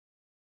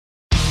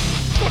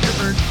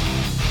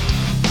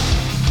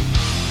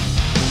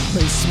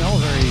They smell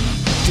very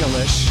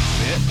delish.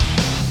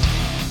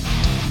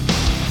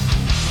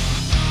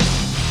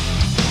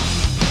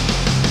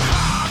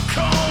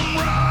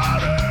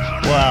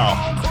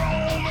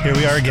 Wow. Here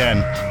we are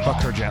again.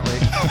 Fuck her gently.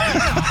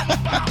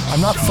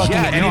 I'm not fucking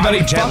anybody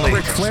I would gently. Fuck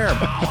Ric Flair.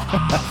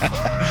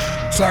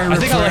 Sorry, Ric I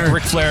think Flair. I like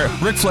Ric Flair.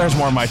 Ric Flair's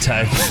more my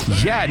type.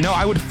 Yeah, no,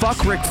 I would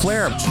fuck Ric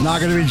Flair. Not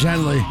going to be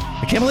gently.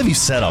 I can't believe you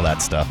said all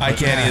that stuff. I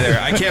can't either.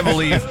 I can't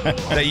believe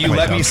that you My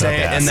let me dump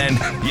say it truck and then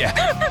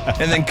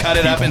and then cut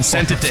it up and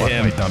sent it to Fuck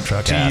him my dump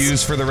truck to ass.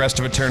 use for the rest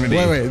of eternity.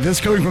 Wait. This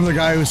coming from the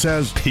guy who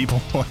says, People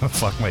want to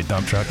fuck my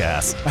dump truck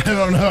ass. I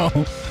don't know.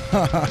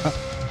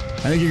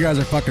 I think you guys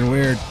are fucking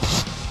weird.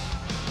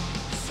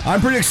 I'm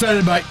pretty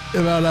excited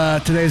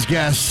about today's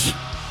guest.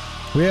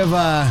 We have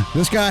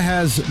this guy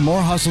has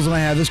more hustles than I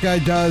have. This guy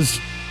does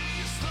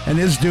and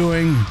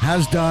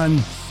has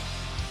done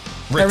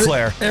Ric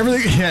Flair.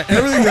 everything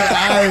that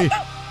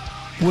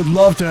I would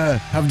love to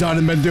have done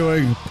and been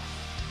doing.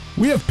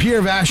 We have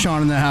Pierre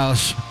Vachon in the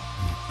house.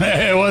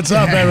 Hey, what's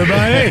up,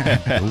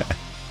 everybody?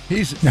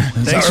 He's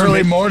It's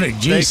early morning.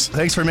 Jeez.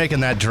 Thanks for making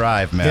that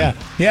drive, man.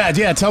 Yeah.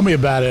 Tell me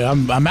about it.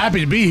 I'm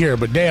happy to be here,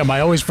 but damn, I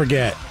always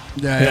forget.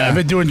 Yeah. I've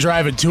been doing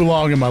driving too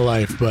long in my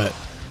life, but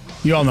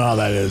you all know how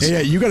that is. Yeah,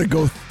 you got to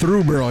go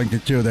through Burlington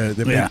too,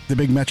 the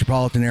big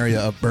metropolitan area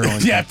of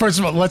Burlington. Yeah, first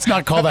of all, let's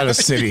not call that a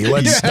city.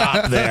 Let's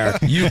stop there.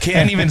 You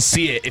can't even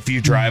see it if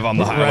you drive on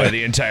the highway Right.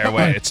 the entire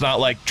way. It's not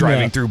like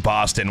driving Yeah. through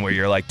Boston where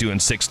you're like doing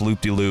 6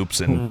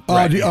 loop-de-loops and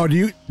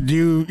Do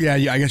you? Yeah,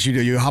 I guess you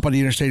do. You hop on the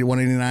interstate at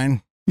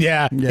 189.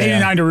 Yeah, Yeah.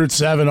 89 to Route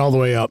 7 all the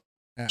way up.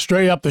 Yeah.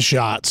 Straight up the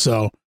shot.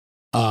 So,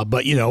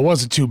 but it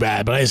wasn't too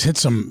bad. But I just hit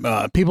some,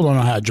 people don't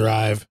know how to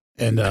drive.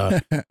 And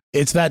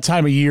it's that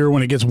time of year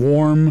when it gets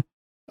warm.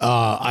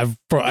 I've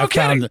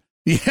found,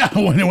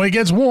 when it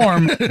gets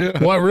warm,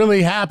 what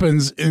really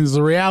happens is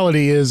the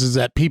reality is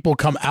that people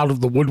come out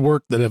of the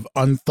woodwork that have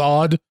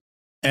unthawed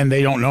and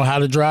they don't know how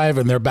to drive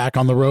and they're back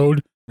on the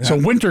road. Yeah. So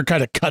winter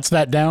kind of cuts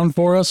that down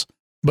for us,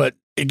 but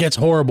it gets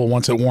horrible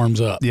once it warms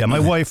up. Yeah, my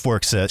wife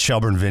works at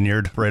Shelburne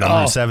Vineyard right on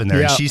Route 7 there,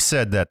 yeah. and she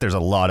said that there's a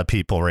lot of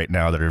people right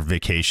now that are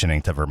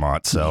vacationing to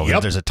Vermont, so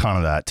Yep. there's a ton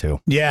of that too.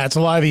 Yeah, it's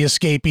a lot of the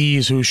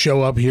escapees who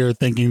show up here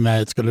thinking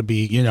that it's going to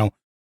be,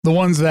 the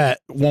ones that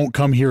won't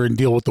come here and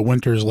deal with the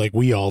winters like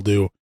we all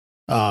do.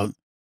 I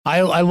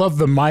love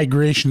the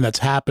migration that's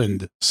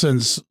happened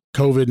since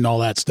COVID and all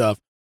that stuff,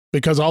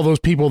 because all those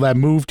people that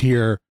moved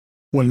here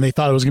when they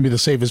thought it was going to be the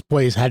safest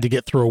place had to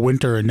get through a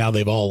winter, and now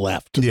they've all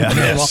left. Yeah.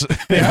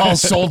 They've all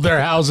sold their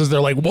houses.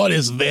 They're like, what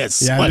is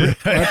this? Yeah, Like-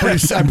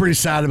 I'm pretty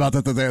sad about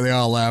that they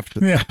all left.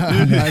 Yeah.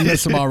 I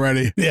miss them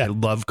already. Yeah. I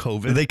love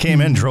COVID. They came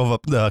in, drove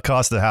up the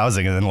cost of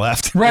housing, and then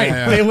left. Right.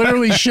 Yeah. They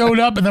literally showed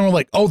up and then were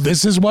like, oh,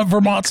 this is what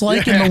Vermont's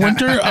like in the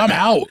winter? I'm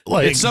out.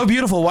 Like, it's so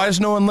beautiful. Why does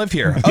no one live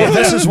here? Oh,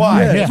 this is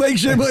why. Yeah. Lake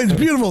Champlain, it's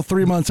beautiful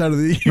 3 months out of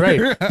the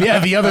year. right. Yeah.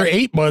 The other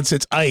 8 months,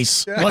 it's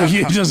ice. Like,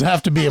 you just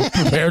have to be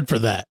prepared for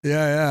that.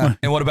 Yeah.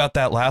 And what about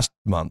that last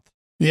month?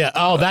 Yeah.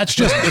 Oh, that's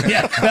just,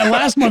 that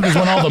last month is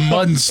when all the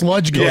mud and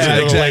sludge goes Yeah,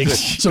 into exactly. the lake.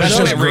 So That's it's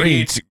when just it green.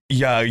 radiates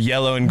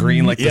yellow and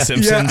green like Yeah. The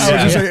Simpsons.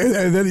 I was just Yeah. saying,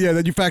 and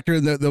then you factor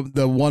in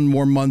the one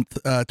more month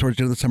towards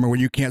the end of the summer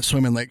when you can't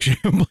swim in Lake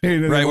Champlain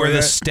anymore. Right, where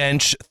the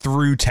stench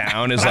through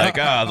town is like,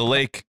 the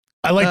lake.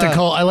 I like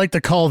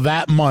to call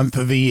that month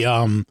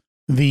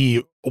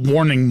the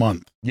warning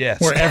month, Yes.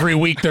 where every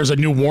week there's a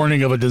new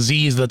warning of a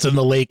disease that's in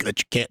the lake that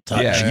you can't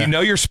touch. Yeah, you know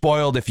you're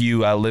spoiled if you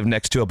live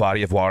next to a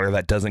body of water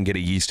that doesn't get a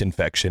yeast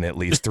infection at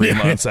least 3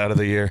 months out of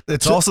the year.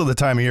 It's also the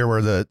time of year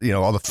where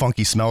all the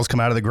funky smells come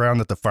out of the ground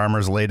that the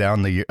farmers lay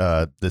down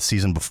the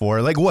season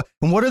before. Like what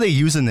are they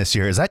using this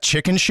year? Is that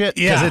chicken shit?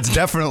 Because Yeah. it's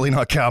definitely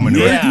not cow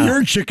manure. Yeah.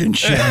 You're chicken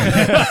shit.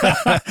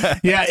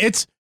 Yeah,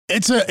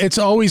 it's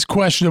always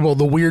questionable,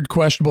 the weird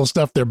questionable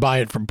stuff they're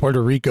buying from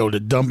Puerto Rico to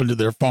dump into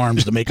their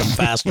farms to make them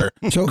faster,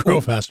 grow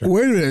faster.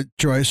 Wait a minute,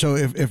 Troy. So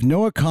if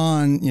Noah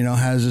Kahn,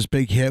 has this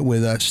big hit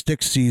with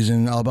Stick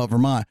Season all about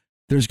Vermont,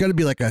 there's got to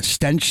be like a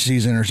stench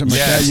season or something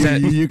Yeah,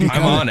 like that. You can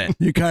I'm on it.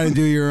 You kind of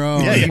do your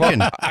own. Yeah, you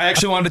can. I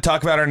actually wanted to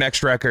talk about our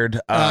next record,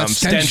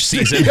 Stench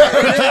Season.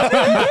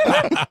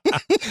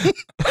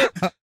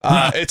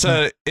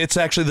 It's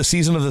actually the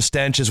season of the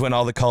stench is when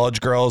all the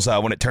college girls,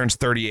 when it turns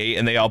 38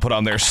 and they all put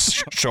on their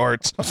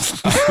shorts,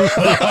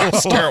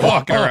 start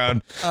walking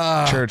around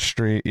Church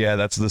Street. Yeah,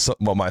 that's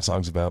what my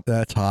song's about.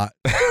 That's hot.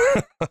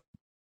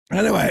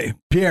 Anyway,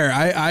 Pierre,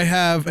 I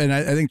have, and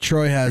I think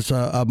Troy has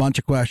a bunch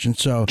of questions.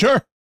 So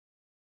Sure.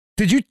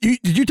 did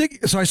you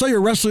take? So I saw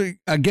you're wrestling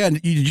again.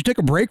 Did you take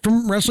a break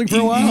from wrestling for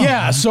a while?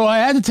 Yeah, so I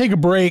had to take a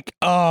break.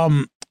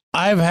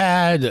 I've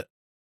had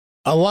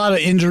a lot of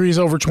injuries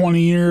over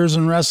 20 years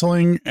in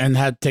wrestling and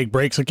had to take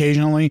breaks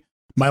occasionally.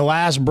 My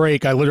last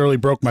break, I literally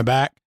broke my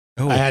back.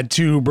 Oh. I had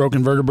 2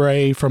 broken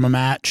vertebrae from a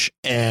match,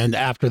 and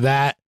after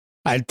that,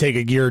 I had to take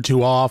a year or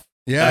 2 off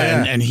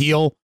and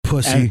heal.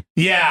 Pussy. And,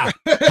 yeah,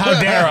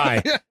 how dare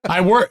I?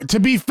 To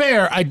be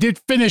fair, I did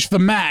finish the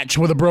match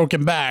with a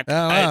broken back. Oh,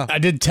 wow. I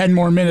did 10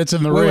 more minutes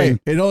in the Wait, ring.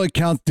 it only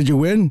counts. Did you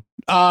win?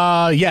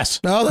 Yes.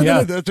 No,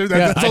 Yeah. that's Yeah,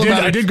 all that I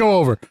matters. did go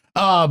over.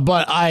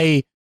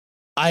 But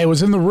I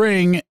was in the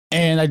ring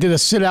and I did a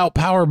sit out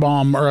power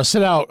bomb or a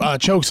sit out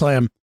choke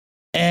slam.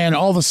 And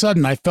all of a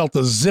sudden I felt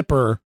a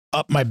zipper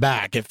up my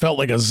back. It felt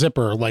like a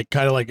zipper, like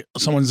kind of like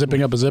someone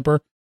zipping up a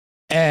zipper.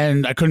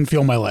 And I couldn't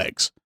feel my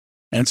legs.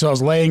 And so I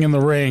was laying in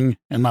the ring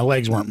and my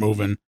legs weren't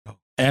moving.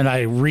 And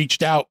I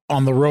reached out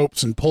on the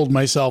ropes and pulled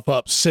myself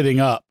up, sitting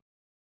up.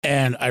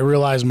 And I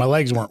realized my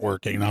legs weren't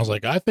working. And I was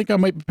like, I think I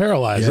might be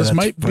paralyzed. This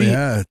might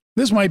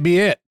be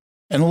it.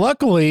 And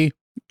luckily,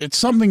 it's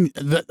something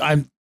that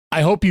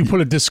I hope you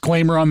put a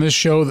disclaimer on this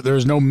show that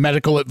there's no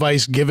medical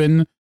advice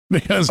given,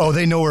 because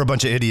they know we're a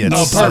bunch of idiots.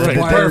 Oh,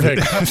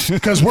 perfect.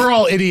 Because we're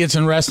all idiots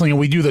in wrestling and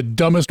we do the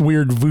dumbest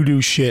weird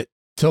voodoo shit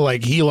to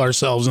like heal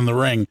ourselves in the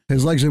ring.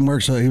 His legs didn't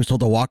work, so he was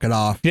told to walk it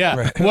off. Yeah.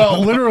 Right.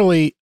 Well,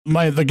 literally,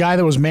 the guy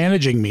that was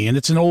managing me, and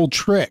it's an old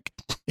trick.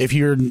 If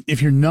you're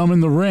numb in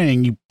the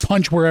ring, you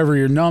punch wherever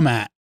you're numb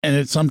at, and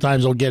it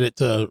sometimes will get it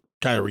to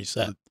kind of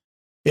reset.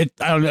 I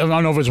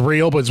don't know if it's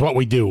real, but it's what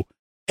we do.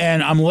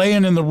 And I'm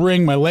laying in the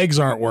ring, my legs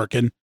aren't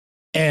working,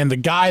 and the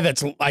guy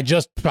I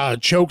just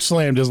choke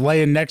slammed is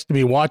laying next to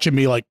me, watching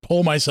me like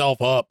pull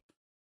myself up,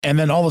 and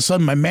then all of a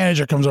sudden my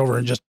manager comes over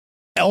and just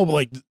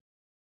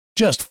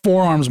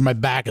forearms my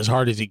back as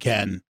hard as he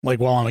can,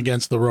 like while I'm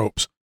against the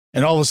ropes.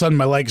 And all of a sudden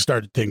my legs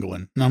started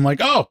tingling, and I'm like,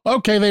 oh,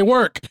 okay, they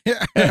work.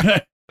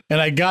 And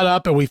I got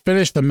up and we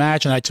finished the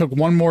match, and I took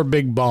one more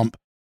big bump,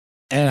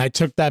 and I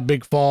took that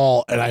big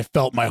fall, and I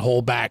felt my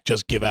whole back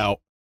just give out.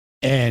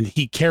 And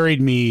he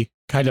carried me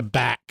kind of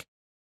back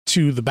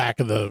to the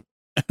back of the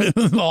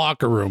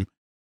locker room,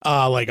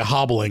 like a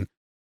hobbling.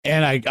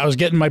 And I was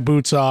getting my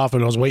boots off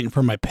and I was waiting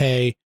for my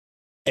pay.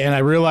 And I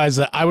realized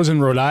that I was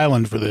in Rhode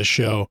Island for this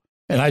show,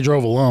 and I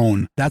drove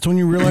alone. That's when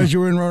you realized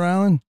you were in Rhode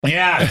Island?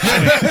 Yeah.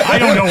 I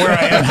don't know where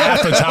I am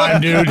half the time,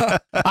 dude.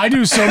 I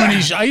do so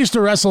many. I used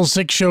to wrestle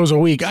 6 shows a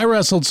week. I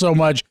wrestled so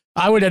much,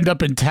 I would end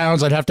up in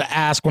towns I'd have to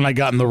ask when I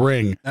got in the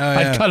ring.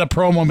 I'd cut a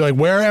promo and be like,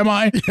 where am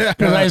I?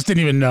 Because I just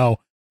didn't even know.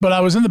 But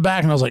I was in the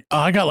back and I was like,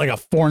 I got like a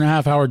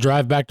 4.5 hour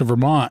drive back to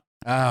Vermont.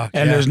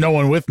 And there's no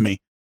one with me.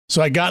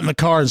 So I got in the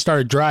car and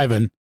started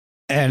driving,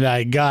 and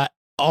I got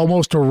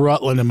almost to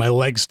Rutland and my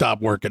legs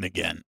stopped working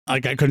again.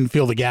 Like I couldn't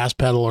feel the gas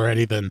pedal or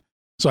anything.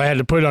 So I had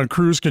to put it on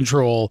cruise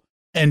control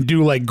and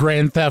do like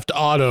Grand Theft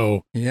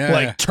Auto,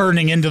 like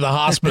turning into the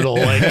hospital,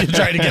 like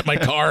trying to get my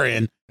car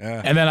in.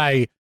 And then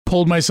I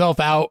pulled myself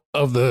out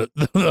of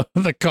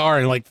the car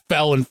and like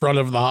fell in front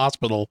of the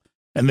hospital,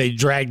 and they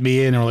dragged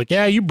me in and were like,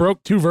 yeah, you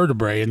broke 2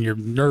 vertebrae and your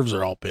nerves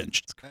are all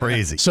pinched. It's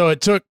crazy. So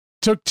it took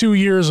 2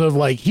 years of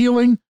like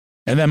healing.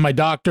 And then my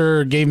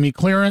doctor gave me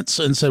clearance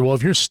and said, well,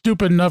 if you're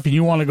stupid enough and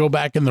you want to go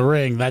back in the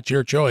ring, that's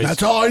your choice.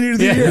 That's all I needed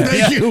to hear.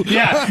 Thank you.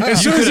 Yeah.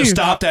 You could have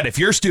stopped that if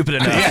you're stupid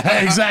enough.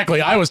 Yeah,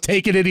 exactly. I was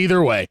taking it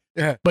either way.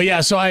 Yeah. But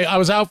yeah, so I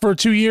was out for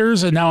 2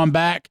 years, and now I'm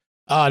back.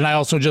 And I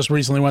also just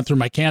recently went through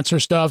my cancer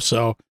stuff.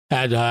 So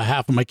had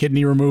half of my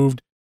kidney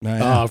removed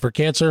for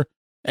cancer.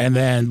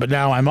 But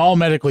now I'm all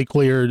medically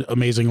cleared,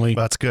 amazingly.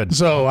 That's good.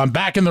 So I'm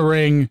back in the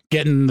ring,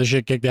 getting the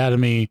shit kicked out of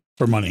me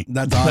for money.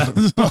 That's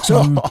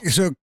awesome.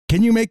 So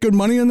can you make good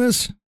money on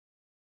this?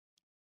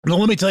 Well,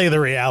 let me tell you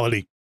the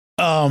reality.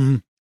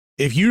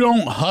 If you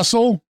don't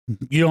hustle,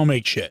 you don't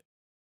make shit.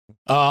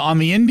 On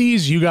the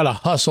indies, you got to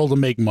hustle to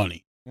make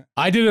money.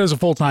 I did it as a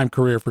full-time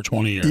career for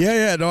 20 years.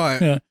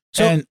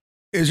 So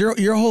is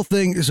your whole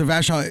thing is a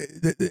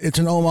Vachon? It's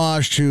an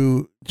homage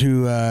to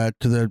the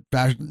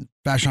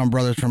Vachon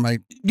brothers from my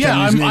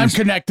I'm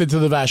connected to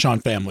the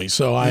Vachon family,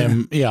 so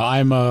I'm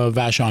a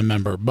Vachon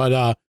member.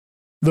 But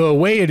the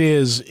way it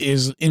is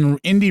in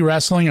indie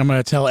wrestling, I'm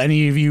going to tell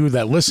any of you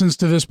that listens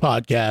to this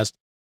podcast,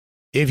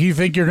 if you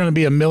think you're going to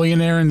be a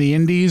millionaire in the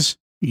indies,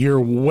 you're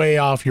way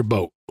off your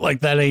boat.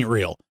 Like, that ain't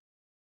real.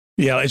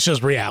 It's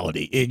just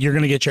reality. You're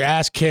going to get your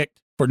ass kicked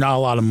for not a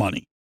lot of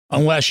money,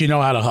 unless you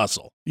know how to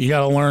hustle. You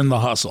got to learn the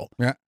hustle.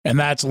 Yeah. And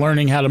that's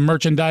learning how to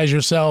merchandise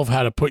yourself,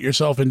 how to put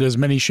yourself into as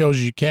many shows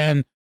as you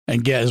can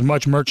and get as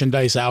much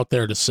merchandise out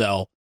there to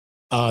sell.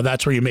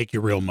 That's where you make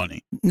your real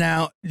money.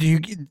 Now,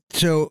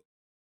 so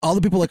all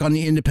the people like on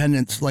the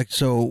independents, like,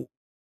 so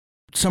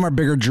some are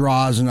bigger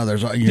draws than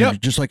others,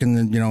 just like in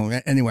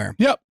the, anywhere.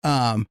 Yep.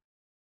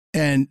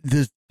 And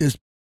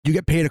you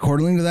get paid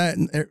accordingly to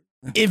that?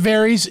 It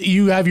varies.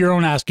 You have your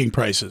own asking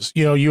prices.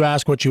 You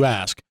ask what you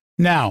ask.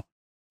 Now,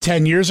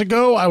 10 years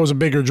ago, I was a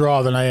bigger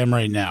draw than I am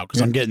right now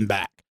because I'm getting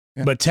back.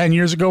 Yeah. But 10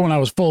 years ago, when I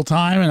was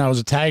full-time and I was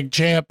a tag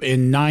champ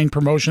in 9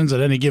 promotions at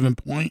any given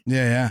point,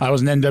 I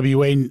was an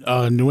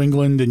NWA New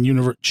England and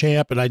Universe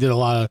champ, and I did a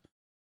lot of,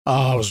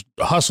 I was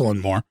hustling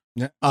more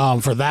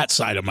for that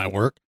side of my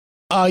work.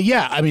 I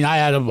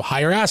had a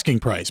higher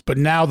asking price, but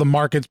now the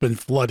market's been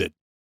flooded.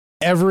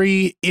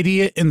 Every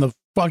idiot in the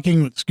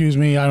fucking, excuse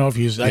me, I don't know if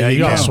you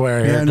gotta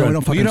swear here. Yeah, no,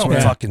 don't fucking swear.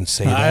 Fucking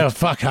say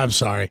that. I'm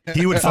sorry.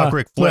 He would fuck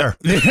Ric Flair.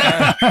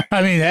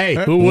 I mean, hey,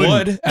 who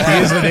would? He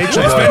is the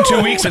nature. It's been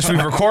 2 weeks since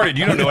we've recorded.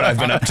 You don't know what I've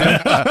been up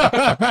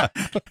to.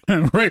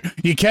 Rick,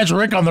 you catch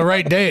Rick on the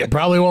right day, it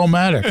probably won't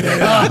matter.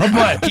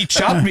 But he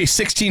chopped me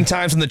 16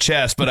 times in the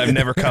chest, but I've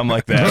never come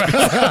like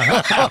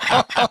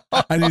that.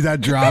 I need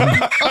that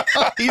drop.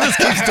 He just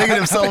keeps digging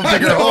himself a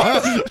bigger hole.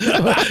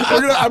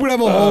 I'm gonna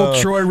have a whole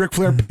Troy Ric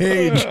Flair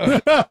page.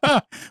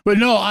 But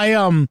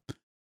no,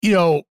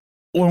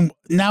 when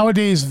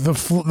nowadays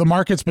the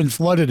market's been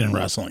flooded in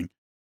wrestling.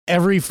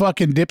 Every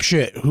fucking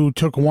dipshit who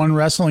took one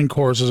wrestling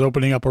course is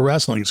opening up a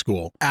wrestling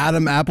school.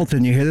 Adam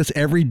Appleton, you hear this?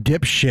 Every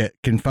dipshit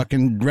can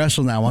fucking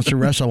wrestle now. Wants to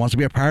wrestle. Wants to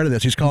be a part of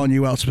this. He's calling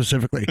you out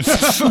specifically.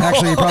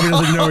 Actually, he probably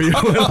doesn't know you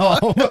at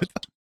all.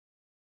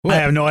 I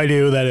have no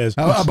idea who that is.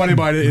 A buddy of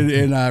mine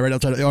in right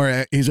outside,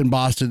 or he's in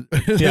Boston.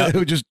 Yeah.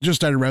 Who just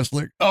started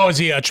wrestling. Oh, is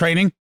he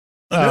training?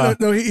 No,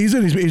 he's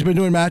been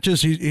doing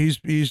matches.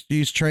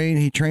 He's trained.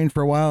 He trained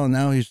for a while, and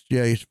now he's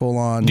full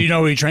on. Do you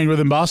know who he trained with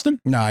in Boston?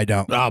 No, I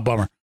don't. Oh,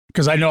 bummer.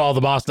 Because I know all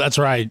the Boston. That's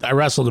right. I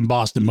wrestled in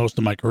Boston most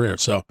of my career,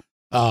 so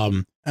I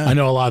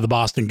know a lot of the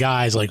Boston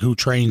guys, like who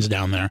trains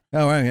down there.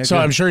 Oh, right. Yeah, so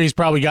good. I'm sure he's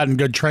probably gotten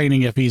good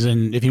training if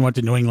he went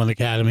to New England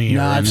Academy.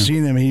 No, I've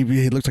seen him.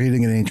 He looks like he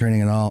didn't get any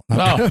training at all. Oh.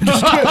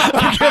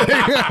 I'm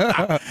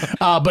kidding.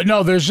 But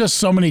no, there's just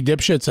so many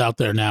dipshits out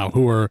there now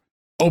who are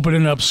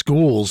opening up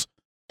schools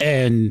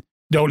and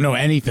don't know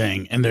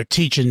anything, and they're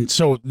teaching.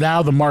 So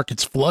now the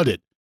market's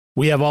flooded.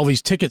 We have all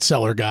these ticket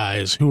seller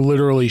guys who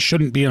literally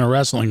shouldn't be in a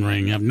wrestling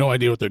ring, have no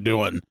idea what they're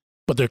doing,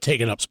 but they're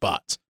taking up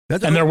spots,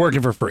 and they're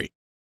working for free.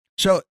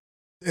 So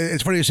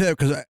it's funny you say that,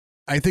 because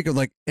I think of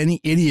like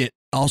any idiot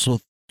also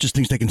just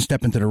thinks they can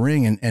step into the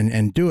ring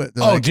and do it.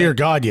 They're Oh, like, dear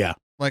God, yeah.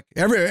 Like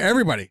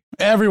everybody.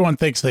 Everyone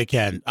thinks they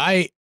can.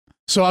 I'm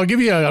going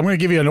to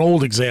give you an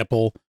old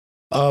example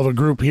of a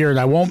group here, and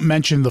I won't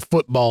mention the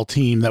football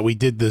team that we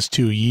did this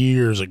to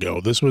years ago.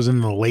 This was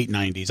in the late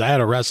 90s. I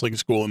had a wrestling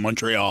school in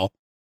Montreal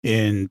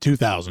in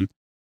 2000,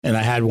 and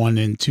I had one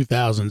in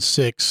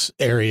 2006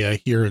 area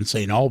here in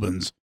St.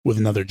 Albans with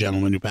another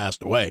gentleman who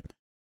passed away.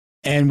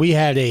 And we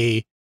had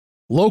a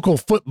local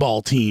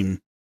football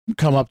team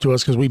come up to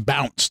us because we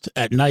bounced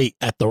at night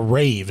at the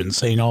Rave in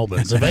St.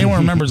 Albans. If anyone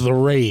remembers the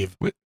Rave.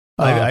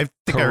 I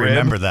think I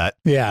remember that.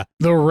 Yeah,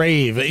 the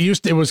Rave.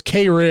 It was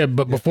K-Rib,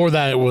 but before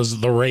that it was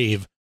the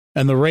Rave.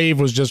 And the Rave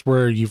was just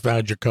where you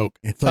found your Coke.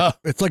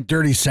 It's like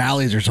Dirty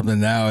Sally's or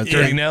something now. It's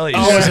Dirty Nellies.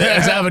 Oh, does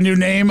it have a new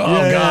name? Oh,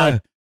 Yeah.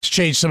 God. It's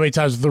changed so many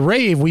times. The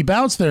Rave, we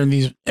bounced there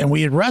and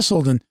we had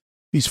wrestled, and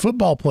these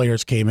football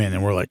players came in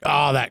and we're like,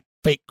 oh, that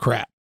fake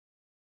crap.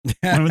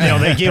 And,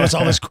 they gave us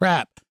all this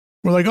crap.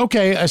 We're like,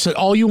 okay. I said,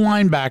 all you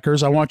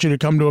linebackers, I want you to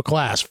come to a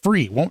class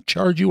free. Won't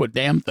charge you a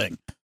damn thing.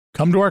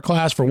 Come to our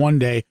class for one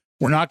day.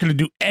 We're not going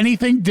to do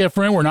anything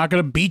different. We're not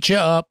going to beat you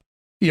up.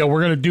 We're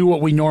going to do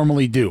what we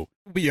normally do.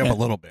 beat you up a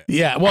little bit.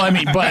 Yeah. Well,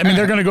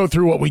 they're going to go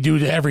through what we do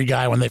to every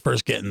guy when they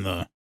first get in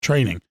the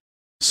training.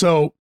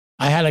 So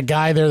I had a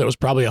guy there that was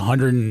probably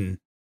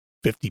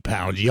 150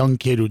 pounds, young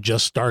kid who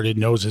just started,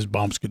 knows his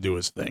bumps, could do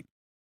his thing.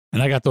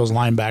 And I got those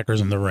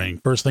linebackers in the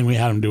ring. First thing we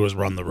had them do was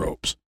run the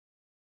ropes.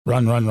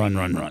 Run,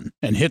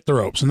 and hit the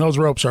ropes. And those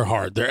ropes are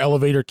hard. They're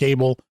elevator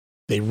cable.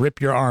 They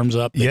rip your arms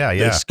up.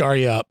 They scar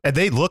you up. And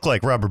they look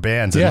like rubber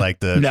bands on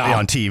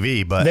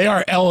TV, but they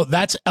are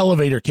that's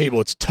elevator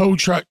cable. It's tow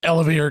truck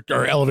elevator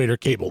or elevator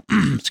cable.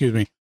 Excuse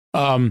me.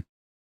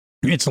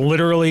 It's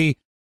literally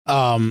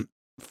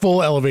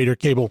full elevator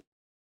cable.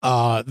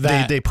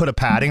 They put a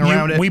padding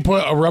around it. We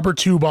put a rubber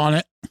tube on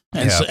it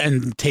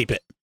and tape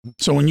it.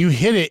 So when you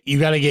hit it, you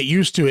got to get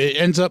used to it. It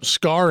ends up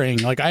scarring.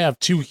 Like I have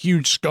 2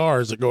 huge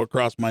scars that go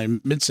across my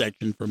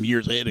midsection from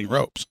years of hitting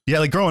ropes. Yeah,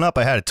 like growing up,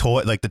 I had a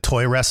toy, like the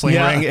toy wrestling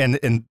ring,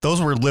 and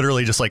those were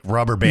literally just like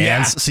rubber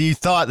bands. Yeah. So you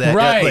thought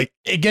that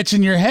it gets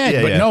in your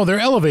head, but no, they're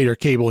elevator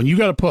cable, and you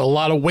got to put a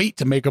lot of weight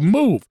to make them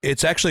move.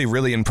 It's actually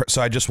really impressive.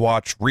 So I just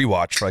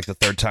rewatched for like the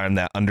 3rd time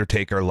that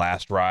Undertaker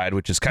Last Ride,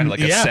 which is kind of like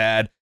a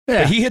sad.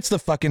 Yeah. But he hits the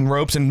fucking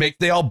ropes and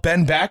they all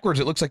bend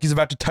backwards. It looks like he's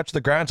about to touch the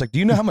ground. It's like, do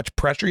you know how much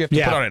pressure you have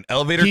to put on an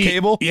elevator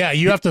cable? Yeah,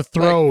 you have to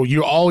throw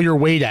all your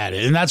weight at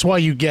it, and that's why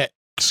you get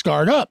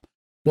scarred up.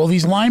 Well,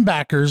 these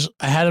linebackers,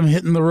 I had them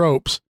hitting the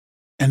ropes,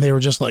 and they were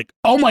just like,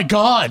 oh my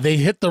God, they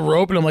hit the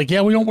rope, and I'm like,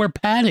 yeah, we don't wear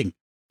padding.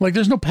 Like,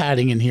 there's no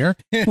padding in here.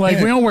 Like,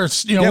 we don't wear,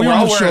 we're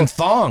all wearing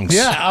thongs.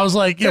 Yeah, I was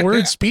like, we're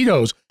in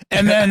Speedos.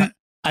 And then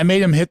I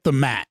made him hit the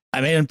mat.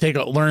 I made him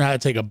learn how to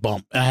take a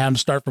bump. And I had him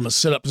start from a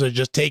sit-up, so they're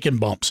just taking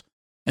bumps.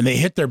 And they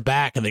hit their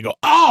back and they go,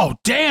 oh,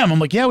 damn. I'm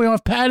like, yeah, we don't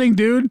have padding,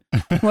 dude.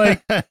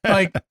 Like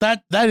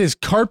that is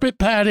carpet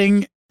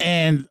padding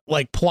and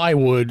like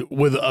plywood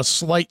with a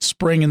slight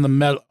spring in the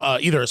metal,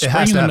 either a spring it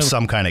has in to the have middle.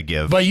 some kind of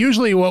give. But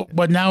usually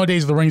what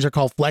nowadays the rings are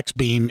called flex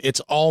beam. It's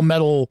all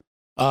metal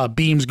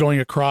beams going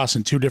across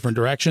in 2 different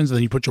directions. And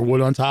then you put your wood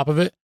on top of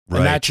it. Right.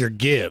 And that's your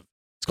give.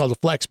 It's called a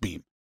flex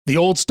beam. The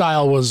old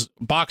style was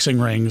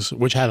boxing rings,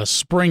 which had a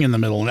spring in the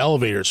middle, an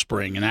elevator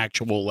spring, an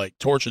actual like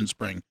torsion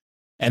spring.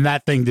 And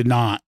that thing did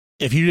not.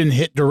 If you didn't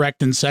hit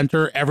direct and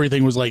center,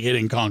 everything was like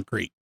hitting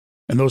concrete.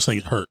 And those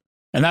things hurt.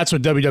 And that's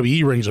what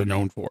WWE rings are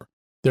known for.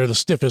 They're the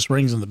stiffest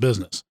rings in the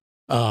business.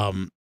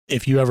 I've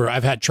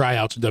had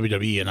tryouts at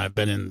WWE and I've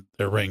been in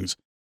their rings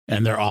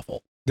and they're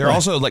awful. They're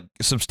also like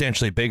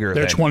substantially bigger.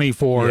 They're than,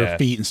 24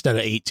 feet instead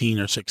of 18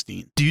 or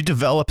 16. Do you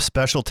develop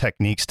special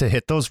techniques to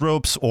hit those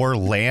ropes or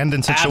land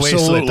in such a way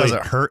so it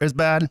doesn't hurt as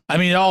bad? I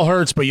mean, it all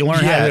hurts, but you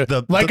learn how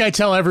to. I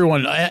tell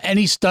everyone,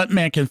 any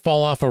stuntman can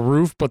fall off a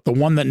roof, but the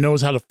one that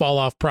knows how to fall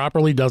off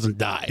properly doesn't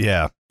die.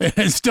 Yeah.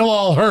 It still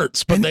all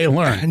hurts, but they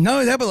learn. Not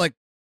only that, but like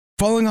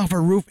falling off a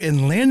roof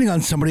and landing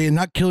on somebody and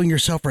not killing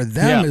yourself or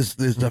them is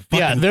the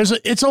fucking... Yeah,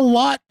 it's a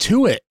lot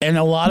to it. And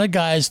a lot of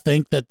guys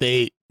think that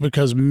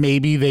because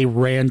maybe they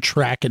ran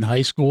track in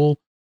high school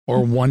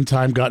or one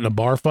time got in a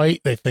bar fight,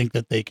 they think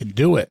that they can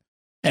do it.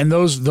 And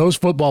those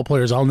football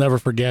players, I'll never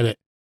forget it.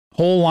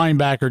 Whole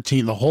linebacker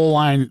team, the whole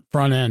line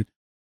front end,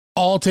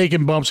 all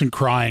taking bumps and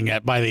crying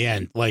by the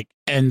end. Like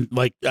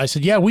I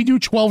said, yeah, we do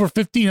 12 or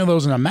 15 of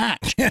those in a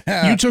match.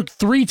 Yeah. You took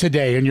 3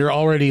 today and you're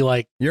already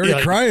like, you're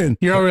already crying.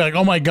 You're already like,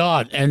 oh my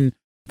God. And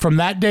from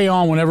that day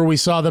on, whenever we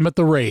saw them at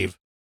the rave,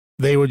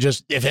 they would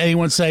just, if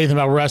anyone said anything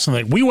about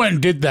wrestling, like, we went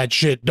and did that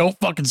shit. Don't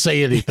fucking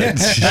say anything.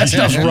 That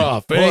stuff's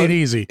rough. It ain't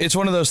easy. It's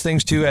one of those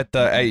things too. At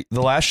the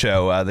last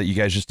show that you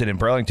guys just did in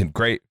Burlington,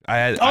 great. I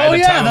had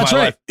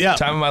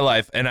time of my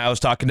life, and I was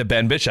talking to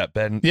Ben Bishop,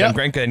 Ben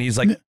Grenka, and he's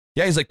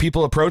like,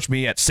 people approach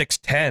me at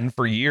 6'10"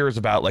 for years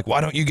about like, why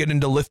don't you get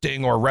into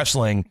lifting or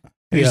wrestling?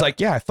 And he's like,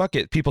 yeah, fuck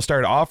it. People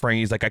started offering.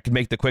 He's like, I could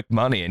make the quick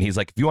money. And he's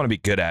like, if you want to be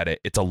good at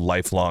it, it's a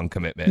lifelong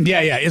commitment.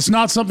 Yeah. It's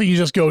not something you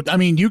just go, I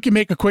mean, you can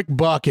make a quick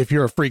buck if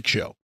you're a freak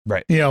show.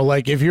 Right. You know,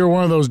 like if you're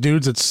one of those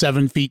dudes that's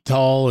 7 feet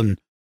tall and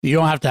you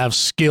don't have to have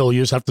skill,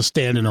 you just have to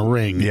stand in a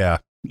ring. Yeah.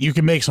 You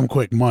can make some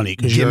quick money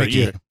because you're a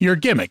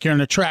gimmick. You're an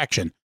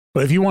attraction.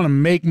 But if you want to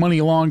make money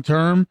long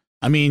term,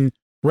 I mean,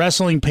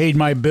 wrestling paid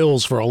my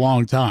bills for a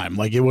long time.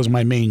 Like, it was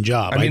my main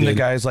job. I mean, the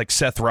guys like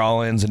Seth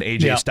Rollins and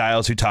AJ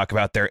Styles who talk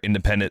about their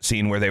independent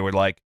scene where they were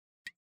like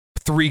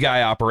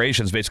 3-guy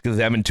operations, basically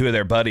them and 2 of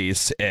their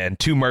buddies and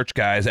 2 merch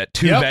guys at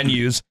 2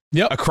 venues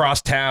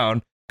across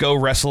town, go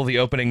wrestle the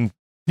opening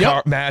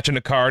match in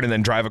a card and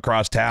then drive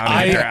across town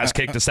and get their ass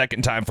kicked a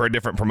second time for a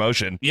different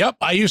promotion. Yep.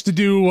 I used to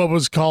do what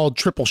was called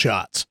triple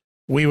shots.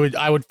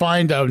 I would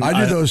find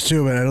I do those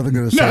too, but I don't think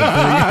it was the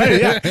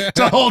same thing. It's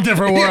a whole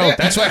different world.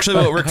 That's actually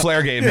what Ric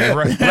Flair gave me.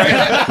 Right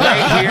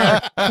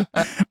here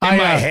in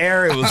my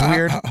hair. It was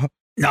weird.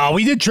 No,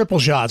 we did triple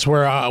shots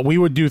where we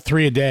would do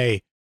 3 a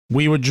day.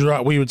 We'd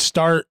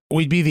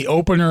be the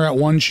opener at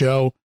one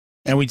show,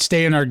 and we'd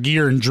stay in our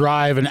gear and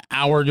drive an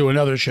hour to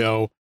another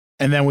show,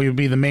 and then we would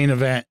be the main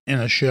event in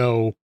a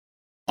show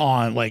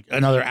on like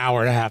another hour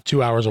and a half,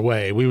 2 hours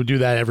away. We would do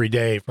that every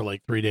day for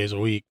like 3 days a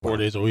week, 4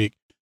 days a week.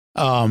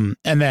 And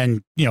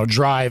then,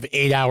 drive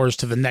 8 hours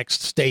to the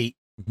next state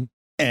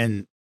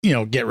and,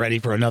 get ready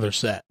for another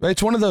set.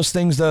 It's one of those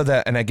things though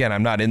that, and again,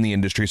 I'm not in the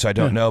industry, so I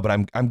don't know, but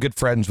I'm good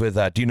friends with,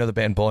 do you know the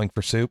band Bowling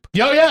for Soup?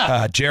 Oh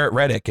yeah. Jarrett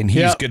Reddick, and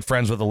he's good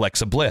friends with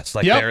Alexa Bliss.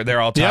 Like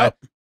they're all tied.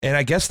 And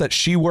I guess that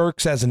she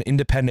works as an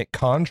independent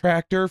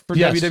contractor for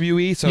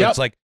WWE. So it's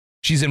like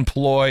she's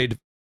employed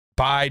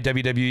by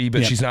WWE,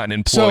 but she's not an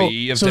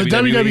employee of WWE. So the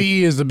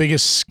WWE is the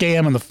biggest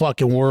scam in the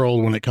fucking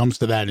world when it comes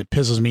to that. It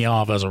pisses me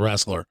off as a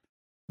wrestler.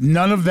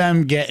 None of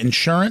them get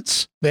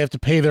insurance. They have to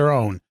pay their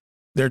own.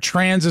 Their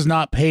trans is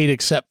not paid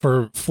except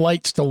for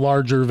flights to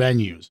larger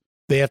venues.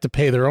 They have to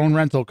pay their own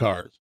rental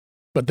cars,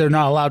 but they're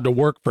not allowed to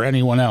work for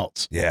anyone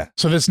else. Yeah.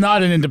 So that's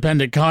not an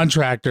independent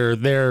contractor.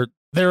 They're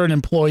an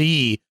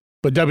employee,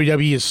 but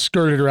WWE is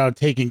skirted around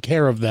taking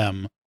care of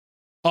them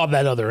on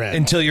that other end.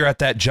 Until you're at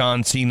that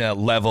John Cena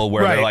level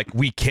where they're like,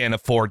 we can't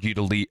afford you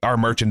to leave. Our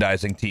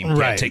merchandising team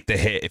can't take the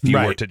hit if you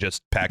were to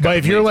just pack up. But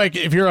if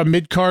you're a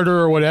mid-carder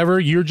or whatever,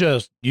 you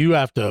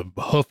have to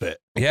hoof it.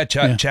 Yeah,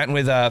 chatting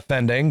with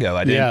Fandango.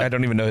 I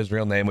don't even know his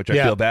real name, which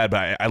I feel bad,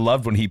 but I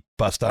loved when he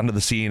bust onto the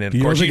scene. And of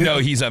course,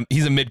 he's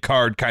a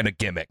mid-card kind of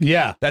gimmick.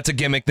 Yeah. That's a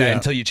gimmick that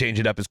until you change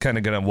it up is kind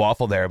of going to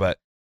waffle there. But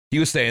he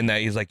was saying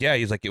that he's like,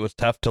 it was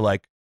tough to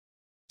like,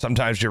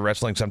 sometimes you're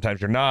wrestling,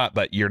 sometimes you're not,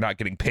 but you're not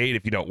getting paid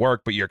if you don't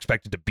work, but you're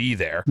expected to be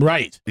there.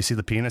 Right. You see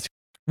the penis?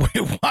 Wait,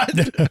 what?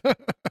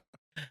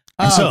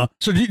 So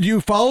do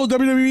you follow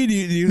WWE? Do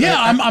you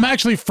I'm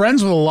actually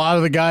friends with a lot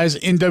of the guys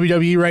in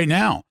WWE right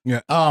now.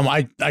 Yeah.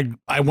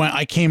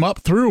 I came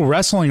up through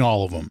wrestling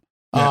all of them.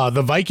 Yeah.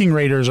 The Viking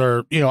Raiders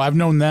are, I've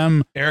known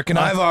them. Eric and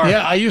Ivar.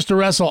 Yeah, I used to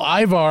wrestle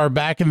Ivar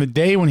back in the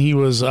day when he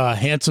was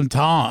Handsome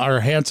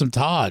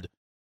Todd.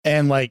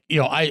 And like,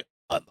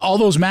 all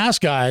those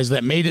mask guys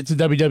that made it to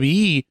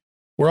WWE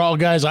were all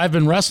guys I've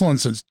been wrestling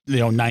since,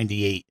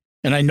 98.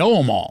 And I know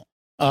them all.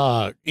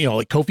 Like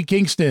Kofi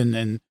Kingston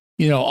and,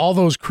 all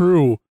those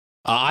crew,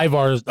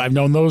 Ivar's, I've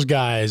known those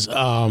guys.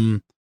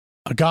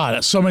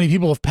 God, so many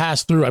people have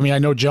passed through. I mean, I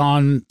know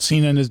John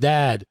Cena and his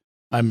dad.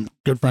 I'm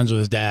good friends with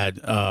his dad.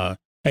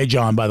 Hey,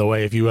 John, by the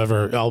way, if you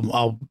ever,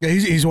 I'll Yeah,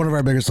 he's one of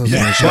our biggest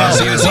listeners. you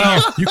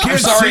I'm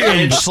sorry,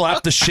 Edge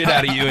slapped the shit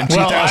out of you in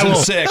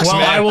 2006. Well,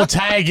 man. I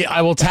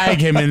will tag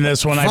him in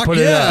this when I Fuck put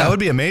it yeah. up. That would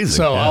be amazing.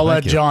 So Yeah, I'll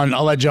let thank you.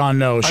 John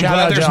know. I'm Shout glad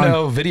out, there's John.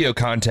 no video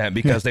content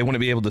because they wouldn't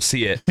be able to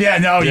see it. Yeah,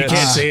 no, you Yes.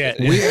 can't see it.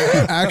 We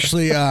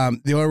actually,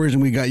 the only reason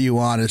we got you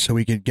on is so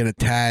we could get a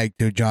tag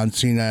to John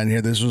Cena in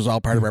here. This was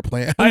all part of our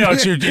plan. I know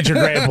it's your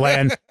great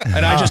plan.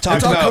 And I just talked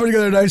It's all about coming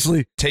together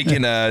nicely.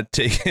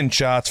 taking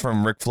shots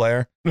from Ric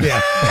Flair.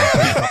 Yeah,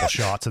 A couple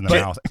shots in the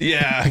mouth.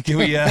 Yeah, can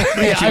we I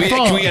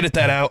follow- can we edit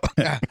that out?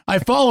 I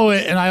follow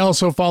it, and I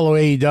also follow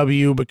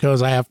AEW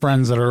because I have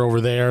friends that are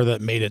over there that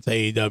made it to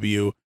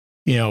AEW.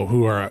 You know,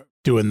 who are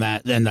doing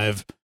that, and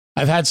I've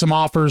had some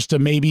offers to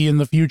maybe in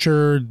the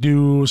future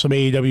do some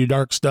AEW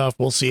dark stuff.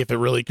 We'll see if it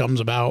really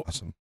comes about.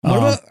 Awesome. What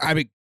about, I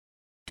mean,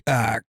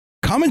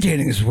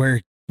 commentating is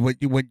where what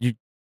you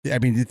I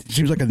mean, it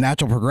seems like a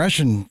natural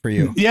progression for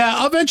you.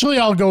 Yeah, eventually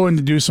I'll go in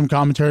to do some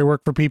commentary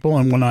work for people,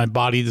 and when my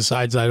body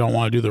decides I don't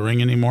want to do the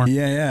ring anymore.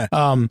 Yeah.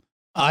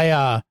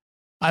 I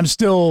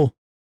still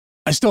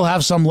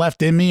have some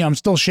left in me. I'm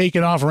still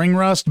shaking off ring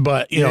rust,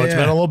 but you know, it's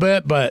been a little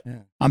bit, but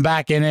I'm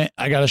back in it.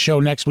 I got a show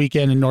next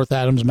weekend in North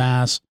Adams,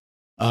 Mass,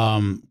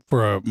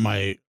 for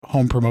my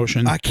home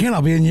promotion. I can't.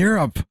 I'll be in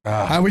Europe.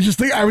 I was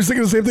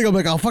thinking the same thing. I'm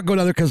like, I'll fuck go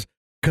down there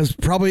because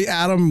probably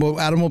Adam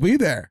will be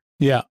there.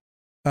 Yeah.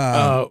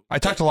 I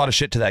talked a lot of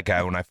shit to that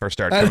guy when I first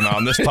started coming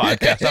on this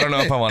podcast. I don't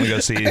know if I want to go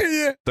see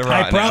the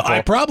Rotten Apple.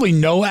 I probably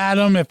know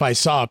Adam if I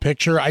saw a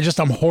picture.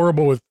 I'm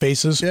horrible with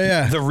faces.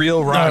 Yeah. The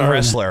real Rotten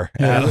Wrestler.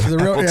 Yeah. The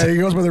real, he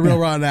goes by the real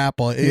Rotten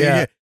Apple.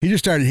 Yeah. He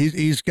just started.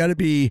 He's got to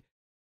be,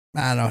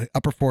 I don't know,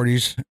 upper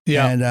 40s.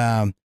 Yeah.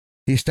 And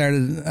he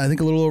started, I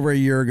think, a little over a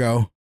year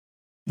ago.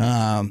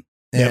 But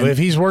if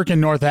he's working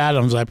North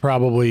Adams,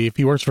 if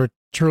he works for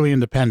Truly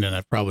Independent,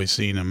 I've probably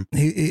seen him.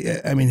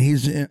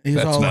 he's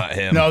That's all, not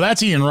him. No,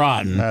 that's Ian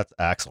Rotten That's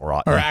Axel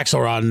Rotten. or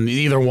Axel Rotten.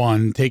 Either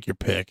one, take your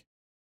pick.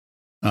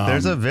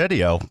 There's a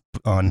video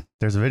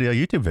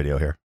YouTube video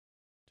here.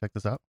 Check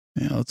this out.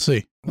 Yeah, let's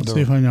see. Let's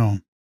see if I know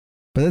him.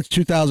 But that's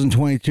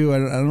 2022. I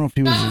don't know if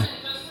he was. Just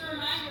a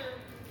reminder,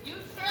 you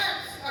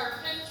shirts are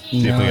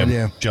 15. See if we can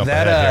idea. jump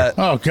That ahead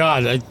here. Oh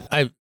God,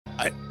 I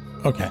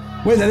okay.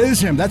 Wait, that is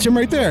him. That's him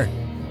right there.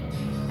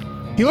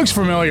 He looks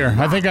familiar.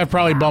 I think I've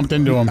probably bumped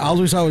into him. All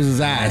we saw was his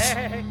ass.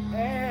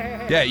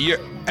 Yeah,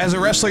 as a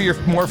wrestler, you're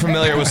more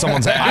familiar with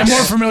someone's ass. I'm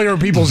more familiar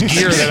with people's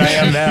gear than I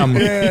am them.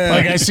 Yeah.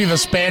 Like I see the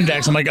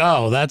spandex, I'm like,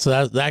 oh, that's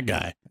that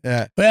guy.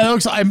 Yeah. But yeah, it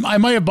looks. I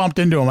might have bumped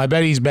into him. I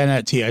bet he's been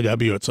at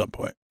TIW at some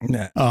point.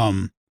 Yeah.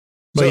 But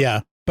So-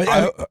 yeah. But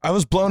I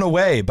was blown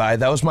away by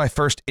that was my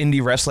first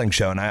indie wrestling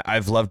show, and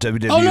I've loved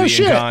WWE Oh, no and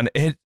shit. gone.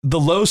 The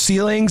low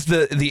ceilings,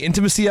 the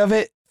intimacy of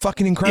it,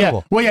 fucking incredible.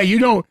 Yeah. Well, yeah, you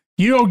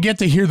don't get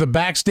to hear the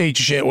backstage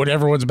shit when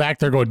everyone's back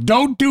there going,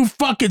 don't do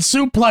fucking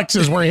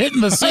suplexes. We're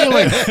hitting the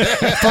ceiling.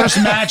 First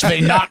match,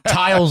 they knocked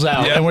tiles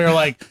out. Yeah. And we were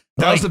like,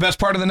 That was the best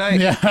part of the night.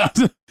 yeah.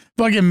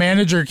 Fucking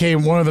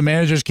one of the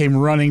managers came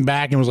running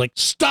back and was like,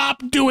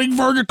 stop doing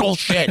vertical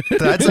shit.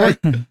 That's like,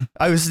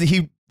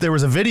 there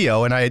was a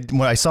video, and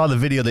when I saw the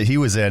video that he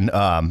was in,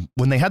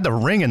 when they had the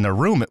ring in the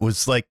room, it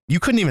was like you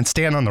couldn't even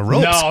stand on the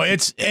ropes. No,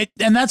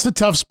 and that's the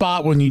tough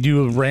spot when you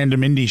do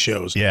random indie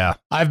shows. Yeah.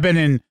 I've been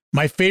in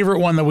my favorite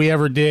one that we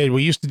ever did.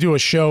 We used to do a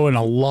show in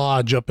a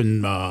lodge up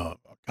in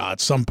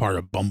some part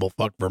of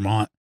Bumblefuck,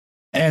 Vermont,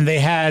 and they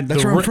had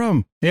that's where I'm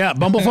from. Yeah,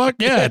 Bumblefuck.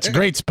 Yeah, it's a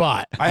great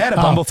spot. I had a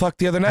bumblefuck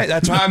the other night.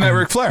 That's why I met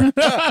Ric Flair.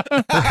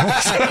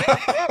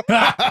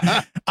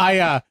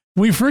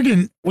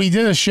 We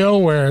did a show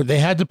where they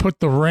had to put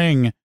the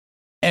ring,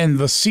 and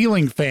the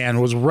ceiling fan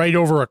was right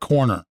over a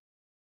corner,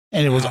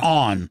 and it was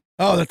on.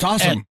 Oh, that's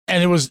awesome.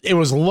 And it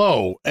was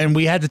low, and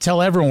we had to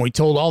tell everyone. We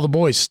told all the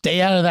boys,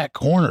 stay out of that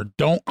corner.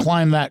 Don't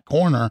climb that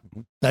corner.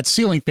 That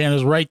ceiling fan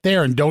is right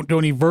there, and don't do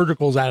any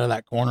verticals out of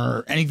that corner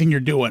or anything you're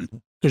doing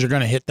because you're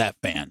going to hit that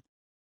fan.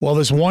 Well,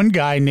 this one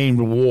guy named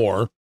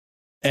War,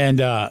 and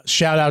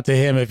shout out to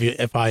him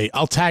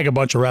I'll tag a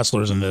bunch of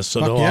wrestlers in this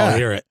so they'll all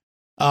hear it.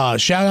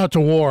 Shout out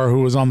to War,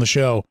 who was on the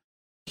show.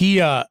 He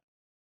got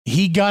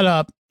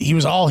up. He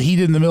was all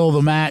heated in the middle of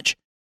the match.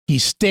 He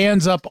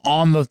stands up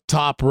on the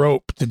top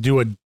rope to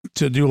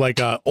do like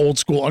a old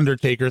school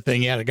Undertaker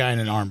thing. He had a guy in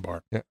an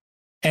armbar. Yeah.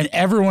 And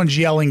everyone's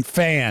yelling,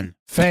 fan,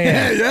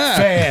 Yeah.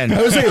 fan.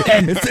 I was saying,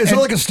 it's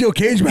not like a steel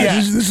cage match. Yeah.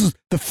 This is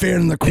the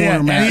fan in the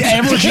corner match.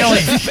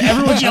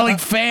 Everyone's yelling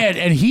fan,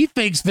 and he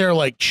thinks they're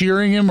like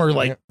cheering him or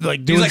like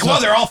doing He's like, well,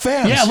 something. they're all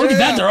fans. Yeah, look at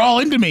that. They're all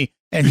into me.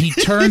 And he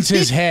turns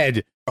his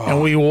head,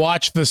 and we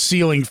watch the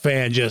ceiling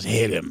fan just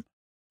hit him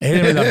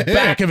in the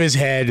back of his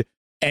head,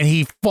 and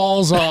he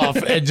falls off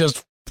and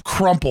just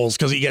crumples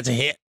because he gets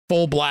hit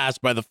full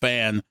blast by the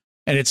fan,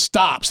 and it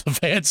stops. The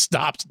fan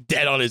stops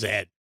dead on his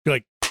head.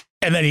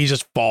 And then he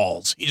just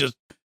falls. He just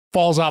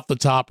falls off the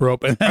top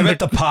rope. And I bet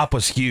the pop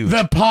was huge.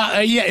 The pop,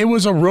 it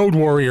was a Road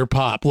Warrior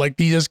pop. Like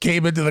he just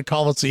came into the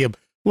Coliseum,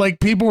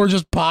 Like people were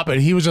just popping.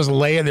 He was just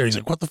laying there. He's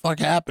like, "What the fuck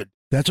happened?"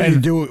 That's what you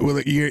do.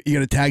 With you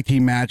get a tag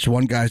team match.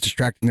 One guy's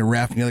distracting the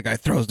ref, and the other guy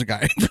throws the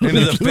guy into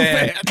the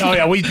fan. Oh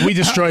yeah, we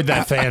destroyed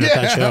that fan at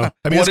that show.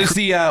 I mean,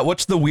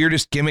 what's the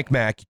weirdest gimmick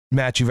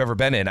match you've ever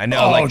been in? I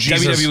know,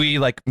 Jesus. WWE,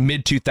 like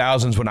mid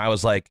 2000s when I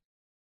was like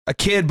a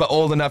kid but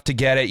old enough to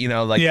get it. You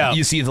know, like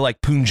you see the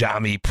like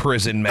Punjabi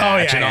prison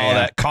match and all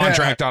that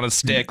contract on a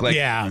stick. Like,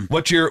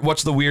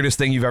 what's the weirdest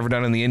thing you've ever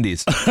done in the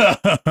Indies?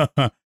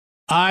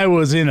 I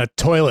was in a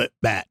toilet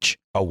match.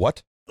 A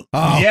what?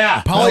 Oh,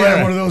 yeah. Paulie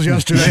had one of those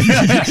yesterday.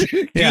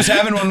 He was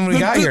having one when we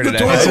got here today.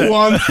 The toilet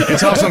one.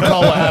 It's also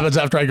called what happens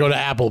after I go to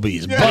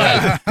Applebee's.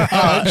 But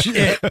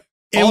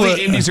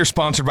the Indies are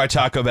sponsored by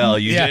Taco Bell.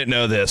 You didn't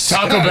know this.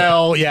 Taco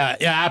Bell,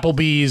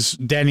 Applebee's,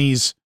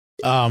 Denny's.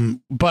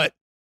 But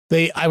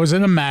I was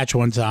in a match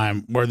one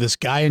time where this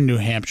guy in New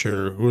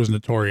Hampshire who was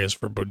notorious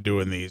for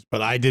doing these,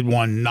 but I did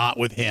one not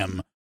with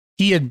him.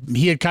 He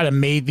had kind of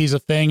made these a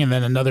thing, and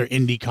then another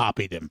indie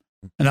copied him.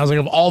 And I was like,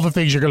 of all the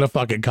things you're going to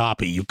fucking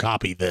copy, you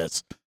copy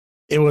this.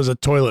 It was a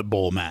toilet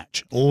bowl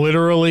match.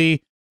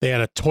 Literally, they had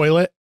a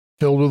toilet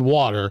filled with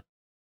water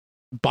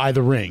by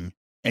the ring,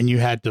 and you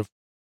had to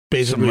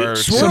basically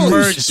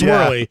submerge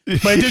swirly. Yeah.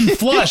 But it didn't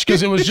flush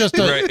because it was just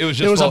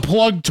a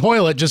plugged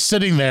toilet just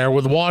sitting there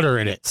with water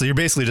in it. So you're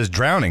basically just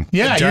drowning.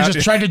 Yeah, you're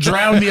just trying to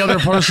drown the other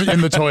person in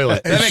the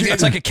toilet.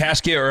 It's like a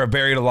casket or a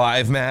buried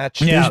alive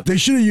match. Yeah, they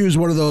should have used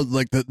one of those,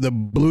 like the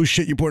blue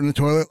shit you put in the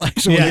toilet. Like,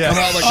 so when they come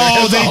out,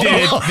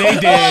 like, they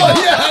did. Oh,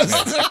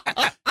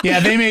 yes. Yeah,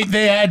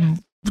 they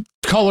had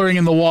coloring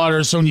in the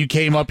water, so when you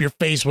came up, your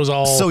face was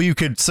all. So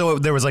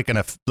there was like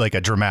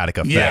a dramatic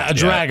effect. Yeah, a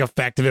drag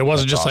effect of it. It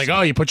wasn't just awesome. Like,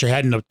 oh, you put your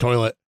head in the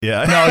toilet.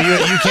 Yeah. No,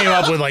 you came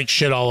up with like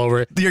shit all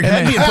over it. Your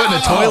head being put in the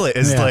toilet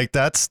is like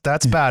that's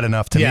bad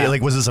enough to me.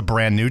 Like, was this a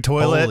brand new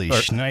toilet?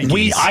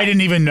 Holy I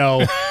didn't even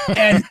know,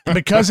 and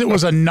because it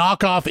was a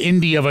knockoff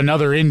indie of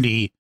another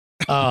indie,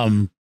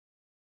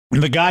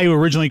 the guy who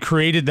originally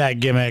created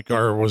that gimmick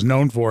or was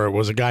known for it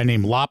was a guy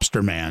named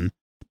Lobster Man.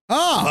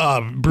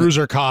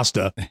 Bruiser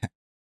Costa.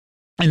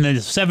 In the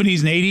 70s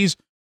and 80s,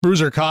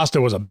 Bruiser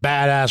Costa was a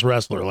badass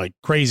wrestler, like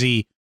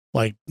crazy,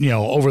 like,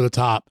 over the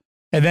top.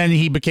 And then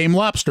he became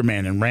Lobster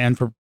Man and ran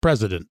for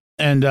president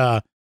and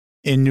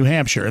in New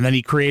Hampshire. And then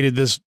he created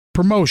this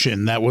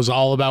promotion that was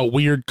all about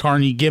weird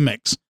carny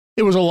gimmicks.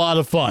 It was a lot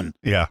of fun.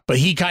 Yeah. But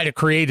he kind of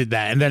created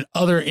that. And then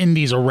other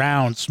indies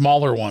around,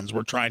 smaller ones,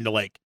 were trying to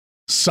like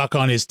suck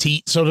on his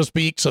teat, so to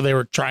speak. So they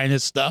were trying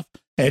his stuff.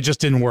 It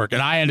just didn't work.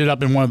 And I ended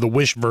up in one of the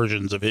Wish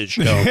versions of his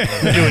show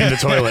doing the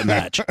toilet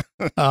match.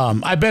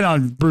 I've been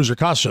on Bruiser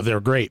Costa. They were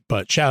great,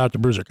 but shout out to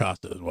Bruiser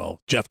Costa as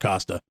well. Jeff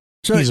Costa.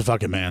 So, he's a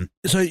fucking man.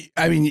 So,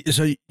 I mean,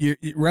 you're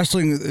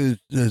wrestling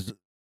is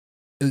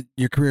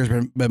your career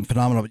has been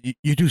phenomenal.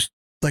 You do,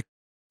 like,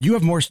 you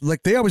have more,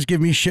 like, they always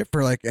give me shit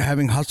for, like,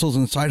 having hustles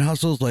and side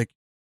hustles. Like,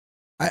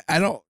 I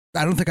don't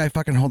think I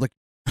fucking hold a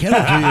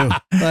candle to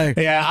you. Like,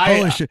 yeah,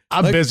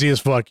 I'm like, busy as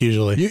fuck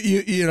usually.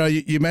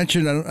 You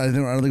mentioned, I don't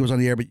think it was on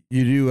the air, but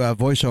you do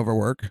voiceover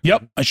work.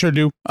 Yep, I sure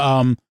do.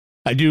 I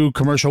do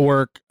commercial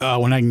work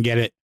when I can get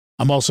it.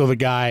 I'm also the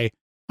guy.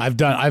 I've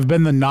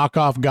been the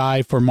knockoff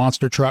guy for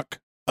Monster Truck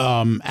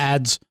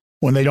ads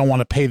when they don't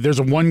want to pay.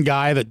 There's one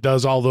guy that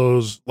does all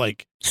those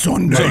like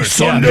Sunday.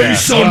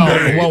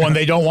 Well, when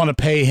they don't want to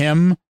pay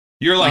him.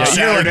 You're like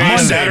Saturday.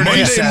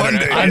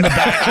 Monday. I'm the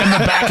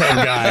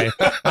backup guy.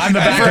 I'm the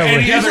backup. For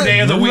any other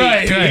day of the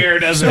week, here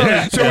doesn't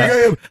it? So we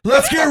go,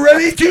 let's get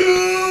ready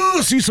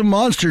to see some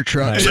Monster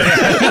Trucks.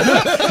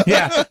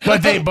 Yeah,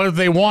 but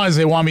they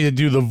want me to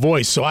do the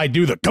voice, so I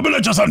do the coming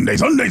at you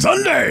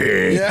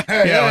Sunday.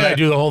 Yeah, when I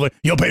do the whole thing,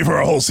 you'll pay for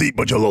a whole seat,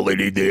 but you'll only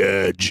need the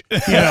edge.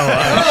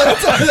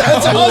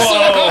 That's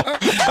awesome.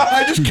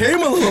 I just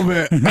came a little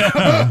bit.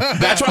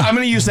 That's what I'm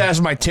going to use that as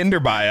my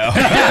Tinder bio.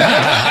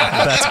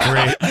 That's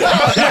great.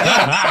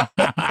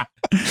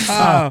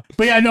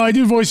 But yeah, no, I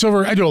do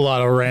voiceover. I do a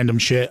lot of random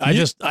shit. I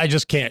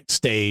just can't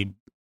stay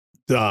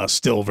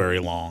still very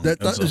long.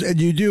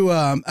 And you do.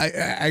 I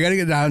got to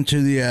get down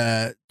to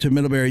the to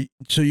Middlebury.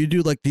 So you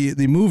do like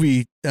the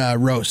movie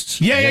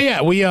roasts.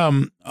 Yeah. We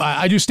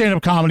I do stand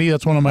up comedy.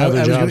 That's one of my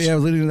other jobs. I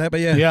was leading to that,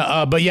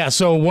 but yeah.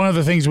 So one of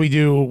the things we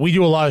do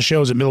a lot of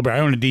shows at Middlebury. I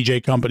own a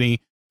DJ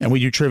company, and we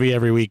do trivia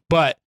every week.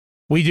 But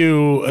we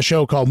do a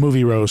show called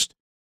Movie Roast.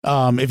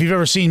 If you've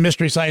ever seen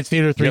Mystery Science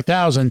Theater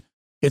 3000,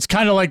 it's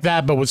kind of like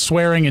that, but with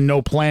swearing and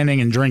no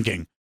planning and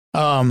drinking.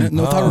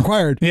 No thought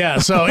required. Yeah,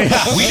 so we do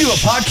a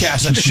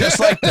podcast that's just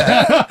like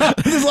that.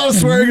 There's a lot of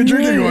swearing and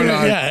drinking going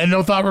on. Yeah, and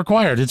no thought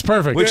required. It's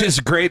perfect. Which is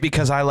great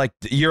because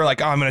you're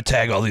like, oh, I'm going to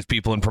tag all these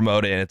people and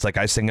promote it. And it's like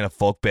I sing in a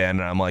folk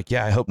band, and I'm like,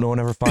 yeah, I hope no one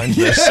ever finds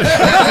this.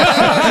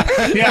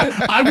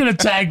 Yeah, I'm going to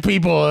tag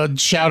people and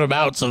shout them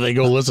out so they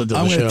go listen to the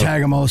show. I'm going to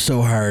tag them all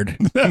so hard.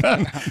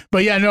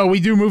 But yeah, no, we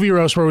do movie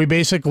roast where we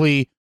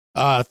basically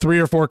 3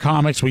 or 4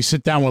 comics. We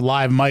sit down with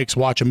live mics,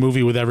 watch a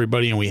movie with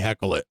everybody, and we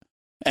heckle it.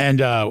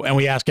 And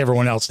we ask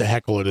everyone else to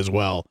heckle it as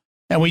well.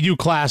 And we do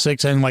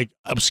classics and like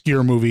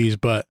obscure movies,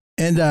 but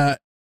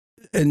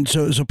and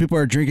so people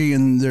are drinking,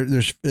 and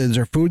is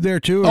there food there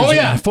too? Oh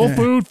yeah, full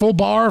food, full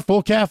bar,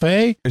 full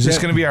cafe. Is this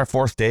going to be our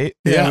 4th date?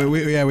 Yeah,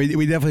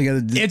 we definitely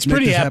got to. It's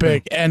pretty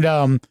epic,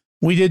 and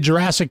we did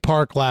Jurassic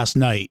Park last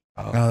night.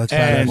 Oh, that's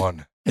and,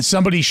 one. And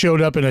somebody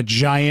showed up in a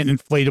giant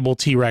inflatable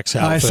T-Rex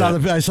outfit. I saw the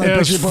it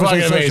was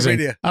fucking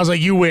amazing. I was like,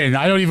 you win.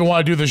 I don't even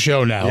want to do the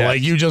show now. Yeah.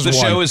 Like, you just the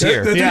won. show is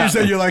here. The thing you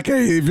said, you're like,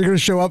 hey, if you're going to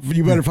show up,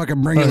 you better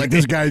fucking bring it like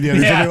this guy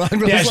did.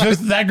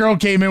 That girl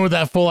came in with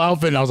that full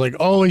outfit, and I was like,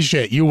 holy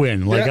shit, you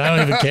win. Like, I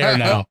don't even care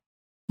now,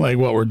 like,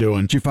 what we're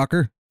doing. Did you fuck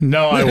her?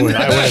 No, I would.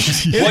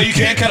 Well, you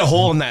can't cut a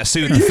hole in that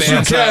suit. The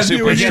fan's not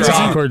super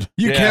strong.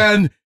 You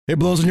can. It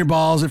blows in your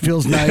balls. It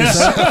feels nice.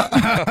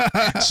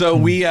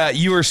 So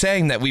you were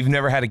saying that we've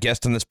never had a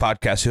guest on this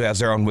podcast who has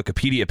their own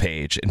Wikipedia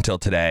page until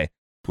today,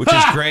 which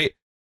is great.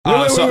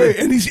 Wait.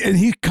 And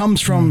he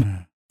comes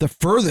from the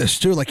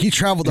furthest too. Like he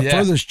traveled the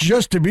furthest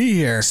just to be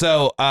here.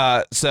 So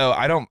I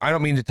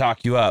don't mean to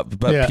talk you up,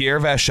 but Pierre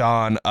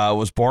Vachon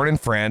was born in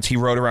France. He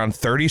wrote around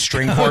 30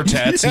 string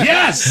quartets,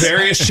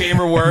 various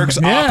chamber works,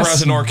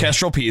 operas, and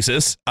orchestral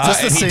pieces.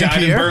 And he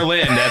died in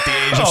Berlin at the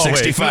age of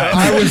 65.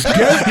 I was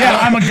good. Yeah,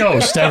 I'm a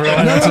ghost,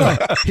 everyone. No.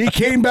 He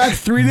came back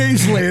 3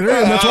 days later,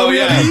 and that's why we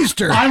had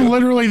Easter. I'm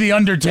literally the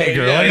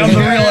Undertaker. I'm the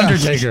real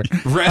Undertaker.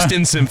 Rest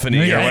in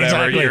symphony or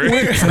whatever. Exactly.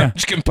 You're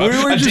French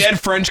composer. Dead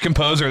French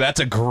composer. That's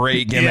a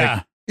great gimmick.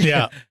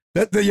 Yeah.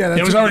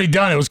 It was already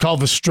done. It was called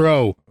the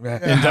Stro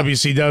in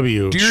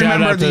WCW. Do you Shout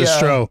remember out to the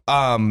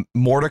Stro?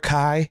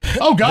 Mordecai?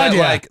 Oh God,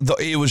 Like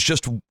it was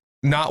just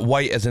not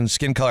white as in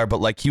skin color, but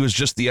like he was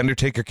just the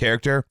Undertaker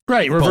character,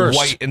 right? Reverse, but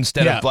white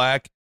instead of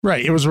black.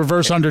 Right. It was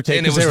reverse Undertaker,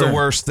 and it was the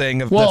worst thing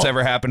that's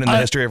ever happened in the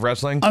history of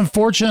wrestling.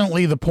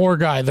 Unfortunately, the poor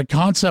guy. The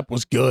concept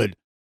was good,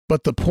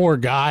 but the poor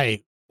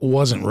guy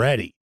wasn't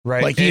ready.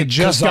 Right. Like he had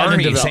just gotten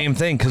into same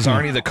thing.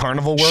 Kazarni, the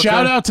carnival worker.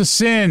 Shout out to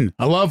Sin.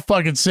 I love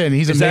fucking Sin.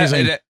 He's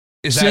amazing.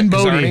 Is Sin that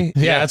Bodhi. Kazarni?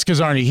 Yeah, that's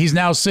Kazarni. He's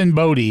now Sin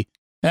Bodhi.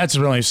 That's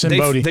really Sin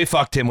Bodhi. They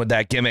fucked him with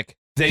that gimmick.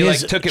 They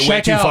took it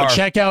way too far.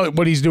 Check out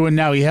what he's doing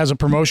now. He has a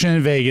promotion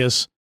in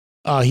Vegas.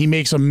 He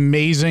makes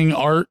amazing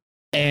art,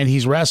 and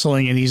he's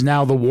wrestling, and he's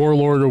now the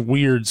warlord of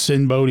weird,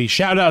 Sin Bodhi.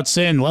 Shout out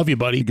Sin. Love you,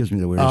 buddy. He gives me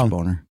the weirdest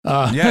boner.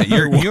 Yeah,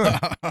 you're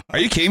are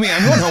you kidding me?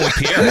 I'm going home with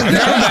Pierre. I'm going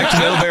back to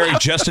Middlebury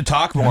just to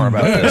talk more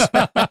about this.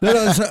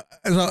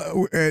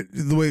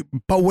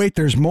 But wait,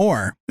 there's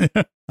more.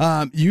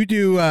 You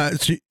do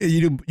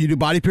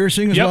body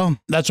piercing as well?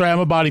 That's right. I'm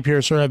a body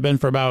piercer. I've been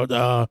for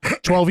about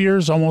 12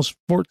 years, almost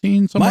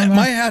 14.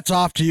 My hat's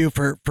off to you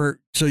for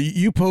so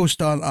you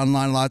post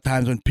online a lot of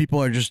times when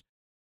people are just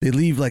they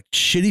leave like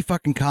shitty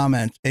fucking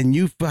comments, and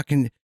you're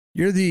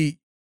the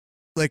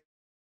like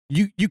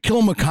you kill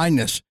them with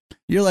kindness.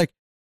 You're like,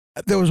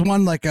 there was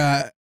one like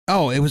I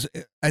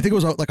think it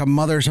was like a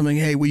mother or something.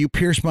 Hey, will you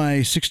pierce my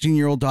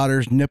 16-year-old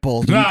daughter's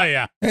nipples?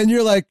 And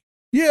you're like,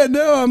 yeah,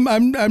 no, I'm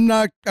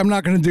not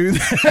going to do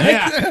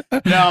that.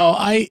 Yeah,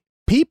 no,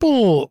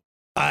 people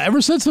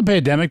ever since the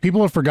pandemic,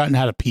 people have forgotten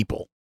how to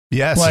people.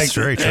 Yes, it's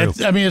very true.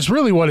 It's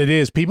really what it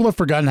is. People have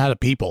forgotten how to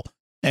people.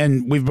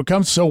 And we've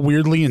become so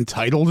weirdly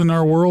entitled in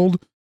our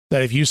world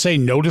that if you say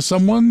no to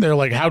someone, they're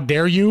like, how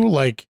dare you?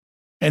 Like,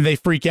 and they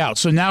freak out.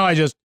 So now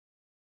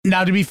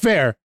to be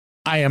fair,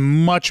 I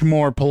am much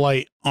more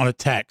polite on a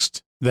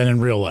text than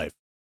in real life.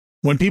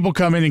 When people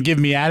come in and give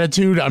me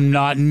attitude, I'm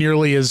not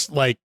nearly as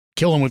like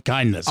kill them with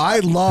kindness. I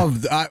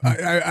love,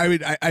 I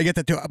get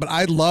that too, but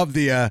I love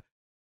the,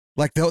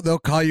 like they'll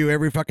call you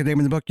every fucking name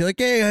in the book. You're like,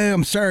 hey,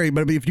 I'm sorry,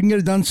 but if you can get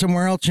it done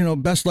somewhere else,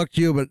 best luck to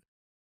you. But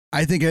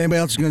I think anybody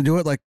else is going to do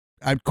it. Like,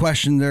 I'd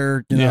question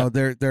their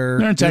integrity,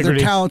 their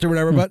talent or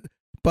whatever. But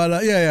good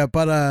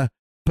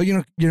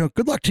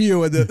luck to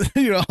you. And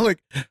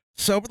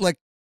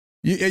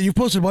you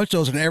posted a bunch of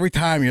those, and every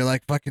time you're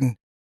like, fucking,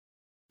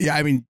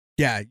 you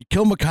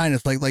kill them with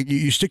kindness. Like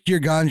you stick to your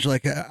guns. You're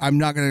like, I'm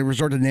not going to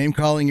resort to name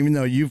calling, even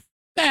though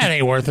that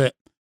ain't worth it.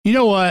 You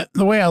know what?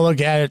 The way I look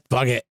at it,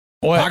 fuck it.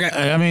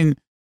 I mean,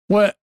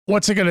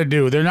 what's it going to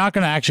do? They're not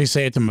going to actually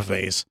say it to my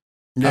face.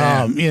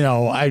 Yeah.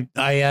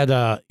 I had,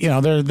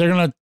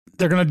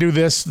 they're going to do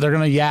this. They're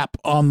going to yap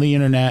on the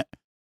internet,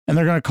 and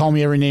they're going to call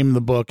me every name in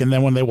the book. And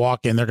then when they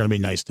walk in, they're going to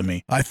be nice to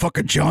me. I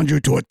fucking challenge you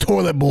to a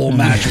toilet bowl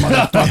match,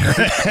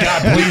 motherfucker.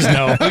 God, please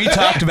no. We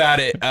talked about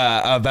it,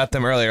 about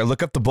them earlier.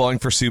 Look up the Bowling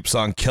for Soup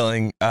song, Kill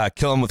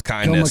 'Em with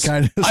Kindness.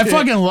 I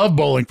fucking love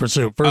Bowling for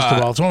Soup, first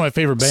of all. It's one of my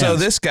favorite bands. So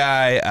this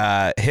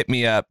guy hit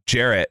me up,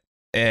 Jarrett,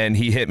 and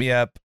he hit me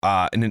up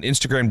in an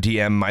Instagram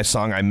DM. My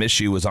song, I Miss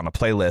You, was on a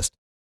playlist.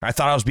 I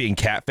thought I was being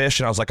catfished,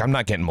 and I was like, I'm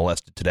not getting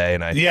molested today.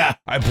 And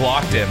I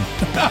blocked him.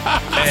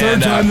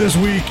 Third time this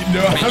week.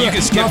 No, I mean, you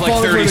can skip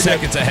like 30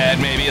 seconds ahead,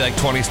 maybe like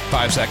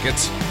 25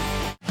 seconds.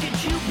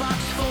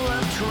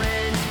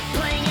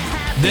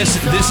 This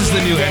is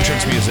the new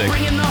entrance music.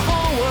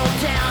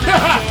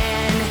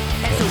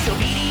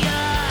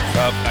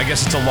 I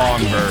guess it's a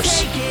long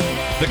verse.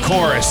 The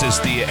chorus is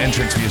the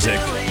entrance music.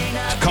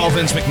 Call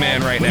Vince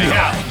McMahon right now.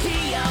 Yeah.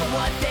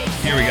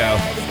 Here we go.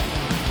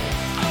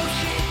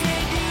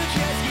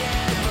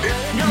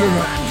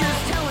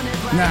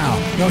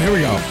 No, here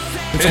we go.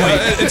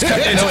 It's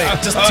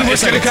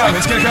gonna come.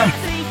 It's gonna come.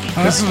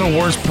 This is the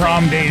worst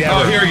prom date ever.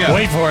 Oh, here we go.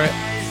 Wait for it.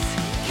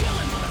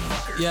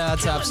 Yeah,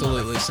 that's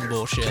absolutely some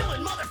bullshit.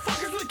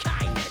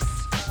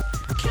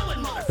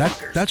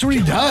 That's what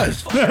he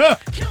does.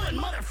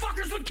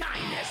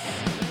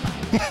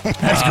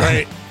 That's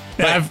great.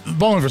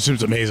 Bowling for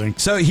Soup's amazing.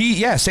 So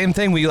same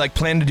thing. We like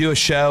planned to do a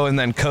show, and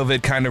then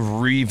COVID kind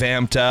of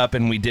revamped up,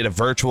 and we did a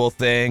virtual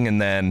thing,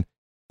 and then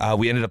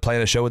we ended up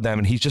playing a show with them,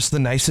 and he's just the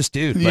nicest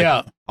dude. Like,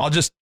 Yeah. I'll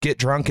just get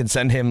drunk and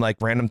send him like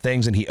random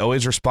things, and he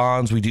always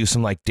responds. We do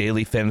some like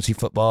daily fantasy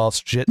football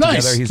shit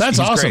Nice. together. That's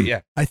he's awesome. Great.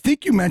 Yeah. I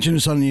think you mentioned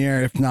this on the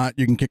air. If not,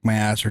 you can kick my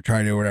ass or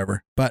try to or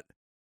whatever. But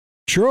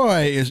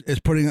Troy is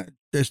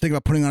thinking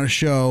about putting on a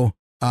show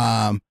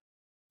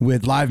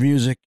with live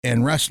music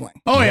and wrestling.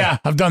 Oh yeah,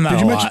 I've done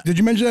that a lot. Did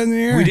you mention that in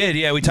the air? We did,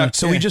 yeah. We talked.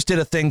 So Yeah. we just did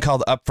a thing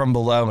called Up From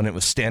Below, and it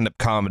was stand-up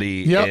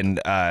comedy and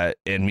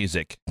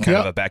music, kind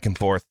of a back and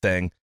forth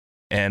thing.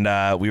 And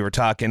we were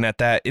talking at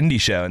that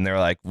indie show, and they were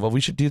like, "Well, we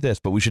should do this,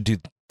 but we should do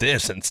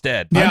this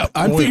instead." Yeah,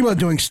 I'm thinking about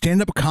doing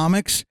stand-up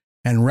comics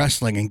and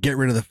wrestling and get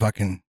rid of the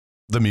fucking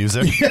The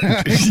music.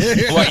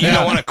 What, you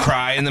don't want to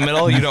cry in the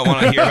middle? You don't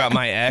want to hear about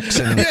my ex?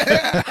 And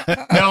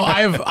No,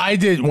 I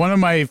did one of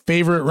my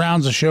favorite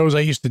rounds of shows I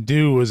used to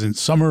do was in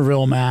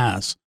Somerville,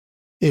 Mass.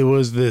 It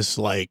was this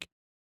like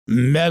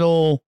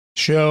metal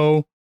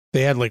show.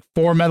 They had like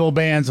 4 metal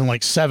bands and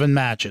like 7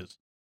 matches.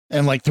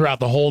 And like throughout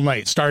the whole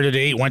night, started at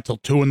 8, went till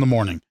 2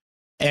 a.m.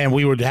 And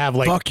we would have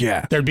like, fuck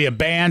yeah. there'd be a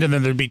band and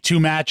then there'd be 2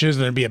 matches,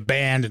 and there'd be a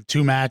band and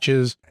 2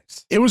 matches.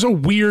 It was a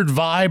weird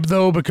vibe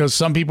though, because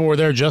some people were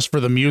there just for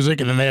the music,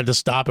 and then they had to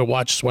stop and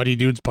watch sweaty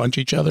dudes punch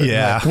each other.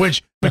 Yeah.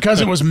 Which,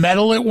 because it was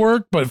metal at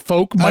work, but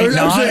folk might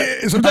not.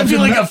 I feel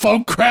like a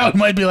folk crowd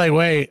might be like,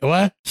 wait,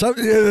 what? So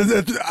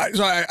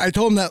I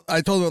told him that.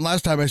 I told him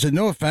last time. I said,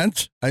 no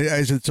offense.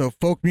 I said, so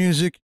folk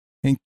music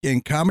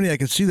and comedy, I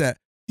could see that.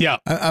 Yeah.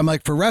 I'm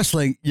like, for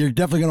wrestling, you're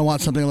definitely going to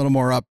want something a little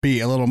more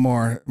upbeat, a little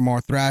more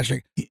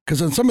thrashing.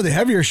 Because on some of the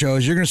heavier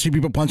shows, you're going to see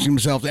people punching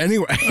themselves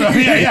anyway.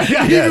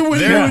 Even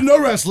with no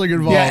wrestling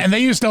involved. Yeah, and they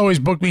used to always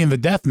book me in the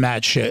death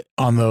match shit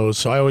on those,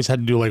 so I always had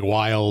to do like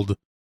wild,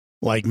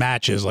 like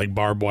matches, like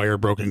barbed wire,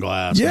 broken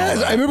glass. and all Yeah,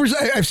 that. I remember.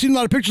 I've seen a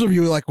lot of pictures of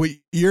you. Like,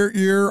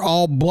 you're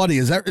all bloody.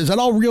 Is that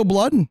all real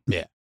blood?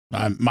 Yeah,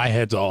 my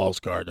head's all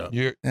scarred up.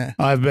 you're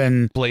I've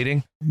been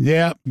blading.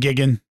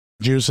 gigging,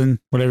 juicing,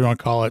 whatever you want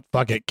to call it.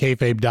 Fuck it,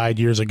 kayfabe died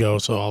years ago,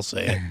 so I'll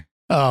say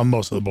it.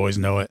 Most of the boys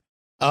know it.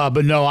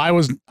 But no,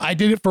 I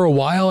did it for a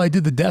while. I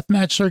did the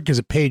deathmatch circuit because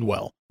it paid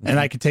well, and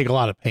I could take a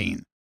lot of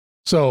pain.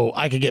 So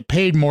I could get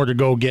paid more to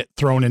go get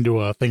thrown into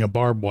a thing of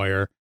barbed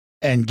wire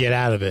and get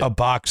out of it. A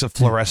box of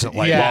fluorescent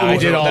light Yeah, bulbs.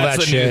 I did all That's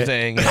that the new shit.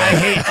 thing.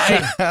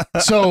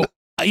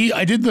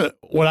 I did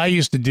what I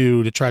used to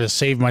do to try to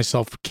save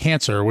myself from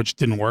cancer, which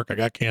didn't work. I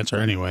got cancer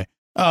anyway.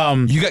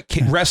 You got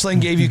wrestling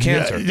gave you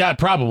cancer. Yeah,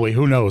 probably.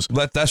 Who knows?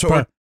 That's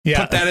what.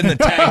 Yeah. Put that in the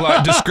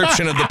tagline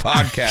description of the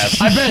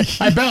podcast.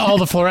 I bet all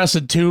the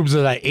fluorescent tubes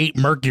that I ate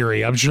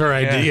mercury. I'm sure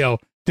I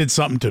did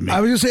something to me. I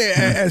was gonna say,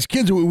 as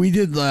kids, we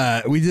did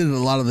a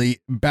lot of the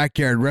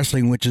backyard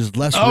wrestling, which is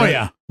less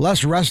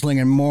less wrestling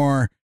and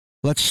more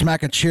let's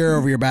smack a chair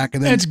over your back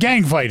and then it's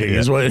gang fighting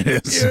is what it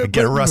is. Yeah,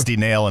 Get a rusty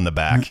nail in the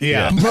back.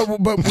 Yeah.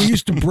 But we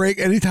used to break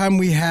anytime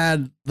we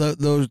had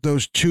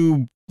those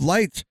tube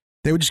lights,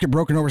 they would just get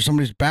broken over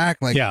somebody's back,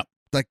 like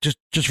just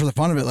for the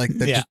fun of it, like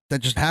that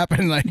just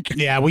happened. Like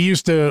we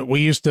used to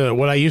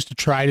what I used to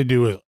try to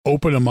do is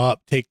open them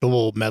up, take the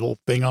little metal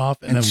thing off,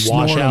 and then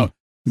wash snort 'em. out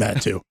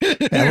that too.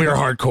 And we were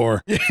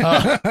hardcore.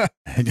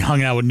 And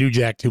hung out with New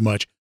Jack too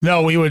much.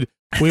 No, we would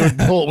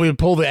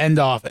pull the end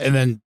off and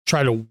then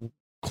try to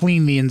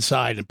clean the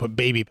inside and put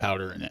baby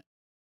powder in it.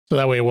 So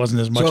that way it wasn't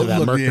as much of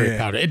that mercury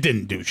powder. It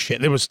didn't do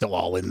shit. It was still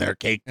all in there,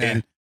 caked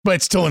in, but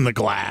it's still in the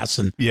glass.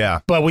 And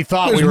but we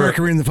thought there's we were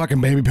mercury in the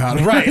fucking baby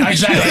powder. right,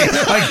 exactly.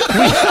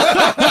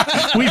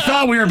 We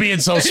thought we were being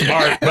so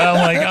smart, but I'm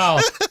like,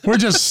 oh, we're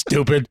just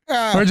stupid.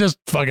 We're just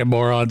fucking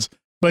morons.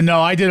 But no,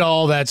 I did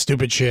all that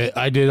stupid shit.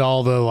 I did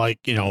all the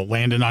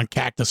landing on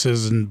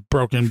cactuses and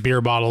broken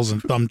beer bottles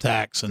and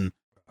thumbtacks and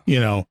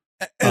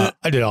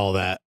I did all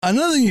that.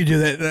 Another thing you do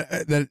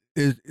that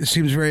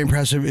seems very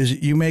impressive is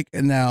you make,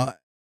 and now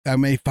I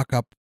may fuck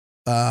up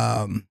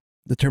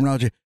the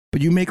terminology,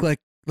 but you make like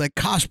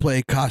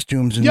cosplay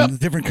costumes and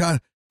different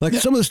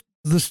some of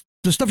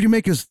the stuff you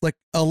make is like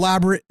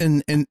elaborate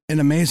and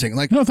amazing.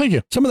 Like, no, thank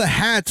you. Some of the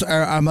hats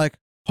I'm like,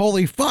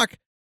 holy fuck.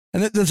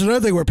 And there's another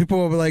thing where people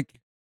will be like,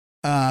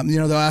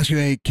 they'll ask you,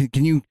 hey,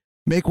 can you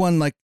make one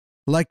like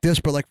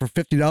this, but like for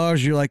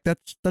 $50? You're like,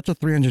 that's a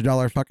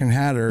 $300 fucking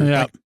hat, or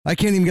like, I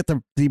can't even get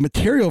the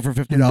material for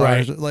 $50.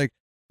 Right. Like,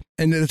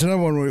 and it's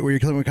another one where you're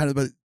kind of,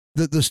 but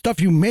the stuff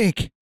you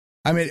make,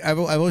 I mean, I've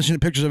only seen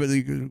pictures of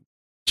it.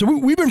 So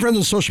we've been friends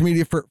on social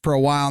media for a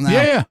while now.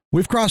 Yeah.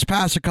 We've crossed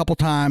paths a couple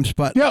times,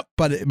 but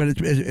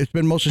it's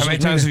been mostly. How many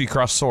times have you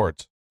crossed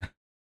swords?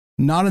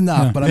 Not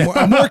enough, but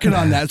I'm working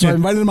on that. So I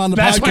invited him on the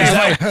That's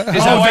podcast.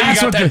 Is that why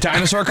you got that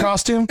dinosaur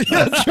costume?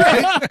 That's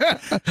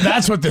right.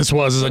 That's what this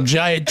was, is a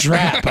giant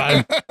trap.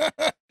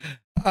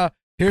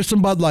 Here's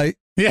some Bud Light.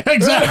 Yeah,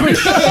 exactly.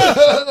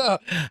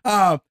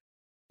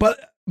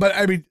 But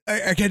I mean,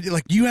 I get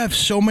like you have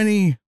so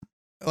many,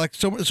 like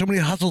so many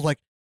hustles, like,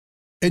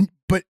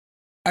 but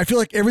I feel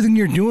like everything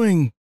you're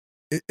doing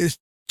is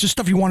just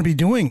stuff you want to be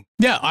doing.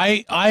 Yeah,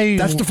 I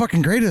That's the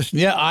fucking greatest.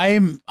 Yeah,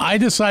 I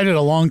decided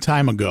a long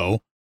time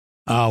ago,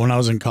 when I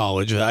was in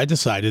college, I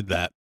decided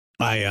that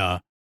I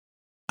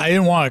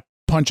didn't want to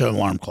punch an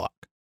alarm clock.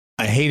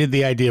 I hated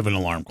the idea of an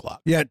alarm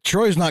clock. Yeah,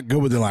 Troy's not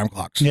good with alarm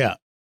clocks. Yeah.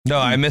 No,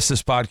 I miss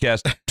this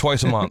podcast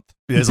twice a month.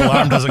 His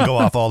alarm doesn't go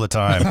off all the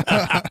time.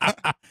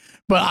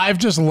 But I've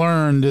just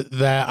learned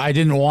that I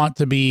didn't want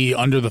to be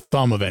under the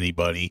thumb of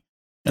anybody,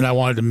 and I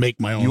wanted to make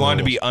my own. You wanted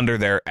to rules. be under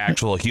their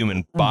actual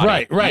human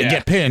body. Right. Yeah.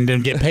 Get pinned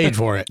and get paid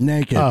for it.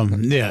 Naked.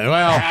 Yeah.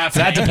 Well,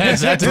 that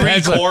depends. That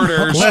depends.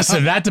 Three-quarters.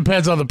 Listen, that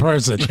depends on the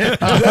person. That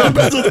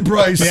depends on the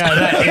price.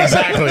 Yeah,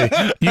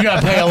 exactly. You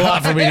got to pay a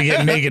lot for me to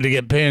get naked to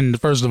get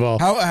pinned. First of all,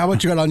 How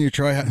much you got on you,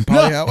 Troy?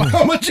 Polly,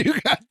 how much you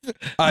got?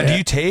 Do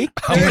you take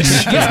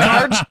gift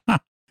cards?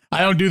 I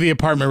don't do the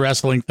apartment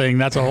wrestling thing.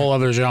 That's a whole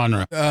other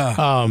genre.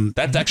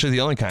 That's actually the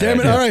only kind. Damn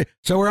it! I do. All right,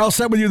 so we're all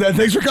set with you then.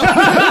 Thanks for coming.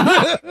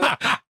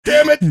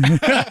 Damn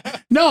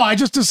it! No, I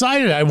just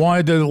decided I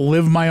wanted to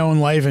live my own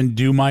life and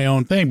do my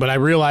own thing. But I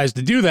realized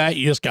to do that,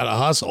 you just got to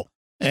hustle.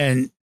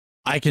 And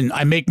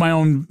I make my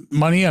own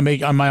money.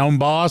 I'm my own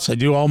boss. I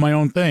do all my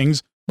own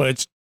things, but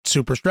it's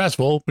super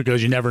stressful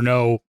because you never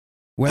know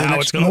how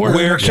it's going to work.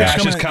 Where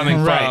cash is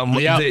coming Right, from,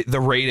 yeah. the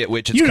rate at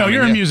which it's You know, coming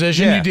you're a in.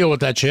 musician. Yeah. You deal with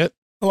that shit.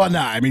 Well,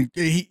 no, I mean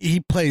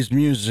he plays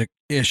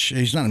music-ish.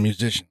 He's not a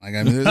musician. Like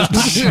I mean,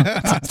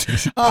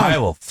 I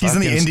will. He's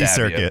in the fucking indie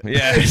stab you. circuit.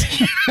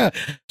 Yeah.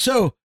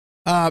 So,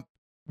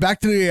 back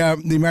to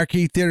the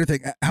Marquee Theater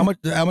thing. How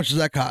much does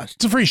that cost?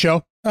 It's a free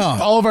show. Oh,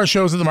 All of our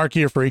shows at the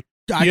Marquee are free.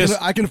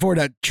 I can afford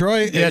that.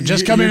 Troy, Yeah,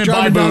 just you- come in you're and buy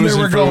driving down booze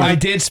there, and we're food. going. I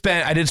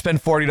did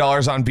spend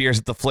 $40 on beers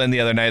at the Flynn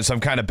the other night, so I'm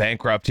kind of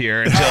bankrupt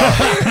here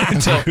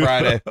until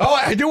Friday. Oh,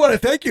 I do want to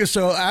thank you.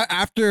 So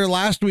after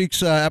last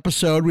week's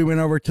episode, we went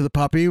over to the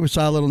Puppy. We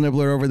saw Little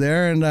Nibbler over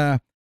there, and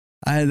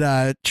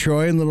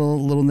Troy and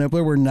Little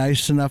Nibbler were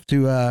nice enough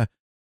to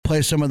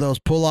play some of those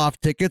pull-off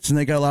tickets, and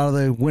they got a lot of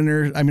the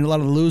winners. I mean, a lot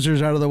of the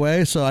losers out of the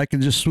way, so I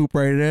could just swoop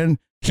right in.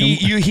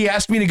 He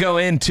asked me to go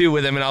in too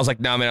with him, and I was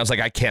like, no, man. I was like,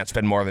 I can't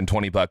spend more than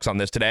 $20 on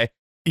this today.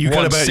 You could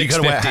have Won went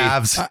 $6.50.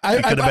 halves. I-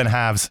 It could have been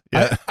halves.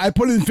 Yeah. I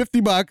put in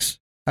 $50.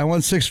 I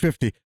won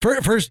 $650.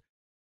 First,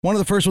 one of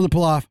the first ones to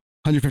pull off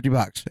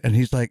 $150, and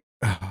he's like,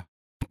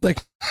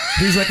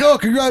 oh,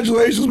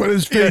 congratulations, but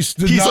his face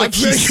did He's not like,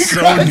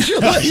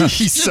 say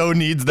he so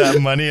needs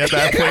that money at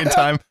that point in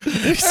time.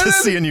 He's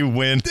just seeing you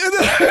win. And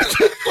then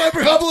I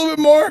bring up a little bit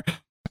more,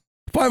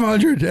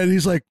 500, and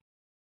he's like,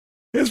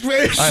 his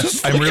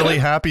face. I'm really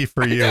happy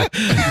for you.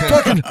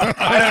 fucking.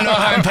 I don't know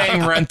how I'm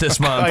paying rent this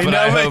month, I but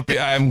know,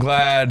 I'm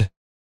glad.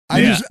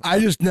 I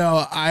just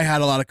know I had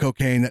a lot of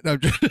cocaine. No,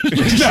 but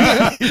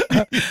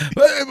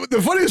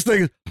the funniest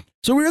thing is,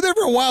 so we were there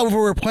for a while before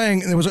we were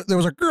playing, and there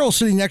was a girl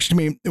sitting next to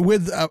me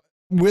with a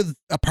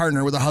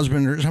partner, with a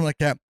husband or something like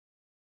that.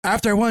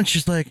 After I won,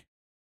 she's like,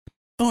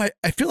 "Oh,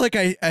 I feel like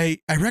I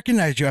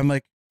recognize you." I'm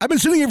like, "I've been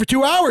sitting here for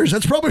 2 hours.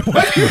 That's probably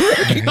why you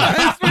recognize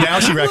me." Now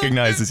she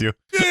recognizes you.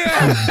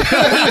 Kind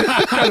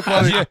of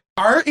funny. Yeah.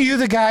 Aren't you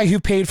the guy who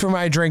paid for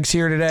my drinks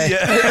here today?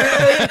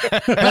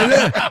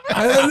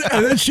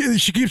 And then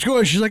she keeps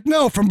going. She's like,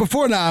 "No, from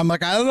before now." I'm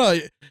like, "I don't know.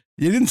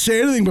 You didn't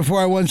say anything before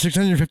I won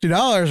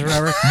 $650 or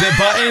whatever."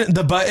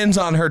 The buttons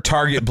on her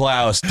Target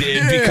blouse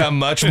did become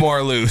much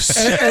more loose.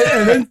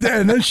 and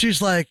then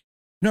she's like,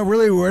 "No,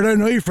 really, where do I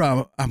know you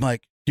from?" I'm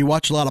like, "Do you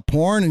watch a lot of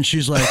porn?" And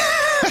she's like,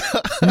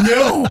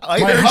 "No, I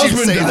my heard husband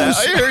you say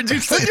does." that. I heard you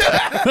say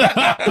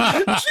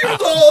that. She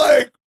was all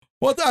like,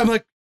 "What?" I'm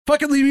like,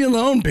 "Fucking leave me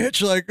alone,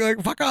 bitch! Like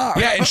fuck off."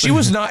 Yeah, and she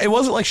was not. It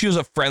wasn't like she was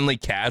a friendly,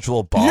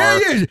 casual bar.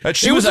 Yeah. But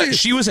she It was was like-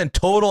 she was a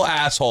total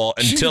asshole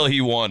until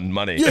he won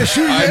money. Yeah,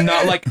 I'm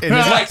not like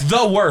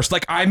the worst.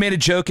 Like I made a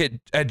joke at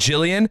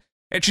Jillian,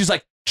 and she's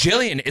like,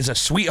 "Jillian is a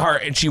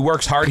sweetheart, and she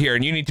works hard here,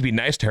 and you need to be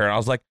nice to her." And I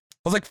was like,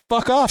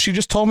 "Fuck off!" She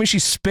just told me she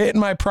spit in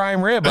my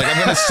prime rib. Like I'm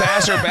gonna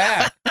sass her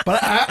back.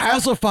 But I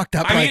also fucked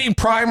up. I'm like, eating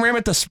prime rib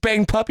at the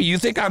Spang Puppy. You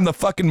think I'm the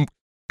fucking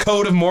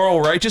code of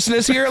moral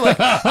righteousness here? Like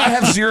I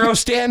have zero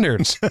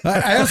standards.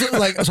 I also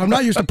like, so I'm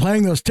not used to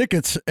playing those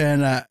tickets,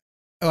 and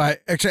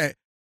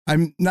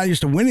I'm not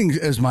used to winning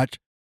as much.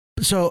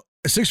 So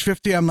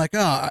 $650, I'm like,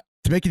 "Oh,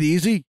 to make it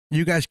easy,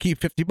 you guys keep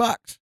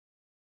 $50,"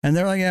 and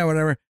they're like, "Yeah,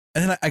 whatever."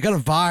 And then I got a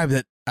vibe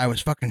that I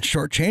was fucking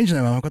shortchanging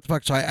them. I'm like, "What the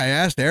fuck?" So I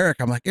asked Eric.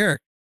 I'm like,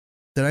 "Eric,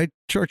 did I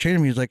shortchange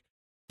him?" He's like,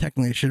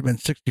 "Technically, it should have been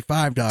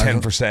 $65."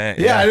 10%.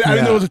 Yeah, I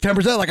didn't know it was a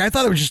 10%. Like I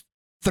thought it was just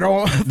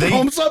throw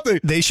them something.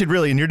 They should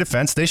really, in your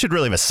defense, they should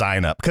really have a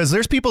sign up because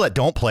there's people that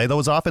don't play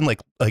those often. Like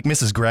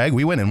Mrs. Gregg,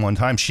 we went in one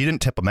time. She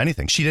didn't tip them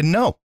anything. She didn't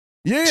know.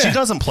 Yeah, She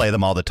doesn't play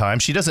them all the time.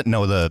 She doesn't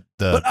know the.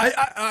 But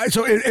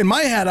so in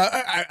my head,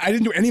 I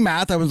didn't do any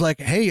math. I was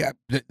like, "Hey,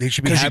 they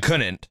should be Because you happy."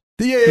 couldn't.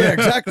 Yeah,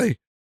 exactly.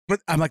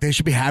 But I'm like, they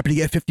should be happy to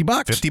get $50.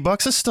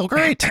 $50 is still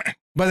great.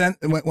 But then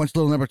once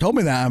Little Nibbler told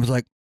me that, I'm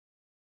like,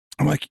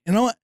 you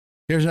know what?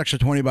 Here's an extra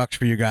 $20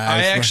 for you guys.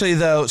 I actually,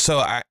 though,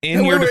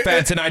 in your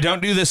defense, and I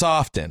don't do this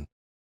often,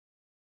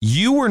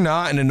 you were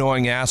not an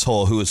annoying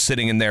asshole who was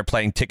sitting in there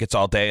playing tickets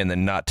all day and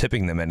then not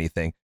tipping them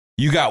anything.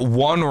 You got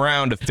one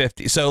round of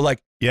 50. So,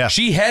 like,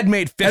 she had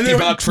made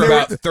 $50 for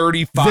about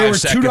 35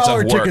 seconds of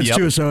work. They were $2 tickets,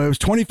 too, so it was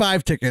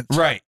 25 tickets.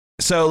 Right.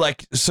 So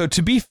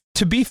to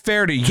be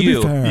fair to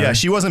you, yeah,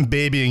 she wasn't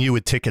babying you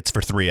with tickets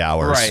for 3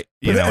 hours. Right.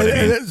 You know what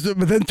I mean?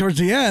 But then towards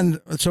the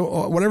end,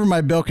 so whatever my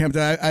bill came to,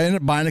 I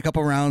ended up buying a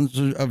couple rounds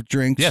of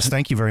drinks. Yes,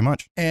 thank you very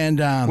much. And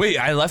wait,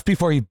 I left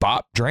before you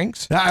bought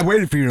drinks? I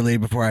waited for you to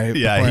leave before I.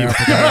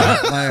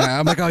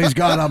 I'm like, oh, he's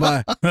gone. I'll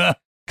buy.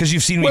 Because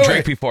you've seen me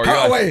drink before.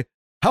 How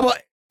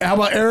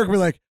about Eric be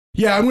like,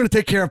 yeah, I'm going to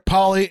take care of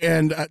Polly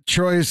and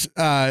Troy's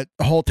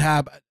whole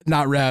tab,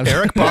 not Rev.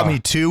 Eric bought me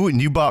 2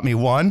 and you bought me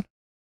 1.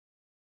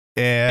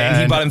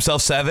 And he bought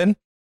himself 7?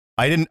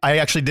 I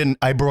actually didn't.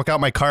 I broke out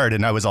my card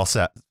and I was all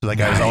set. Like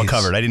I was all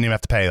covered. I didn't even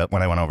have to pay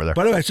when I went over there.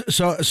 By the way,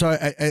 so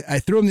I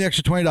threw him the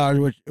extra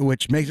 $20,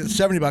 which makes it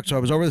 $70. So I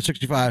was over the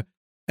 65,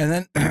 and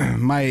then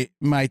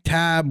my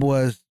tab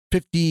was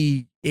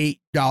 $58,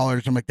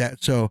 something like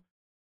that. So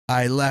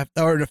I left,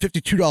 or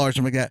 $52,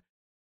 something like that.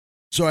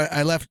 So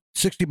I left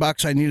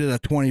 $60. I needed a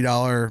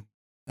 $20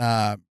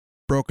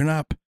 broken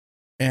up,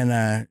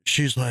 and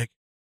she's like,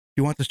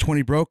 "You want this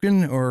 20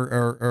 broken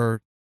or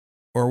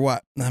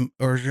what?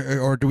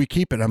 Or do we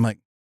keep it?" I'm like,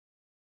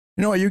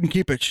 "You know what? You can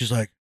keep it." She's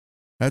like,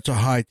 "That's a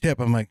high tip."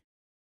 I'm like,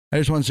 "I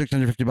just won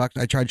 $650.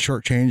 I tried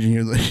short change, and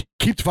you're like,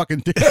 keep the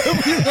fucking tip."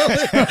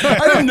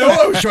 I didn't know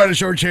I was trying to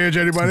short change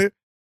anybody.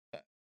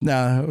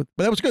 No,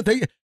 but that was good.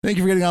 Thank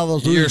you for getting all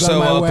those. You're so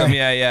welcome.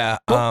 Way. Yeah.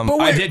 But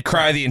wait, I did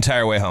cry the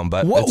entire way home.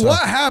 But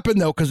what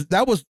happened though? Because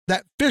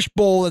that fish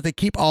bowl that they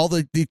keep all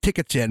the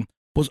tickets in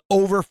was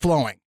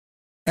overflowing,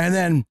 and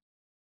then,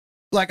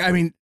 like, I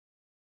mean,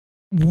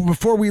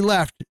 before we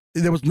left,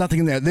 there was nothing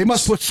in there. They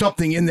must put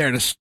something in there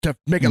to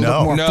make it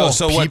look more full.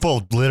 So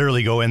people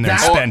literally go in there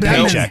and spend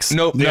paychecks.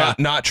 Nope,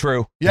 not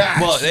true. Yeah.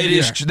 Well,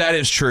 that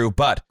is true.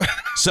 But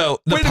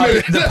so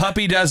the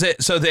puppy does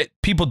it so that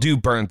people do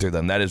burn through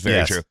them. That is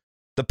very true.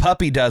 The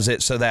puppy does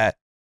it so that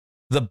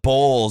the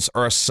bowls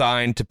are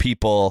assigned to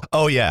people.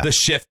 Oh yeah,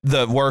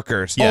 the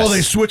workers. Yes. Oh,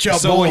 they switch out.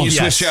 So bowls. when you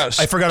switch out,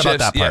 I forgot about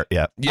that part.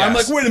 Yeah. Yes. I'm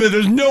like, wait a minute.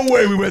 There's no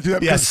way we went through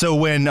that. Yeah. So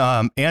when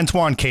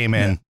Antoine came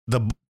in,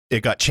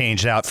 it got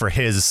changed out for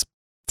his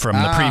from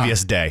the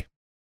previous day,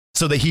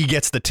 so that he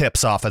gets the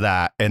tips off of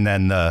that, and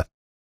then you know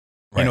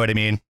what I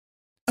mean.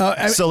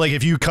 So like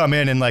if you come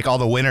in and like all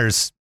the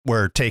winners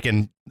were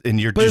taken,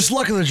 and you're but it's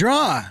luck of the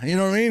draw. You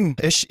know what I mean?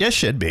 It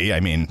should be. I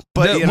mean,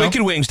 but the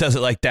Wicked Wings does it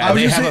like that.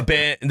 They have a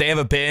bin. They have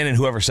a bin, and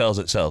whoever sells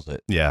it sells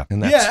it. Yeah.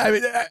 And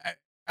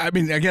I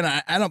mean, again,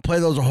 I don't play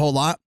those a whole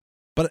lot,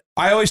 but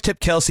I always tip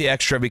Kelsey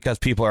extra because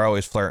people are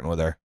always flirting with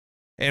her.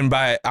 And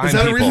by is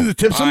that a reason to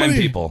tip somebody? I'm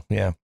people.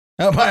 Yeah.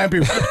 I'm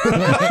people.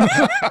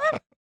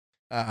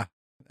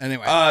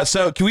 Anyway.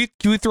 So can we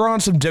throw on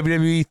some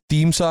WWE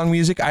theme song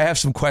music? I have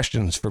some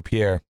questions for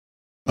Pierre.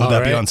 Would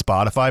that be on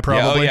Spotify?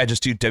 Probably. Yeah,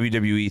 just do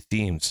WWE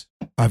themes.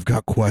 I've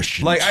got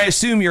questions. Like I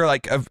assume you're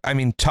like,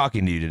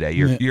 talking to you today,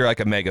 you're like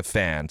a mega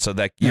fan, so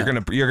that you're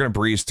gonna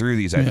breeze through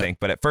these, I think.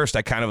 But at first,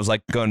 I kind of was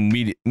like going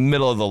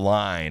middle of the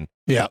line.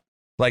 Yeah.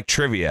 Like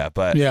trivia,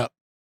 but yeah.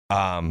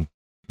 And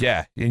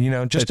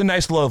just a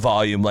nice low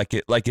volume, like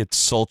it's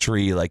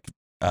sultry, like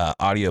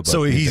audiobook.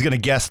 So he's gonna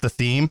guess the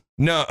theme.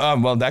 No,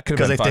 well, that could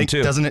have been fun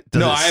too. Doesn't it?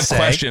 I have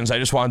questions. I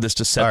just wanted this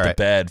to set the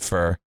bed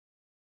for.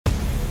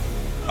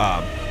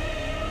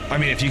 I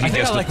mean, if you can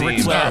guess the theme. Ric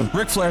Flair.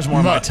 Ric Flair's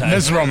more my type.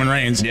 This is Roman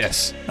Reigns.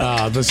 Yes.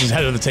 This is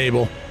head of the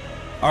table.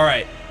 All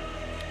right.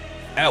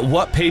 At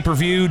what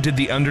pay-per-view did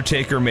The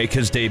Undertaker make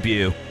his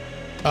debut?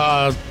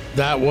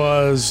 That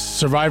was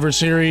Survivor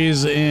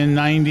Series in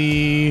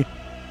 91?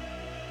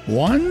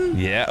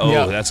 Yeah. Oh,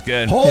 yeah. That's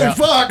good. Holy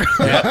fuck.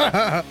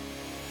 Yeah.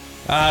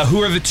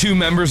 Who are the two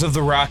members of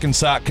the Rock and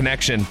Sock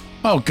Connection?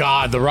 Oh,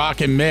 God. The Rock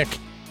and Mick.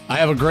 I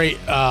have a great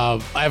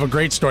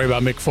story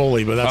about Mick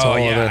Foley, but that's all. Oh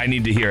yeah, other. I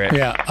need to hear it.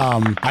 Yeah,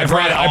 I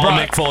brought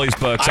Mick Foley's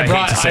books. I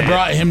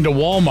brought him to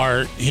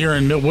Walmart here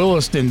in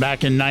Williston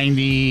back in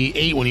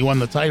 '98 when he won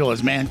the title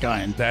as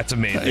Mankind. That's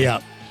amazing.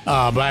 Yeah,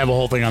 but I have a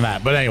whole thing on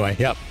that. But anyway,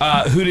 yep.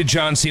 Who did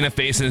John Cena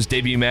face in his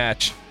debut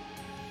match?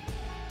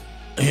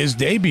 His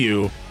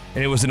debut,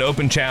 and it was an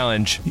open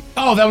challenge.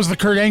 Oh, that was the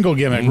Kurt Angle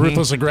gimmick,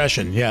 Ruthless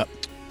Aggression. Yeah.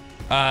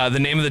 The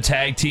name of the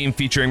tag team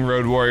featuring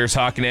Road Warriors,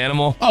 Hawk and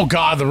Animal. Oh,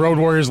 God, the Road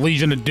Warriors,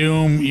 Legion of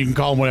Doom. You can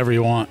call them whatever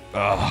you want.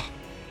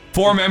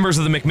 4 members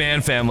of the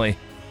McMahon family.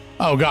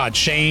 Oh, God,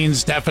 Shane,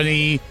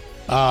 Stephanie.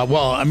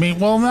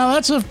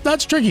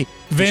 That's tricky.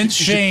 Vince,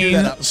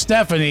 Shane,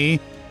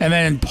 Stephanie, and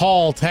then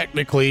Paul,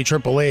 technically,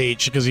 Triple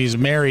H, because he's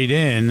married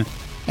in.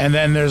 And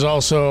then there's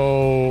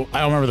also,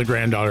 I don't remember the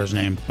granddaughter's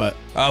name, but.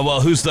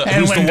 Who's the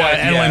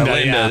wife?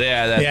 Linda.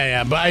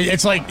 Yeah. But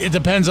it's like, it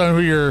depends on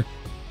who you're.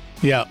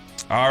 Yeah.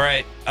 All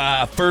right.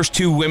 First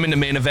 2 women to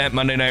main event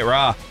Monday Night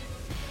Raw.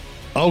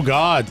 Oh,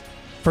 God.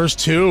 First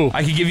 2.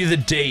 I could give you the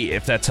date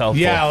if that's helpful.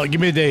 Yeah,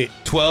 give me a date.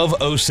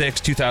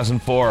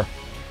 12/06/2004.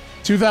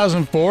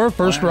 2004,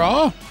 first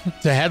Raw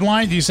to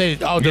headline. Do you say?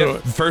 Oh,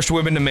 first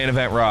women to main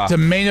event Raw. To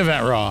main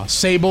event Raw.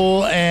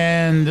 Sable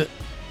and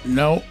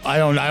no, I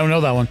don't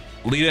know that one.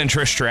 Lita and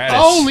Trish Stratus.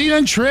 Oh, Lita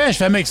and Trish.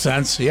 That makes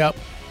sense. Yep.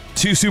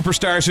 2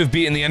 superstars who have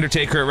beaten The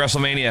Undertaker at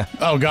WrestleMania.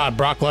 Oh, God.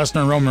 Brock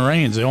Lesnar and Roman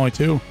Reigns. The only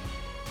 2.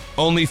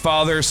 Only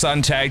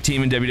father-son tag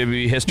team in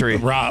WWE history.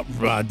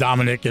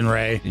 Dominic and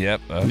Ray.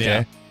 Yep.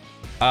 Okay.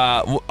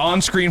 Yeah.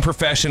 On-screen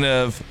profession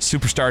of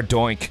superstar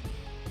Doink.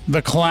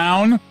 The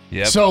Clown.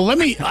 Yep. So let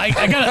me. I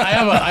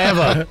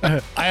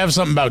have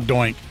something about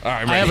Doink. All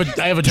right, I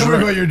have a. Tell me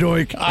about your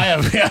Doink. I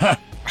have. Yeah.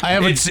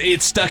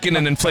 It's stuck in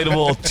an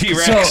inflatable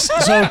T-Rex.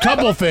 So a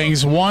couple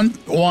things. One,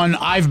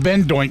 I've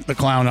been Doink the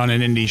Clown on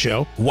an indie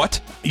show.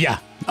 What? Yeah.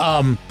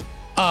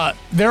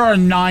 There are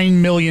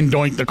 9 million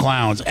Doink the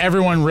Clowns.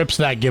 Everyone rips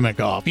that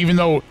gimmick off, even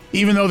though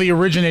the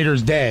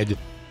originator's dead.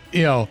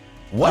 You know.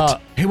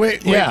 What? Hey,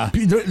 wait. Yeah.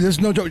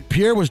 There's no joke.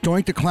 Pierre was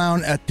Doink the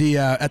Clown at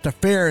the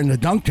fair in the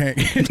dunk tank.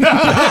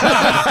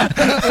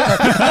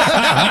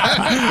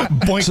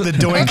 Boink the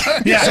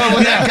Doink. Yeah. So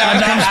when that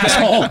guy comes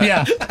back,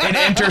 yeah, and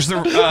enters the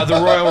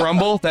Royal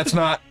Rumble, that's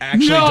not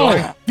actually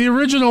Doink. The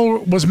original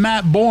was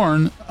Matt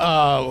Bourne,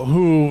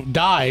 who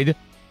died.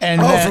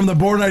 And from the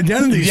Bourne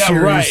Identity series.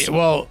 Yeah, right.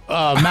 Well,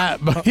 Matt.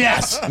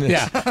 Yes,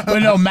 yeah. But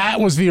no, Matt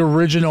was the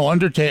original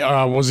Undertaker.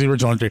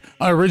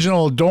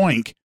 Original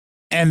Doink,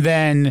 and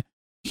then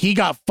he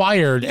got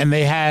fired, and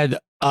they had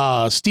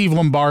Steve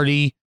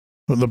Lombardi,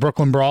 the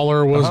Brooklyn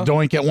Brawler, was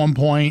Doink at one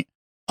point.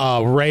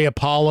 Ray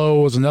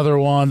Apollo was another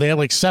one. They had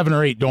like 7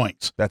 or 8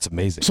 Doinks. That's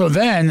amazing. So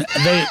then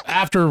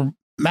after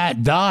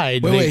Matt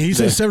died. Wait, he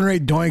said 7 or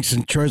 8 Doinks,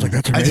 and Troy's like,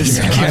 that's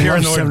amazing. I just keep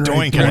hearing the word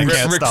Doink, and I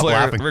can't stop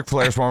laughing. Ric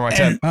Flair's more my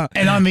type.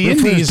 And on the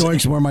Indies, on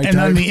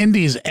the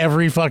Indies,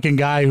 every fucking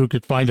guy who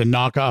could find a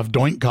knockoff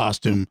Doink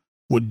costume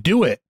would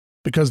do it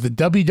because the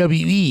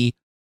WWE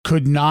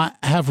could not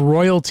have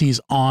royalties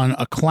on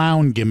a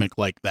clown gimmick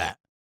like that.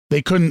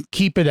 They couldn't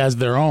keep it as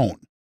their own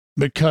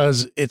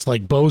because it's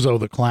like Bozo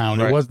the Clown.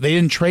 Right. They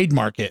didn't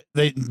trademark it.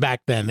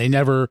 Back then they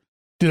never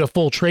did a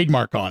full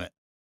trademark on it.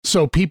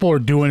 So people are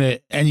doing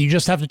it, and you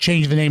just have to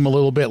change the name a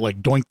little bit, like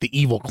Doink the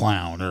Evil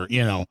Clown, or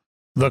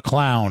the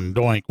Clown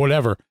Doink,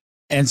 whatever.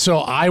 And so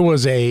I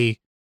was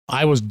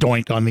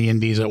Doink on the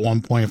Indies at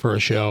one point for a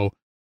show.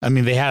 I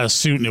mean, they had a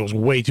suit and it was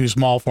way too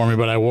small for me,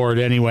 but I wore it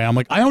anyway. I'm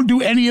like, I don't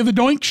do any of the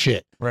Doink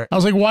shit. Right. I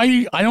was like,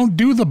 I don't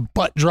do the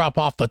butt drop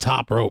off the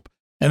top rope.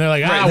 And they're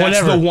like, that's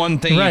whatever. That's the one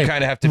thing you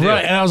kind of have to do.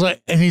 Right. And I was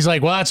like, and he's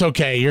like, well, that's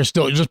okay. Just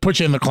put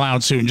you in the clown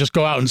suit and just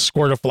go out and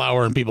squirt a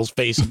flower in people's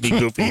face and be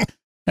goofy.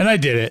 And I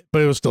did it,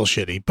 but it was still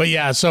shitty. But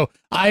yeah, so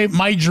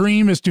my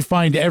dream is to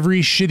find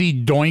every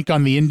shitty Doink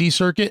on the indie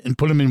circuit and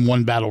put them in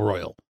one battle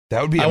royal.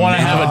 That would be. I want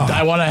to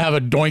have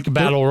a Doink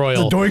battle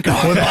royal. The Doink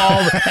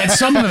with and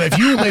some of them.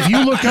 If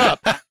you look up,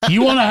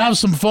 you want to have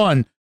some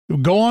fun.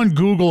 Go on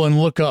Google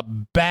and look up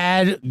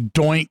bad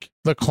Doink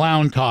the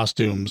Clown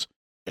costumes,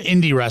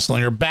 indie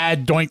wrestling, or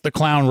bad Doink the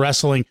Clown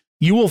wrestling.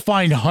 You will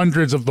find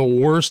hundreds of the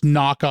worst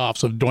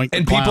knockoffs of Doink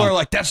the Clown. And people are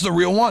like, that's the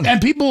real one.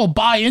 And people will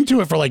buy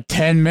into it for like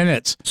 10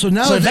 minutes. So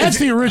now that's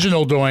the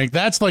original Doink.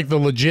 That's like the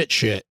legit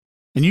shit.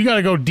 And you got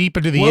to go deep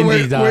into the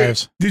indie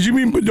dives. Did you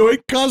mean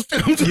Badoink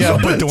costumes? Yeah,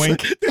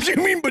 Badoink. Did you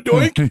mean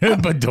Badoink?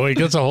 Badoink.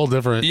 That's a whole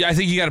different. Yeah, I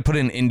think you got to put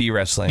in indie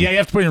wrestling. Yeah, you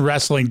have to put in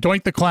wrestling.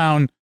 Doink the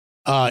Clown,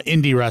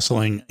 indie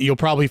wrestling. You'll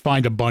probably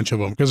find a bunch of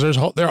them because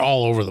they're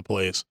all over the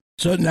place.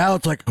 So now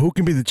it's like, who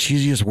can be the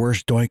cheesiest,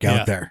 worst Doink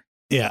out there?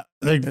 Yeah,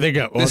 they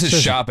go. Well, this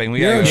is shopping.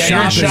 You're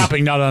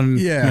shopping, not on.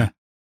 Yeah.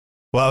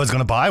 Well, I was going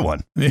to buy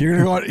one.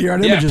 You're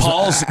on images.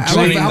 Paul's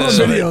joining the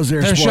videos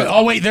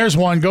there. Wait, there's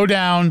one. Go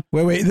down.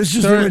 Wait. This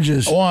is just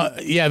images.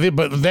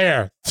 But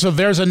there. So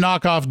there's a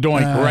knockoff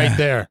Doink right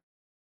there.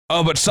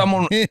 Oh, but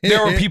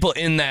there were people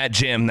in that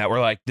gym that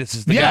were like, this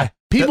is the guy.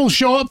 People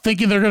show up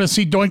thinking they're going to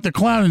see Doink the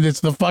Clown, and it's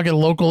the fucking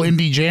local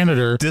indie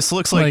janitor. This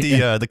looks like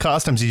the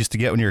costumes you used to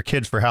get when you were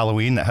kids for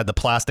Halloween that had the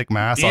plastic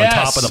mask on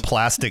top of the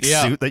plastic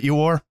suit that you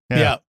wore.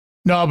 Yeah.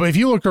 No, but if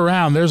you look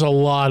around, there's a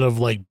lot of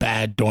like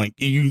bad Doink.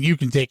 You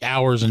can take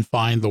hours and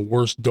find the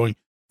worst Doink.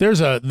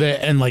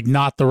 And like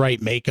not the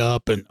right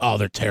makeup, and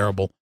they're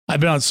terrible.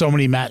 I've been on so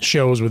many Matt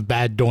shows with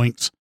bad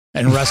Doinks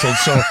and wrestled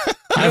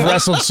I've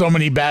wrestled so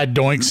many bad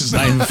Doinks, it's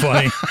not even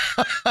funny.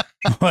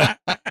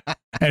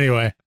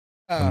 Anyway.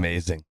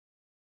 Amazing.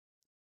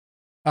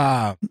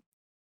 Yeah.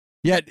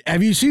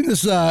 Have you seen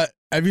this?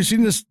 Have you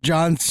seen this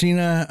John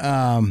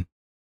Cena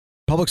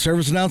public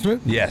service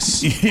announcement?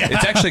 Yes. Yeah.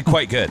 It's actually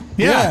quite good.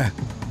 Yeah.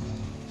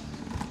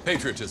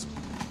 Patriotism.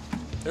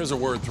 There's a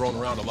word thrown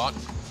around a lot.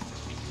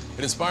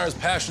 It inspires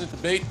passionate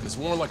debate and is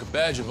worn like a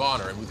badge of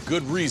honor, and with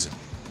good reason.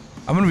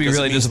 I'm gonna be Because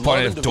it really means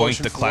disappointed love if and Doink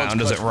devotion the for Clown one's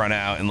doesn't country. run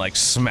out and like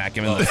smack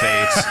him in the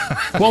face.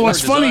 Well,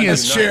 what's funny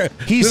is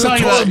he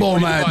signed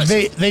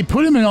They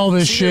put him in all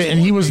this shit, and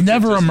he was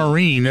never a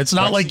Marine. It's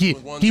not like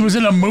he was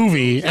in a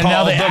movie, and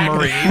now Called they the act,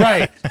 Marine.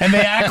 right, and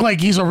they act like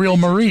he's a real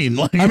Marine.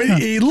 Like, I mean,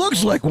 he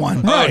looks like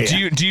one. Right.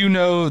 Do you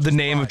know the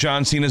name of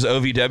John Cena's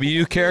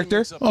OVW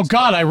character? Oh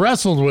God, I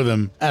wrestled with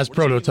him as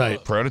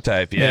Prototype.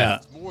 Prototype, yeah.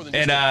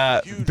 And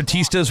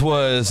Batista's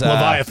was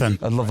Leviathan.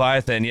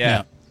 Leviathan,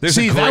 yeah. There's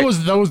See, a great,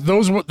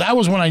 that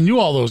was when I knew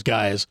all those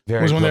guys.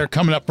 Very was when cool. they were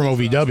coming up from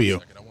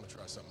OVW.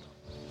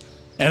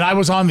 And I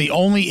was on the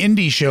only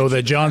indie show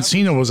that John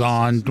Cena was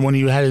on when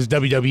he had his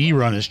WWE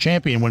run as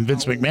champion when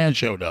Vince McMahon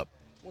showed up.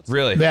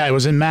 Really? Yeah, it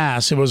was in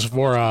Mass. It was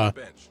for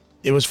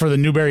the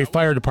Newberry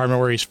Fire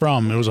Department where he's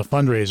from. It was a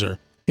fundraiser.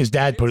 His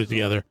dad put it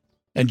together.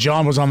 And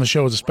John was on the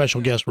show as a special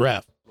guest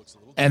ref.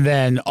 And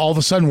then all of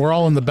a sudden we're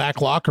all in the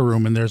back locker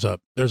room and there's a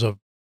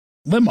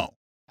limo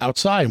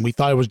outside and we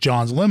thought it was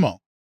John's limo.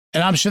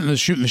 And I'm shooting the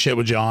shit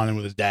with John and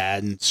with his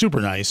dad and super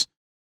nice.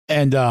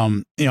 And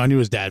I knew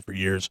his dad for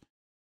years.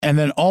 And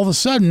then all of a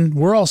sudden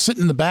we're all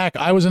sitting in the back.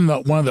 I was in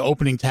one of the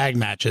opening tag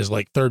matches,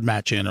 like third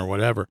match in or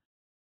whatever.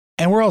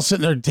 And we're all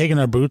sitting there taking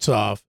our boots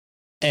off.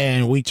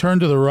 And we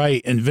turn to the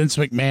right and Vince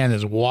McMahon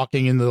is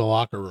walking into the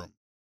locker room.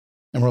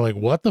 And we're like,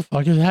 what the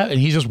fuck is happening?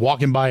 And he's just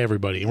walking by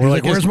everybody. And we're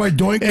like, where's my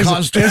Doink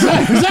costume? Is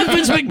that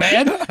Vince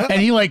McMahon?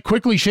 And he like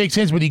quickly shakes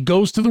hands, but he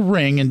goes to the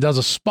ring and does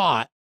a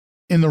spot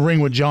in the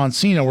ring with John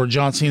Cena where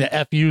John Cena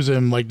FUs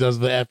him, like does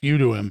the FU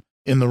to him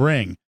in the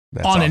ring.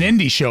 That's on awesome. an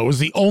indie show. It was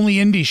the only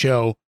indie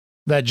show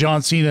that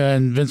John Cena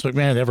and Vince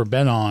McMahon had ever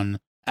been on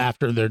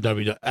after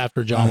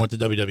John went to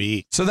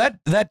WWE. So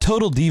that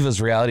Total Divas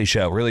reality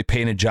show really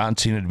painted John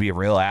Cena to be a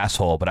real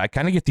asshole, but I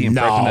kind of get the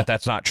impression that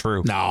that's not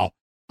true. No.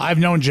 I've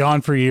known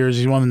John for years.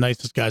 He's one of the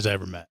nicest guys I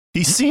ever met.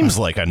 He seems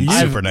like a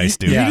super nice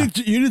dude. Yeah.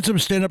 You did some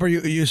stand up, or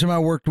you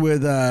somehow worked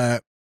with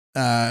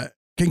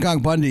King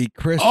Kong Bundy,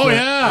 Chris. Oh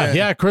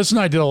yeah. Chris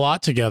and I did a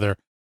lot together.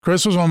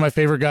 Chris was one of my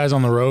favorite guys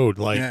on the road.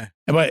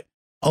 But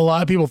a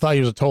lot of people thought he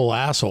was a total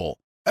asshole.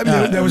 I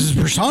mean, that was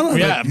his persona.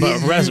 Yeah,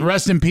 but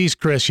rest in peace,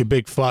 Chris, you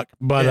big fuck.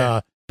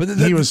 But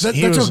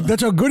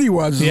that's how good he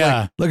was.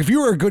 Yeah. Like if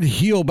you were a good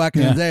heel back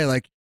in the day,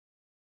 like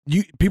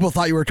people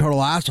thought you were a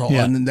total asshole,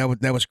 and then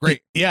that was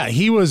great.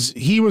 He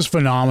was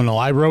phenomenal.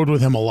 I rode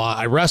with him a lot.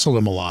 I wrestled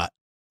him a lot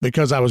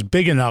because I was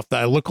big enough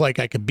that I looked like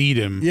I could beat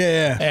him.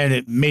 Yeah. And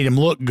it made him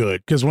look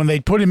good because when they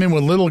put him in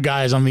with little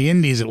guys on the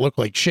indies, it looked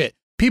like shit.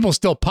 People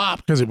still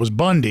popped because it was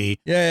Bundy.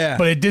 Yeah.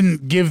 But it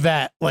didn't give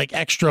that like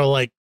extra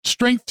like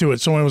strength to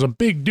it. So when it was a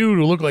big dude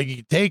who looked like he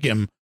could take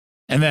him,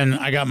 and then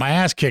I got my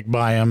ass kicked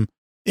by him,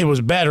 it was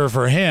better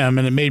for him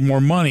and it made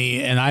more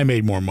money and I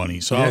made more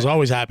money. So I was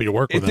always happy to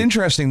work with him. It's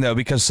interesting though,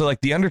 because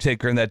like The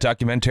Undertaker in that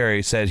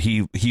documentary said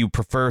he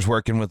prefers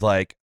working with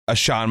like a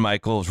Shawn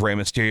Michaels, Rey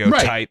Mysterio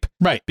type.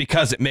 Right.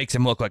 Because it makes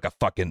him look like a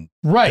fucking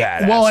badass.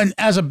 badass. Well, and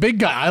as a big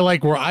guy,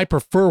 I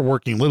prefer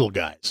working little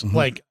guys. Mm-hmm.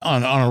 Like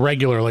on a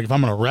regular, like if I'm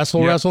going to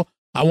wrestle,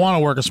 I want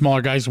to work a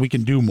smaller guy so we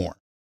can do more.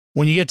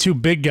 When you get two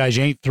big guys,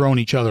 you ain't throwing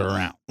each other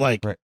around.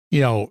 Like,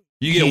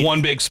 you get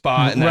one big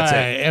spot and that's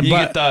it. You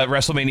get the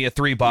WrestleMania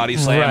 3 body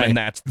slam and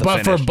that's the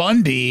finish. But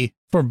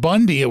for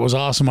Bundy, it was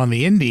awesome on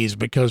the indies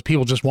because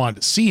people just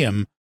wanted to see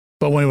him.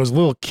 But when it was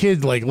little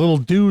kids, like little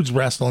dudes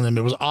wrestling him,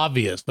 it was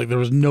obvious. Like there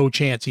was no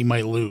chance he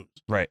might lose.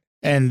 Right.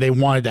 And they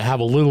wanted to have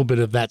a little bit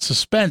of that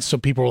suspense. So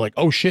people were like,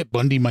 oh shit,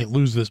 Bundy might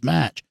lose this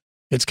match.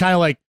 It's kind of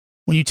like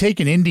when you take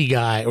an indie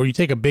guy or you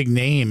take a big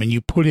name and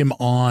you put him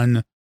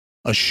on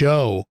a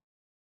show,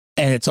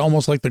 and it's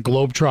almost like the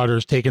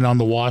Globetrotters taking on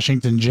the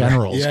Washington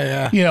Generals.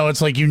 Yeah.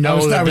 It's like,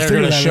 that they're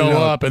going to show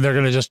up and they're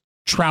going to just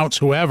trounce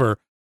whoever.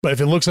 But if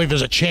it looks like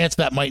there's a chance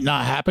that might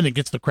not happen, it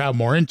gets the crowd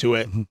more into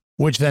it,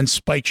 which then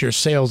spikes your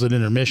sales at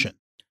intermission.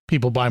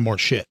 People buy more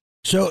shit.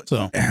 So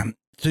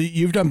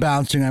you've done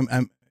bouncing.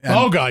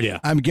 Oh God, yeah.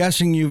 I'm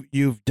guessing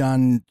you've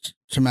done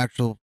some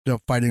actual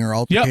fighting or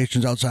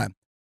altercations outside.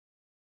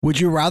 Would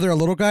you rather a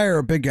little guy or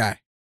a big guy?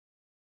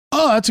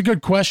 Oh, that's a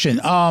good question.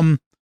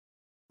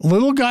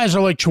 Little guys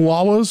are like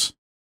chihuahuas.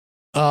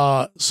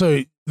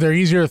 So they're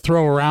easier to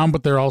throw around,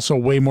 but they're also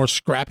way more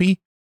scrappy,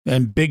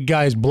 and big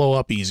guys blow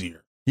up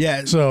easier.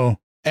 Yeah. So,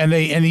 and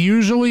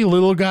usually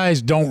little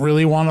guys don't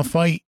really want to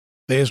fight.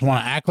 They just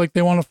want to act like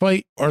they want to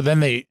fight, but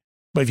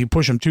if you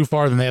push them too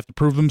far, then they have to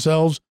prove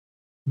themselves.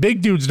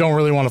 Big dudes don't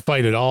really want to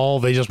fight at all.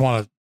 They just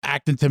want to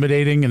act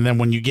intimidating. And then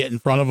when you get in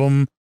front of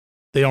them,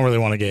 they don't really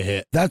want to get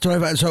hit. That's what I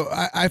find. So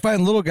I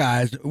find little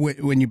guys,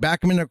 when you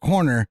back them in a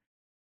corner,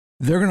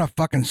 they're going to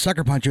fucking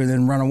sucker punch you and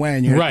then run away.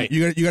 And you got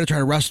to try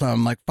to wrestle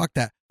them. Like, fuck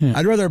that. Yeah.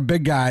 I'd rather a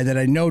big guy that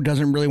I know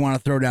doesn't really want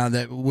to throw down,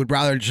 that would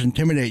rather just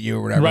intimidate you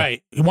or whatever.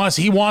 Right.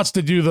 He wants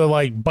to do the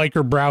like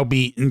biker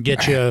browbeat and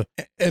get you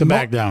to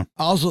back down.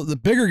 Also, the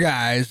bigger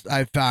guys,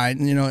 I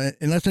find,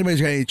 unless anybody's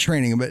got any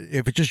training, but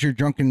if it's just your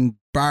drunken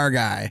bar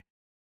guy,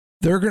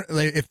 they're gonna,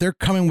 if they're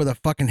coming with a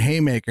fucking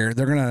haymaker,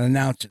 they're gonna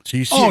announce it. So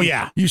you see,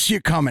 you see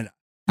it coming.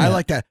 Yeah. I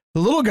like that. The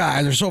little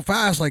guys are so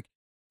fast, like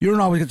you don't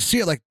always get to see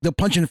it. Like they'll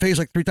punch you in the face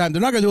like 3 times.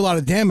 They're not gonna do a lot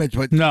of damage,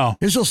 but No.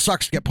 it still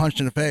sucks to get punched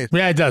in the face.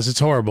 Yeah, it does. It's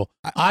horrible.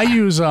 I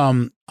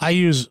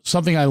use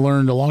something I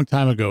learned a long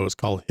time ago. It's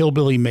called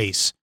hillbilly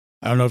mace.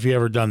 I don't know if you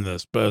ever done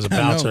this, but as a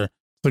bouncer, it's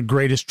the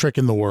greatest trick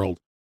in the world.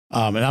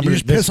 And I'm You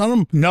just piss on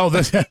them? No,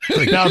 this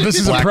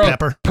is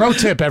a pro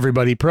tip,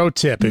 everybody. Pro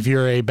tip: if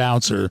you're a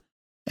bouncer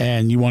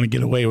and you want to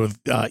get away with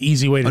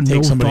easy way to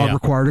take somebody out.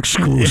 required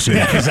exclusive.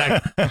 Yeah,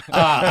 exactly.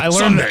 I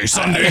learned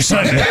Sunday.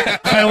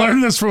 I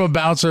learned this from a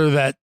bouncer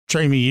that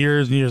trained me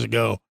years and years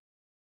ago.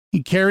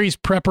 He carries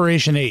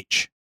Preparation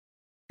H,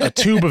 a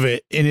tube of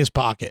it in his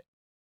pocket,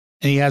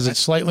 and he has it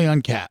slightly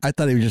uncapped. I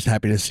thought he was just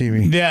happy to see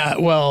me. Yeah,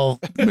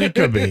 well, it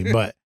could be,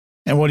 but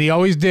and what he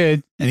always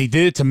did, and he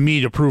did it to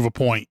me to prove a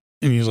point.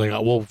 And he's like,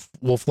 oh,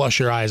 we'll flush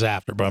your eyes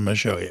after, but I'm going to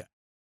show you.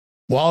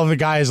 While the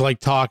guy's like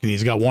talking,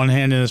 he's got one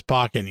hand in his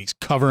pocket and he's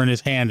covering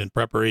his hand in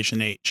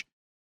Preparation H.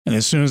 And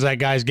as soon as that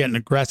guy's getting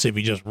aggressive,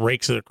 he just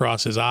rakes it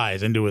across his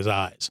eyes, into his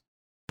eyes.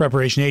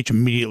 Preparation H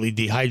immediately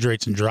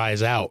dehydrates and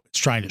dries out. It's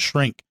trying to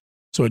shrink.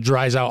 So it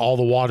dries out all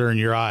the water in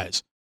your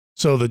eyes.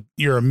 So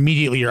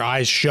your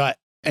eyes shut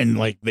and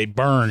like they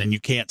burn and you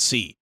can't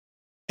see.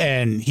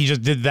 And he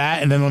just did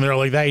that. And then when they're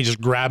like that, he just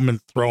grab them and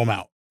throw them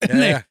out.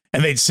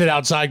 And they'd sit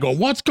outside going,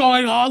 what's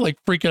going on? Like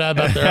freaking out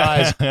about their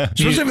eyes.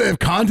 Especially if they have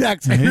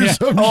contacts.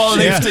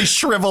 Yeah. They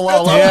shrivel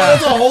all over.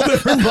 That's a whole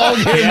different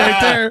ballgame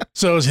right there.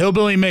 So his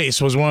hillbilly mace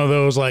was one of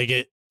those, like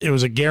it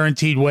was a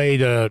guaranteed way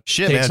to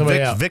take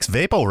somebody out. Vicks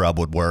Vapor Rub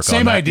would work. Same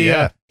on that. idea.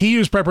 Yeah. He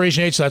used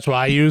Preparation H, so that's what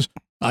I use.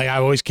 I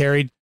always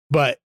carried,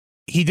 but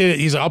he did it.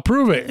 He's like, I'll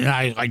prove it. And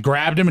I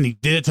grabbed him and he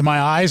did it to my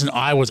eyes and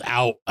I was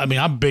out. I mean,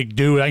 I'm a big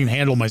dude. I can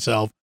handle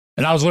myself.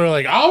 And I was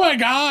literally like, oh my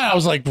God. I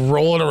was like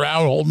rolling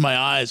around, holding my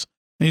eyes.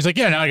 And he's like,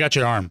 yeah, now I got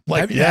your arm.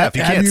 Like, if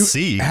you can't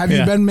see. Have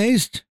you been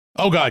maced?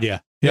 Oh God, yeah.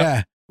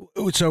 Yeah.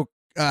 So,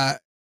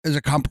 is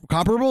it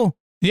comparable?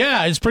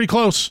 Yeah, it's pretty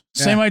close.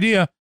 Same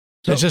idea.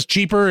 So, it's just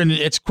cheaper and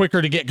it's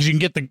quicker to get because you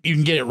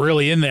can get it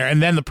really in there. And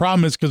then the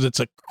problem is because it's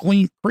a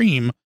clean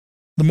cream,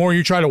 the more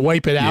you try to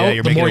wipe it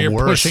out, the more you're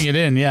pushing it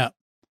in. Yeah.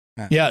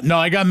 No,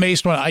 I got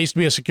maced when I used to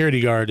be a security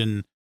guard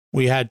and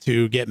we had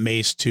to get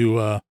maced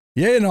to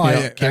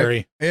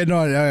carry.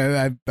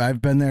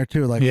 I've been there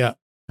too. Like,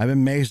 I've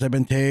been maced, I've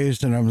been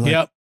tased, and I'm like,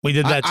 yep, we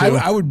did that too.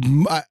 I would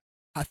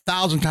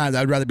 1,000 times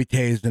I'd rather be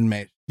tased than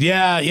maced.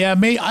 Yeah.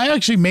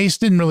 Mace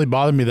didn't really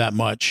bother me that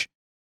much.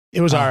 It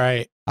was all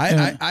right.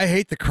 I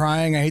hate the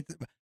crying. I hate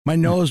my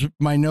nose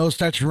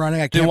starts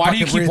running. I can't. Then why do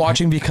you keep breathe.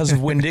 watching Because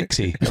of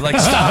Winn-Dixie? Like,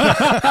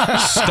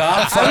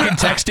 stop fucking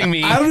texting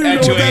me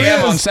at 2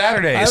 a.m. on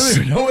Saturdays. I don't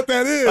even know what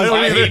that is.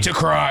 I hate to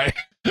cry.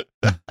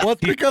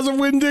 What's Because of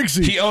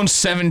Winn-Dixie? He owns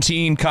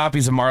 17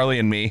 copies of Marley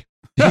and Me.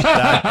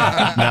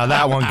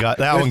 That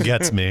one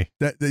gets me.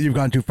 That you've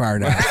gone too far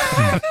now.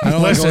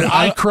 Listen,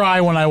 I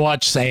cry when I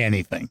watch Say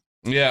Anything.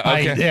 Yeah.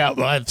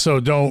 Okay. So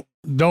don't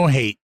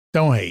hate.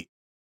 Don't hate.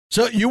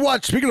 So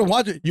speaking of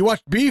watching, you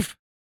watched Beef?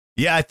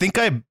 Yeah, I think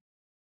I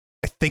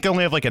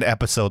only have like an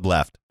episode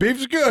left.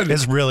 Beef's good.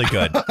 It's really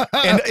good.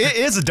 And it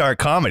is a dark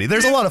comedy.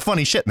 There's a lot of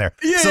funny shit in there.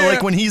 Yeah, so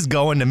like when he's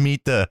going to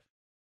meet the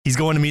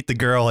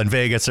girl in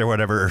Vegas or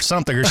whatever or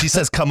something, or she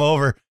says, come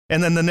over.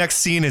 And then the next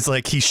scene is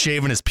like he's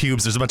shaving his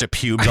pubes. There's a bunch of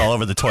pubes all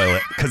over the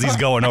toilet because he's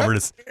going over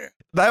this.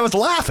 I was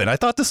laughing. I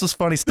thought this was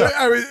funny stuff.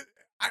 I mean,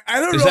 I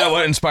don't know. Is that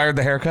what inspired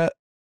the haircut?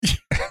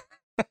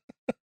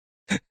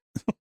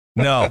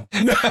 No.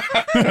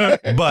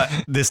 But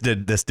this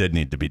did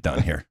need to be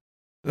done here.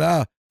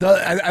 I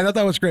thought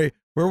that was great.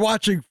 We're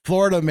watching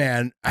Florida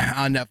Man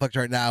on Netflix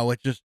right now,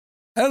 which is,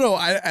 I don't know.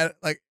 I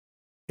like,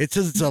 it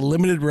says it's a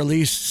limited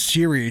release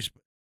series,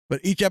 but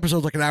each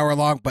episode's like an hour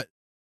long, but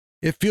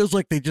it feels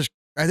like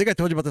I think I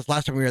told you about this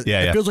last time we were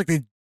here. It feels like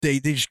they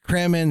just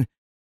cram in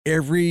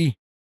every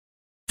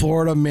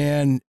Florida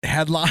Man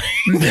headline.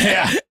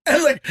 Yeah.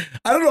 And like,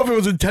 I don't know if it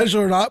was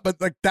intentional or not,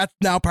 but like that's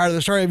now part of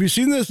the story. Have you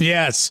seen this?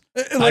 Yes.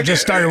 Like, I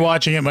just started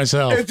watching it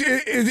myself.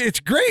 It's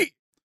great,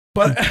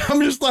 but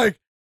I'm just like,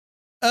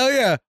 oh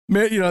yeah,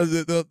 man,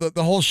 the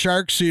whole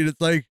shark scene.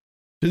 It's like,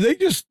 did they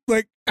just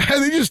like, are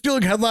they just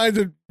stealing headlines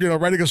and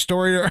writing a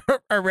story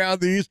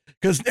around these?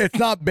 Because it's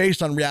not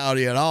based on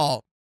reality at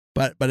all.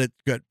 But it's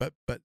good. But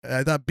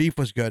I thought Beef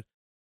was good.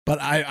 But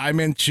I'm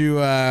into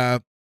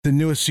the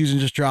newest season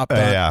just dropped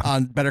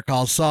on Better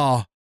Call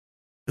Saul.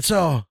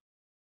 So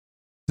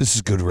this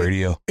is good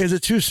radio. Is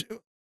it too?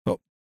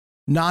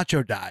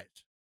 Nacho dies.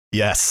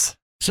 Yes.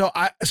 So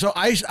I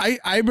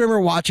remember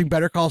watching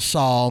Better Call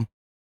Saul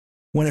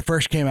when it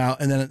first came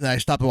out, and then I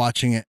stopped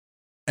watching it,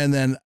 and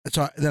then I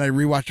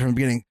rewatched it from the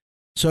beginning.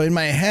 So in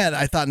my head,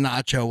 I thought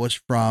Nacho was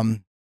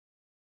from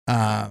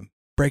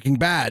Breaking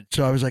Bad.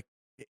 So I was like,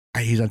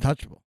 he's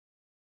untouchable.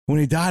 When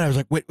he died, I was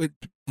like, wait,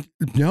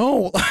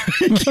 no.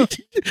 he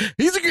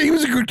was a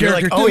good character. You're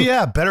like, oh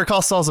yeah, Better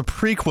Call Saul's a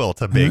prequel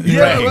to Breaking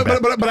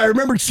Bad. But I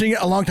remember seeing it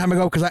a long time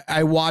ago because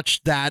I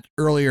watched that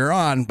earlier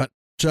on. But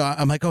so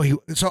I'm like,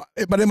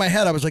 but in my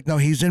head, I was like, no,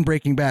 he's in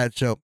Breaking Bad,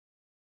 so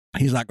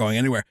he's not going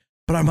anywhere.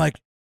 But I'm like,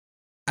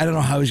 I don't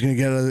know how he's going to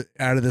get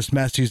out of this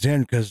mess he's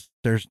in because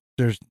there's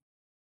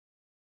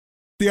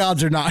the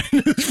odds are not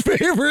in his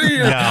favor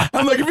here. Yeah.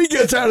 I'm like, if he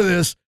gets out of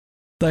this,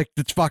 like,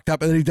 it's fucked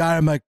up. And then he died.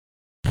 I'm like,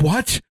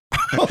 what?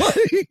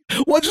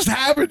 What just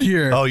happened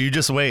here? Oh, you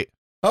just wait.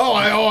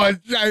 I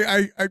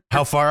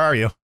How far are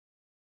you?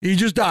 he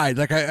just died.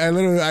 Like, I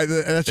literally,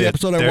 that's the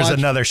episode I There's watched.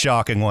 another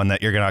shocking one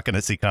that you're not going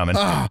to see coming.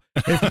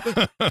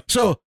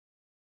 So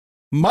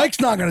Mike's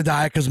not going to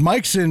die because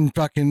Mike's in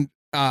fucking,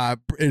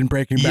 in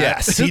Breaking Bad.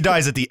 Yes, he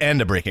dies at the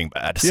end of Breaking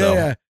Bad. So.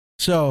 Yeah.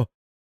 So,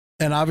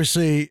 and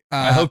obviously,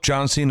 I hope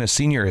John Cena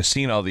Sr. has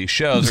seen all these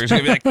shows, or he's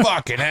gonna be like,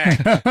 "Fucking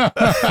A."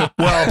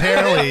 Well,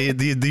 apparently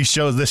this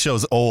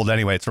show's old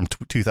anyway. It's from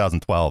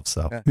 2012.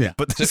 So Yeah.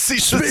 But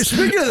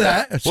speaking of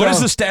that, What is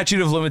the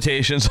statute of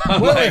limitations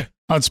on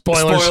On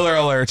spoilers. spoiler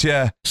alert?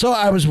 Yeah. So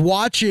I was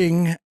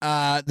watching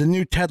the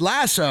new Ted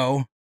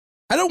Lasso.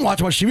 I don't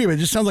watch much TV, but it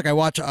just sounds like I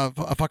watch a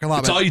fucking lot.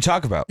 That's all you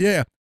talk about.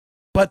 Yeah.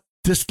 But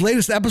this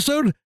latest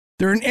episode,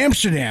 they're in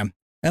Amsterdam,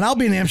 and I'll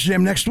be in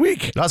Amsterdam next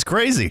week. That's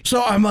crazy.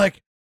 So I'm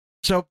like,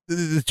 so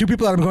the two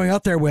people that I'm going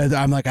out there with,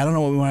 I'm like, I don't know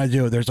what we want to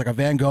do. There's like a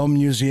Van Gogh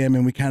museum,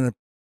 and we kind of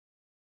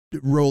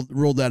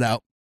rolled that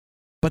out.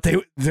 But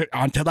they're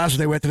on Ted Lasso,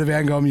 they went to the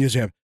Van Gogh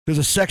museum. There's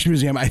a sex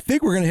museum. I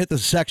think we're going to hit the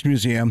sex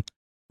museum,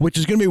 which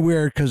is going to be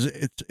weird because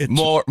it's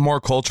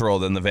More cultural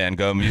than the Van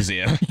Gogh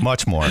Museum.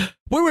 Much more.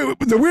 Wait.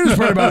 The weirdest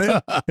part about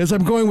it is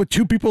I'm going with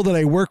two people that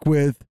I work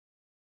with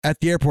at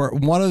the airport.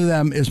 One of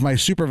them is my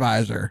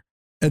supervisor,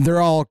 and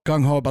they're all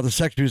gung-ho about the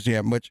sex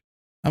museum, which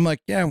I'm like,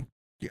 yeah,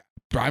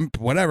 I'm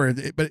whatever.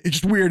 But it's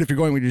just weird if you're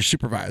going with your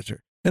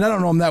supervisor. And I don't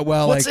know him that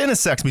well. What's like, in a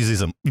sex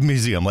museum?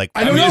 Like,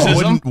 I don't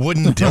know.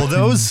 Wooden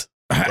dildos?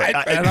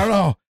 I don't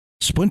know.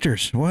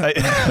 Splinters. What?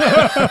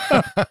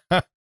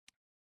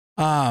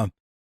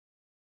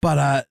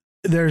 But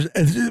there's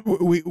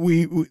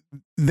we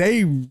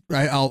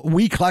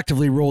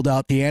collectively rolled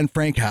out the Anne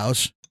Frank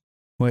house,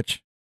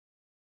 which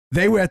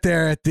they went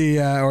there at the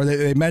or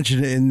they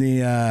mentioned it in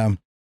the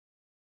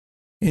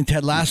in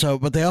Ted Lasso,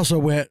 but they also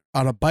went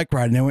on a bike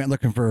ride and they went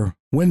looking for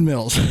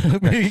windmills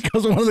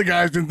because one of the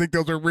guys didn't think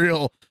those were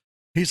real.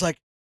 He's like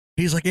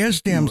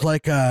Amsterdam's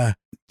like the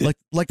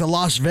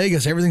Las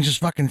Vegas, everything's just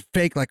fucking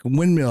fake like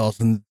windmills,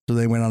 and so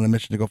they went on a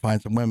mission to go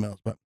find some windmills.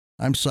 But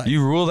I'm psyched.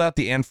 You ruled out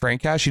the Anne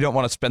Frank house. You don't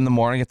want to spend the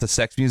morning at the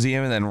sex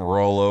museum and then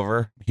roll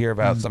over, hear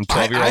about some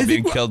 12-year-old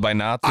being killed by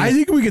Nazis. I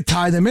think we could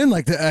tie them in.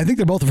 Like I think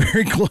they're both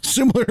very close,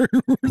 similar.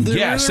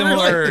 Yeah,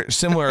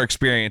 similar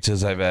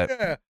experiences. I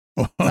bet.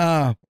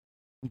 Yeah.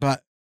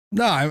 But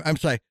no, I'm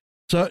psyched.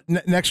 So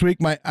next week,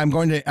 I'm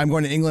going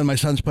to England. My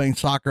son's playing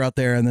soccer out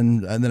there, and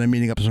then I'm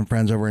meeting up with some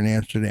friends over in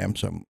Amsterdam.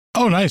 So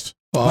Oh, nice.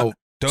 Oh,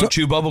 Don't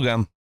chew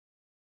bubblegum.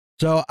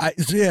 So I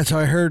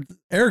heard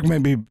Eric may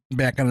be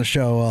back on the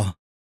show. I'm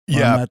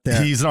Yeah, not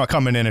there. he's not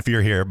coming in if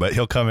you're here, but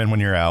he'll come in when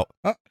you're out.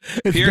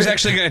 Pierre's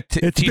actually going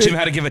to teach him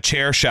how to give a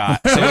chair shot.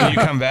 So when you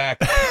come back,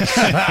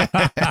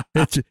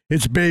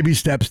 it's baby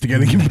steps to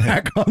getting him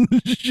back on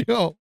the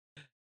show.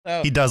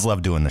 He does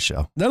love doing the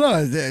show.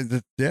 No,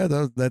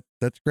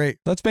 that's great.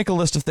 let's make a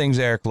list of things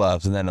Eric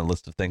loves and then a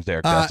list of things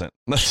Eric doesn't.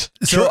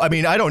 So, I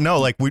mean, I don't know.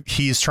 Like,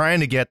 he's trying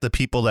to get the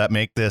people that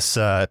make this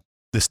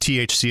this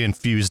THC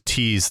infused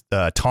teas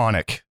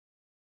tonic.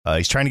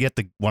 He's trying to get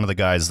one of the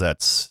guys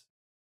that's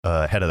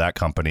head of that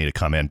company to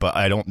come in, but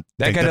I don't.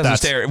 That guy doesn't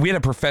stay. We had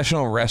a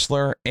professional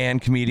wrestler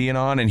and comedian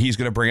on, and he's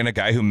going to bring in a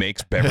guy who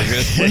makes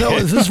beverages. No,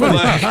 this is funny.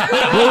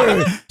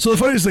 Wait. So the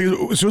funniest thing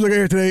is, as soon as I got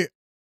here today,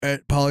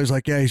 Polly's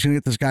like, yeah, he's going to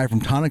get this guy from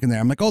Tonic in there.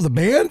 I'm like, oh, the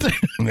band?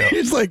 No.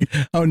 He's like,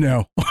 oh,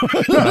 no. I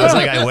was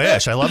like, I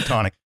wish. I love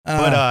Tonic.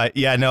 But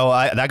yeah, no,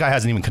 that guy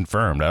hasn't even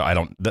confirmed. I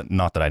don't,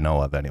 not that I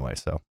know of anyway.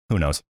 So who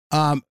knows?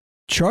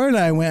 Troy and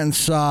I went and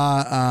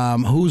saw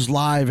Who's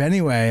Live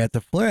Anyway at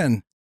the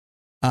Flynn,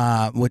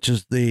 which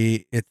is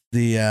the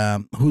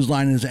Whose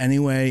Line Is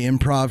Anyway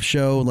improv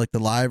show, like the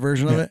live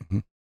version of it.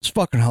 It's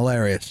fucking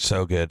hilarious.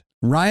 So good.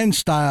 Ryan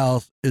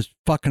Stiles is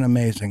fucking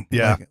amazing.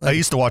 Yeah, I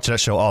used to watch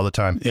that show all the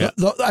time. Yeah.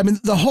 I mean,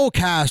 the whole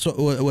cast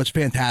was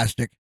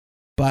fantastic,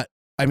 but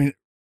I mean,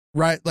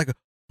 right, like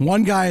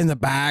one guy in the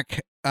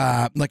back,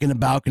 like in the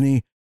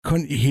balcony,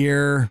 couldn't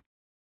hear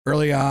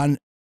early on.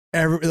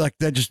 Like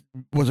that just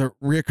was a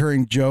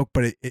reoccurring joke,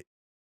 but it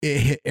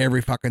hit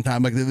every fucking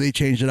time. Like they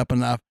changed it up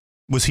enough.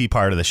 Was he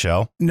part of the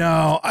show?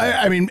 No,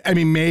 I mean,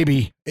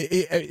 maybe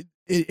it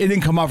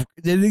didn't come off.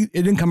 It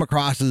didn't come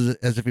across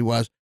as if he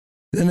was.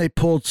 Then they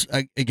pulled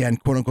again,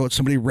 quote unquote,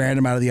 somebody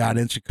random out of the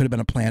audience. It could have been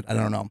a plant. I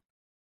don't know.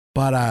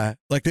 But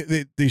like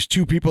these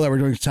two people that were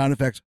doing sound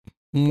effects,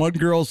 one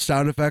girl's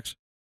sound effects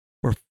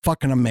were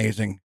fucking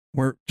amazing.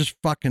 Were just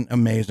fucking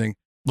amazing.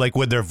 Like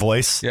with their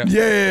voice?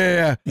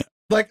 Yeah.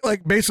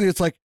 Like basically, it's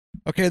like,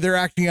 okay, they're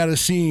acting out a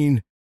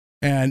scene,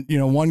 and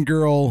one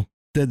girl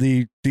did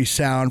the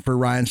sound for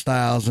Ryan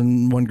Stiles,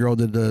 and one girl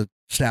did the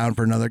sound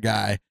for another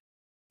guy,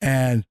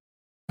 and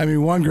I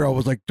mean, one girl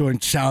was like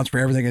doing sounds for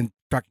everything and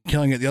fucking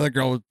killing it. The other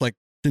girl was like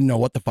didn't know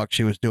what the fuck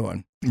she was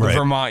doing. Right.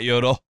 Vermont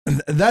yodel.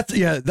 And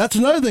that's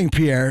another thing,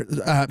 Pierre.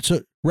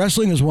 So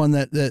wrestling is one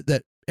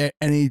that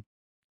anybody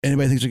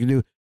thinks they can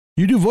do.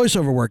 You do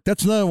voiceover work.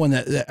 That's another one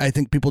that I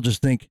think people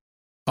just think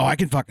Oh, I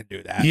can fucking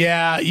do that.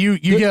 Yeah, you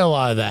get a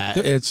lot of that.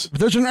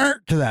 There's an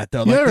art to that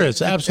though. There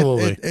is,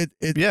 absolutely.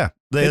 Yeah.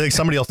 Like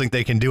somebody will think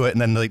they can do it,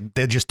 and then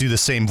they just do the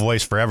same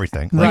voice for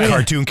everything. Like Right.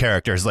 cartoon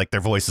characters, like their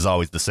voice is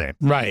always the same.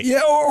 Right.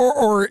 Yeah,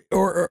 or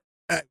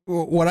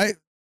what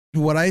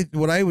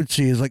I would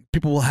see is like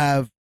people will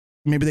have,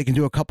 maybe they can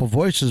do a couple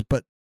voices,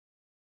 but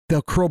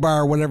they'll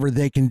crowbar whatever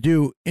they can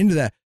do into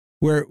that.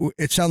 Where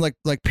it sounds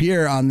like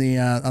Pierre on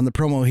the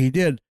promo he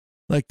did,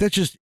 like that's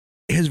just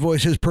his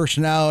voice, his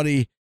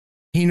personality.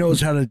 He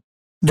knows how to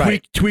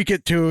tweak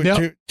it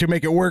to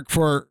make it work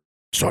for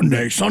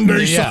Sunday.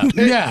 Yeah.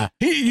 Yeah.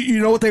 You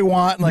know what they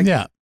want, like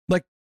Yeah.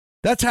 like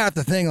that's half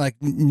the thing, like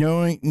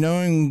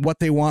knowing what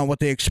they want, what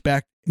they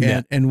expect,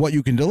 and what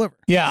you can deliver.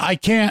 Yeah, I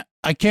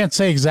can't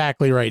say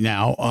exactly right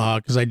now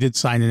because I did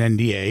sign an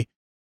NDA,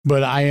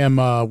 but I am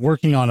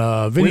working on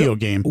a video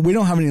game. We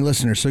don't have any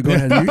listeners, so go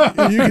ahead.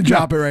 You can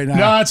drop it right now.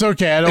 No, it's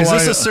okay. I don't Is want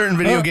this a certain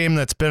video game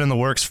that's been in the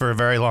works for a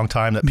very long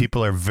time that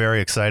people are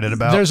very excited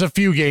about? There's a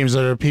few games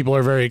that people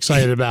are very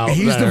excited about.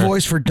 He's the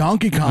voice for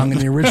Donkey Kong in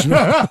the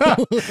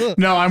original.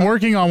 No, I'm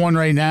working on one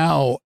right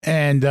now,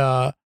 and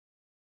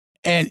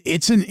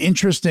it's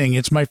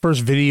it's my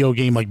first video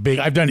game, like big.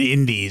 I've done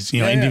indies,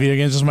 indie video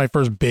games. This is my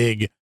first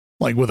big,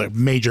 like with a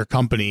major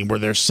company where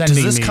they're sending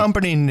me. Does this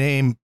company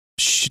name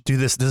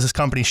does this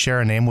company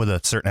share a name with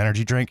a certain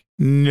energy drink?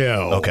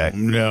 No. Okay.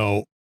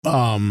 No.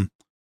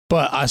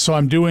 But so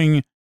I'm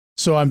doing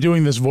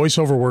this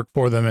voiceover work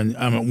for them, and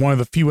I'm one of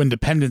the few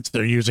independents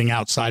they're using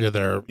outside of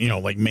their,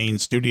 like main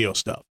studio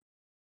stuff.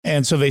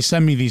 And so they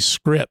send me these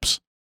scripts,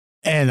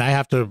 and I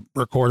have to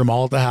record them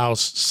all at the house,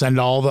 send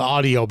all the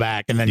audio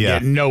back, and then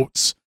get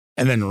notes,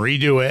 and then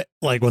redo it.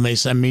 Like when they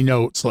send me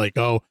notes, like,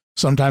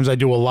 sometimes I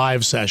do a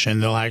live session,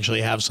 they'll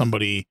actually have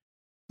somebody,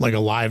 like a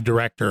live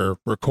director,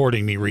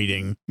 recording me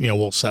reading.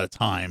 We'll set a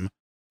time,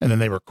 and then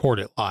they record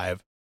it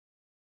live.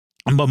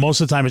 But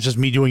most of the time, it's just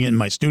me doing it in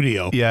my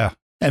studio. Yeah.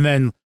 And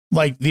then,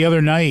 like the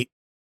other night,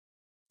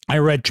 I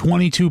read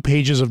 22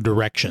 pages of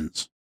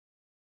directions.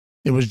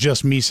 It was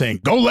just me saying,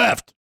 "Go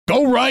left,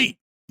 go right.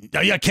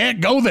 You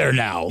can't go there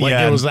now." Like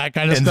it was that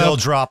kind of and stuff. And they'll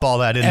drop all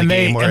that in the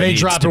game where they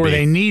drop it where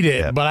they need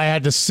it. Yeah. But I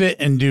had to sit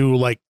and do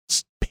like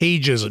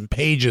pages and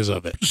pages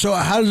of it. So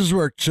how does this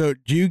work? So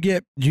do you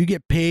get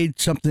paid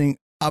something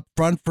up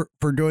front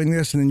for doing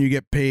this, and then you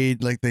get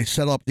paid, like they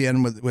settle up the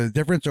end with a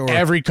difference? Or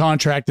every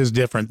contract is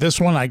different. This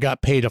one I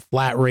got paid a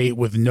flat rate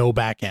with no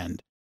back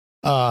end.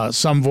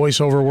 Some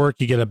voiceover work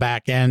you get a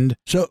back end.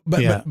 So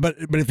but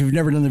if you've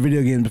never done the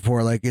video game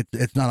before, like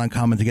it's not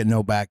uncommon to get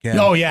no back end.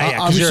 Oh yeah.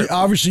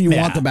 Obviously you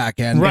want the back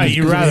end, right?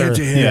 You rather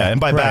and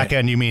by back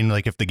end you mean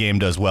like if the game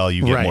does well,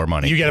 you get more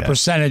money. You get a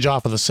percentage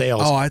off of the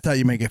sales. Oh, I thought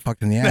you may get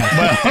fucked in the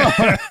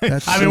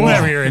ass. I mean,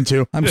 whatever you're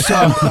into. I'm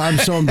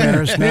so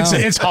embarrassed now.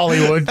 It's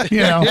Hollywood,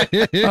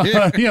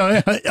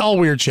 all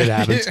weird shit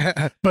happens.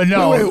 But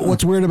no, wait,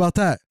 what's weird about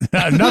that?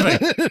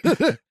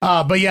 Nothing.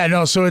 But yeah,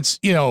 no. So it's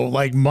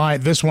like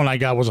this one I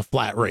got was a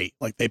flat rate.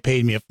 Like they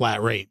paid me a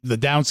flat rate. The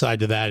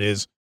downside to that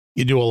is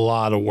you do a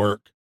lot of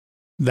work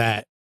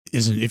that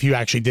isn't, if you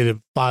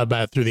actually thought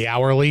about it through the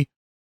hourly,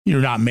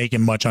 you're not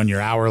making much on your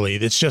hourly.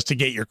 It's just to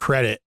get your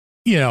credit,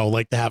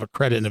 like to have a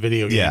credit in a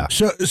video game. Yeah.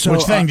 So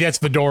which then gets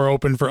the door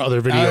open for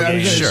other video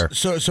games. Sure.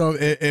 So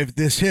if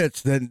this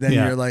hits, then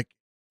you're like,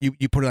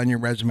 you put it on your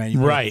resume.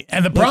 Right.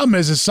 And the problem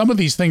is some of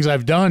these things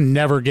I've done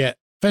never get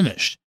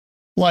finished.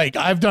 Like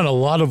I've done a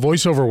lot of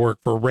voiceover work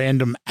for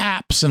random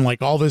apps and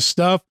like all this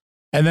stuff,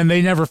 and then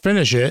they never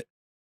finish it,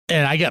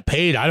 and I get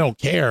paid. I don't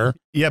care.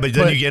 Yeah, but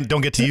then you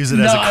don't get to use it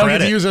as a credit. I don't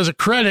get to use it as a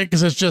credit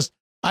because it's just,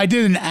 I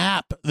did an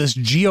app, this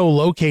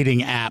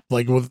geolocating app,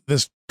 like what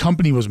this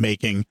company was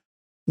making,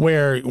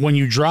 where when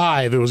you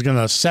drive, it was going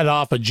to set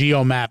off a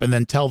geo map and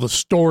then tell the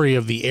story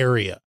of the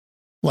area.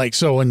 Like,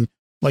 so when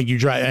like you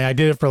drive, and I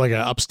did it for like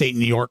an upstate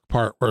New York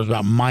part where it was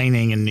about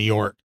mining in New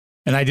York,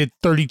 and I did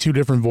 32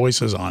 different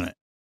voices on it,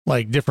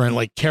 like different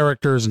like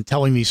characters and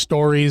telling these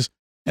stories.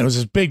 And it was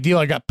this big deal.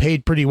 I got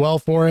paid pretty well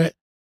for it.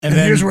 And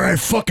then, here's where I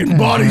fucking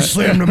body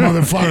slammed the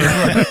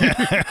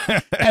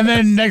motherfucker. And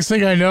then next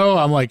thing I know,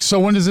 I'm like, so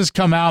when does this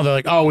come out? They're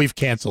like, oh, we've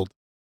canceled.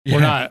 Yeah.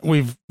 We're not,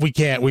 we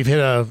can't, we've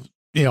hit a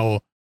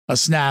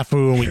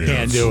snafu and we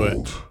can't do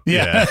it.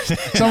 Yeah.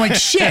 So I'm like,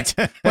 shit,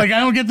 like I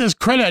don't get this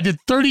credit. I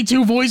did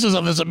 32 voices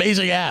on this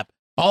amazing app.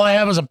 All I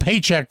have is a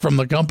paycheck from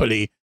the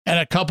company and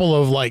a couple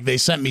of like, they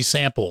sent me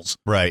samples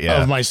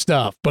of my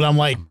stuff. But I'm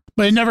like,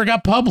 but it never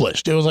got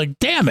published. It was like,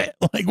 damn it.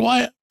 Like,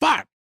 what?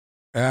 Fuck.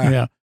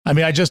 Yeah. I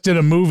mean, I just did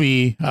a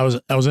movie. I was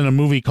in a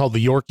movie called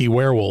The Yorkie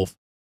Werewolf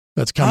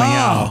that's coming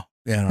out.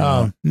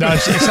 Yeah. No,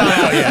 it's not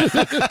out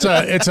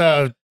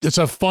yet. It's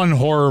a fun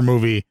horror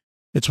movie.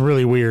 It's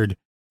really weird.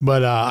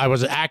 But I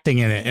was acting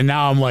in it, and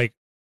now I'm like,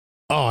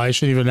 oh, I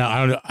shouldn't even know. I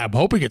don't know. I'm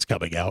hoping it's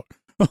coming out.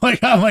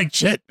 I'm like,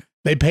 shit.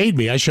 They paid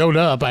me. I showed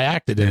up. I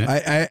acted in it.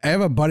 I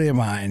have a buddy of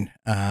mine,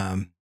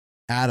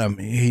 Adam.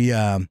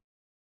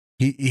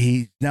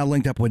 He's now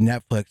linked up with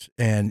Netflix,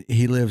 and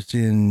he lives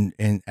in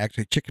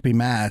actually Chicopee,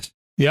 Mass.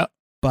 Yep.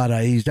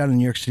 But he's down in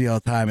New York City all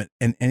the time,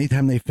 and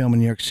anytime they film in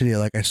New York City,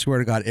 like I swear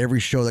to God, every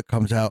show that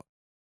comes out,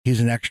 he's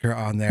an extra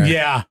on there.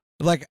 Yeah.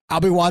 Like, I'll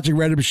be watching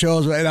random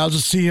shows and I'll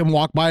just see him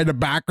walk by in the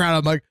background.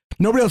 I'm like,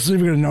 nobody else is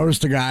even going to notice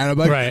the guy. And I'm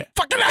like, Right.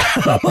 fucking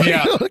hell. Like,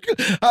 Yeah.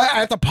 I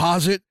have to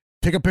pause it,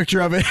 take a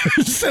picture of it,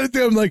 send it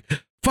to him. Like,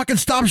 fucking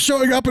stop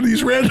showing up in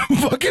these random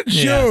fucking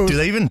shows. Do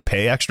they even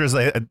pay extras?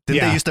 Did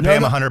Yeah. they used to pay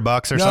him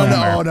 $100 or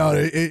something? No.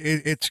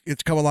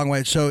 It's come a long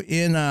way. So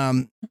in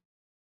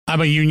I'm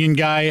a union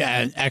guy,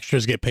 and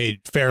extras get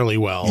paid fairly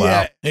well.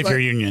 Yeah, if you're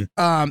union.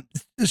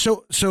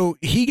 So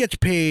he gets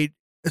paid.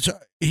 So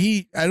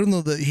I don't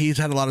know that he's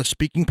had a lot of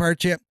speaking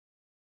parts yet,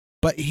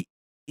 but he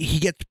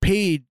gets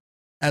paid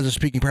as a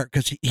speaking part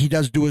because he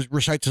does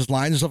recites his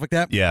lines and stuff like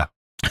that. Yeah.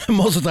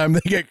 Most of the time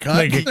they get cut.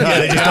 They get cut. Yeah,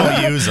 they just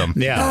don't use them.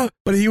 Yeah.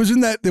 But he was in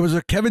that. There was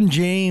a Kevin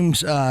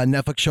James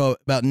Netflix show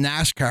about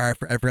NASCAR.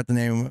 I forgot the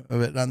name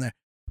of it on there,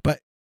 but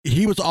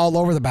he was all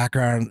over the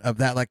background of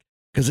that, like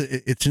because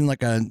it's in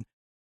like a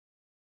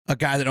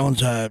guy that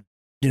owns a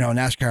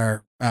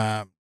NASCAR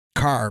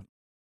car,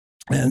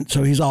 and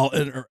so he's all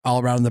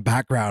around in the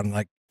background,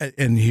 like,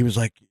 and he was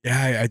like,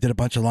 yeah, I did a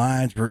bunch of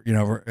lines for he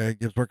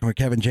was working with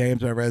Kevin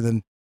James, whatever. And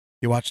then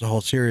you watch the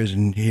whole series,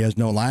 and he has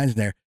no lines in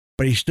there,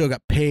 but he still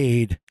got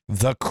paid.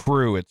 The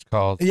Crew, it's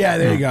called. Yeah,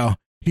 there you go.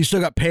 He still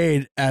got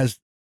paid as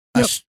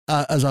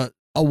a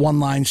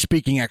one-line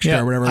speaking extra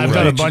or whatever. I've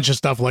done a bunch of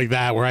stuff like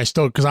that where I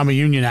still, because I'm a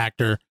union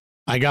actor,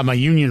 I got my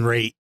union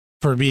rate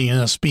for being in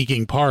a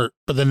speaking part,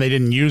 but then they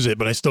didn't use it,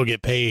 but I still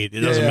get paid.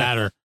 It doesn't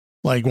matter.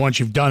 Like, once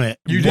you've done it,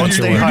 you once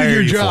did they hire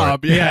your you for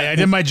job. it. Yeah, I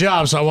did my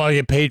job, so I want to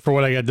get paid for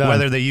what I got done.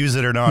 Whether they use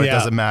it or not, it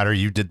doesn't matter.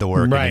 You did the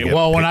work. Right.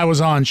 Well, when I was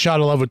on Shot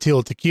of Love with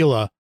Tila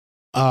Tequila,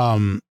 you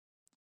were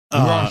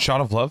on Shot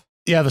of Love?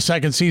 Yeah, the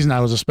second season I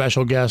was a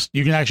special guest.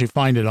 You can actually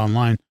find it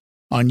online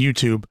on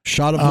YouTube.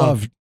 Shot of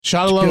Love.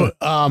 Shot of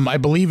Love. I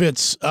believe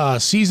it's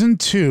season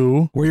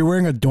 2. Were you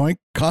wearing a doink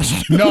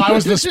costume? No, I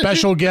was the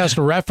special guest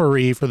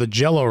referee for the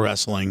Jello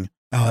wrestling.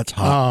 Oh, that's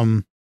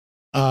hot.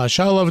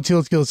 Shot of Love with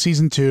Tila Tequila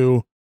season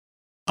 2.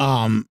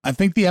 I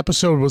think the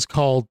episode was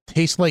called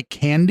 "Tastes Like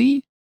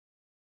Candy."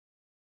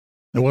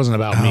 It wasn't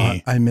about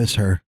me. I miss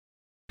her.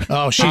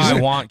 Oh, I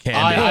want candy.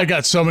 I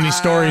got so many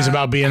stories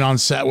about being on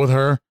set with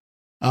her.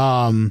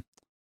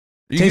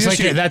 Tastes like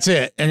it. That's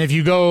it. And if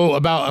you go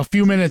about a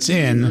few minutes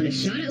in,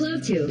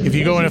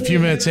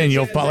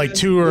 you'll find like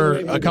 2 or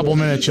a couple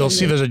minutes, you'll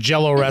see there's a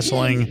Jello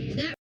wrestling.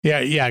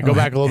 Yeah. Go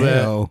back a little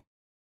bit.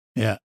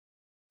 Yeah.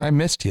 I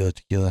miss Tila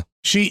Tequila.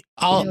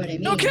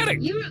 No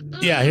kidding.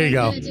 Yeah, here you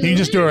go. You can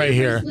just do it right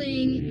here.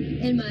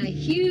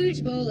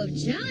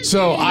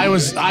 So I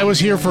was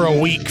here for a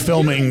week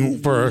filming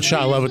for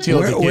Shot of Love with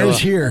Tila Tequila. Where's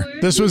here?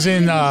 This was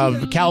in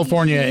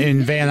California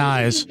in Van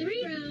Nuys.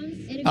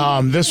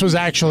 This was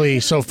actually,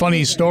 so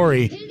funny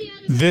story.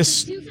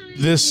 This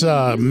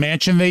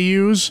mansion they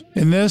use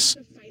in this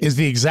is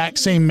the exact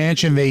same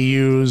mansion they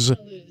use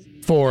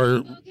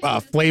for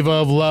Flavor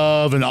of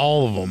Love and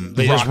all of them.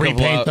 They just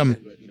repaint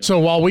them. So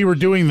while we were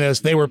doing this,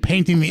 they were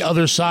painting the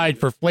other side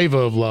for Flavor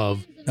of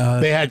Love.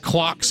 They had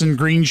clocks and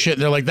green shit.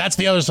 They're like, that's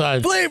the other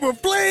side. Flavor.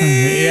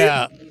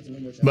 Yeah.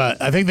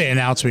 But I think they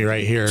announced me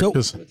right here. So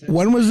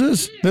when was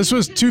this? This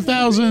was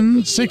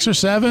 2006 or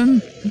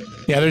 7.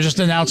 Yeah, they're just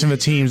announcing the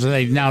teams, and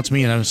they announced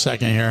me in a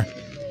second here.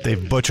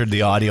 They've butchered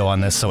the audio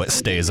on this so it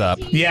stays up.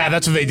 Yeah,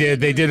 that's what they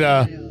did. They did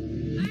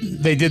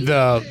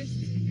the.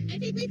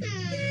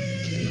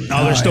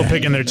 Oh, they're still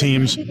picking their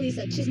temes.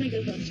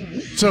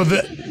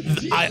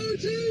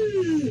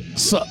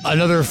 So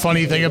another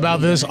funny thing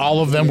about this,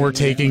 all of them were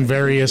taking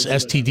various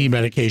STD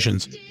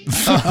medications.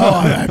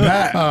 I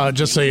bet.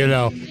 Just so you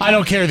know, I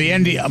don't care.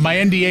 My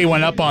NDA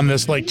went up on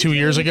this like 2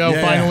 years ago,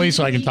 finally,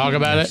 so I can talk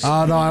about it.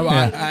 Oh no,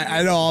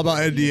 I know all about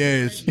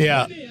NDAs.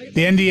 Yeah,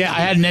 the NDA.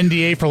 I had an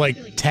NDA for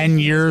like 10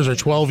 years or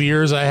 12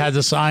 years. I had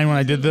to sign when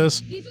I did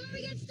this.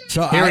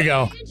 So here we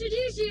go.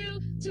 Introduce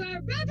you to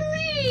our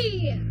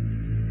referee.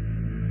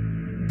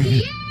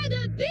 Pierre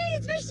the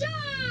Beast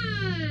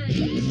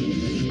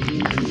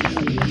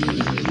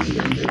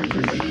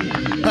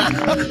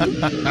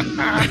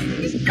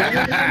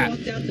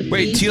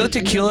Wait, Tila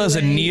Tequila is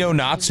a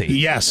neo-Nazi.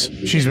 Yes,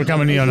 she's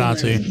become a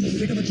neo-Nazi.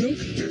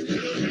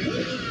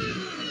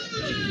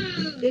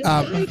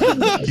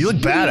 You look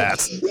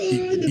badass.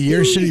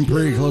 You're sitting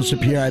pretty close to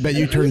Pierre. I bet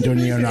you turned into a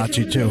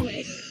neo-Nazi too.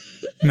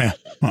 Nah.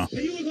 Huh.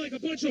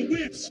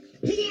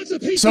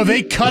 So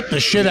they cut the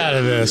shit out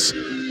of this.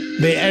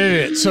 They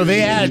edited it. So they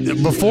had,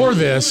 before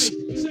this,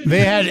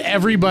 they had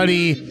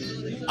everybody.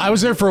 I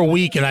was there for a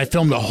week and I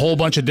filmed a whole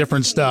bunch of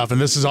different stuff,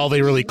 and this is all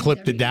they really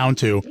clipped it down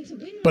to.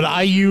 But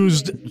I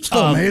used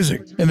still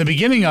amazing. In the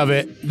beginning of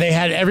it, they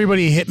had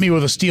everybody hit me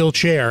with a steel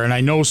chair, and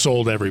I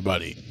no-sold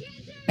everybody.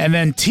 And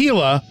then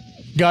Tila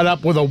got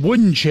up with a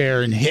wooden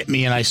chair and hit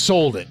me, and I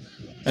sold it.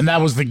 And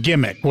that was the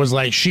gimmick, was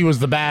like she was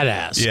the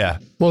badass. Yeah.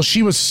 Well,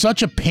 she was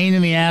such a pain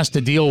in the ass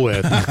to deal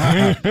with.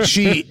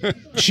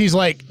 She's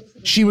like,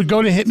 she would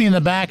go to hit me in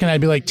the back, and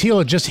I'd be like,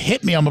 Tila, just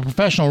hit me. I'm a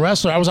professional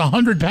wrestler. I was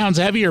 100 pounds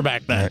heavier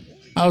back then.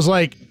 I was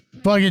like,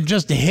 fucking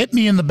just hit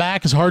me in the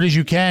back as hard as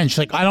you can. She's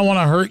like, I don't want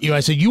to hurt you. I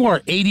said, you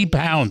are 80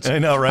 pounds. I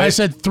know, right? I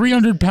said,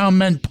 300-pound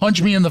men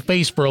punch me in the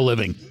face for a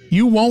living.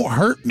 You won't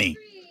hurt me.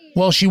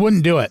 Well, she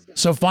wouldn't do it.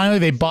 So finally,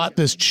 they bought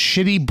this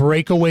shitty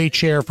breakaway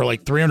chair for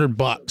like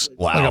 $300.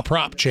 Wow. Like a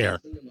prop chair.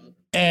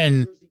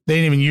 And they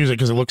didn't even use it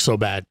because it looked so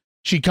bad.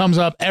 She comes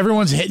up.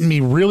 Everyone's hitting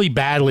me really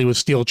badly with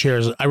steel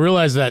chairs. I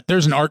realize that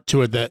there's an art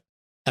to it that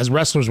as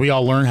wrestlers, we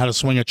all learn how to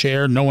swing a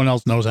chair. No one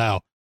else knows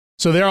how.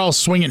 So they're all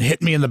swinging,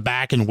 hitting me in the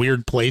back in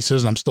weird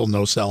places, and I'm still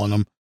no-selling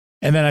them.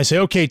 And then I say,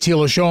 okay,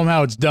 Tila, show them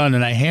how it's done.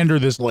 And I hand her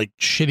this like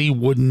shitty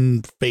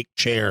wooden fake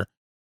chair.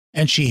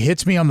 And she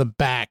hits me on the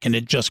back, and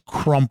it just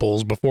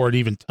crumples before it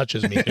even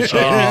touches me. She hit me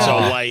so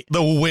light.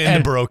 The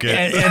wind broke it.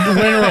 And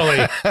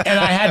literally. And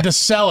I had to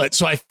sell it.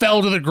 So I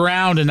fell to the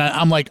ground, and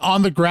I'm like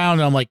on the ground,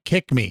 and I'm like,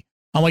 kick me.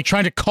 I'm like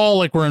trying to call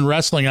like we're in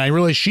wrestling. And I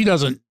realize she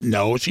doesn't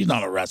know. She's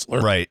not a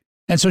wrestler. Right.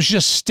 And so she's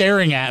just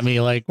staring at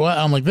me like, what?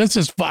 I'm like, this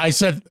is, I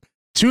said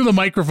to the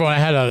microphone, I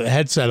had a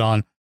headset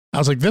on. I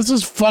was like, this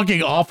is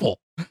fucking awful.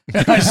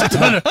 And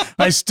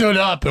I stood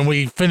up, and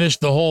we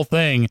finished the whole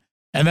thing.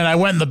 And then I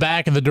went in the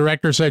back, and the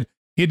director said,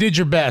 you did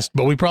your best,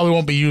 but we probably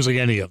won't be using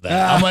any of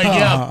that. I'm like,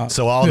 yeah.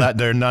 So all that,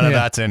 none of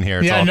that's in here.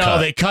 It's all cut.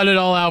 They cut it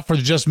all out for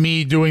just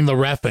me doing the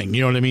reffing.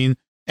 You know what I mean?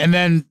 And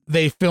then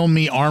they filmed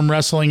me arm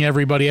wrestling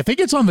everybody. I think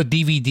it's on the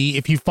DVD.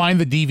 If you find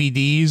the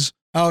DVDs.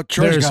 Oh,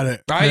 Troy's got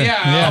it.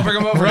 I'll bring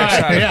them over next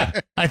time. Yeah.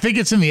 I think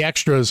it's in the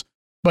extras.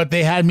 But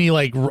they had me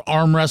like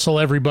arm wrestle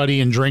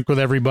everybody and drink with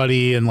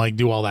everybody and like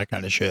do all that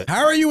kind of shit.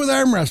 How are you with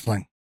arm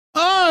wrestling?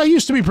 I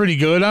used to be pretty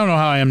good. I don't know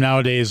how I am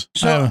nowadays.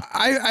 So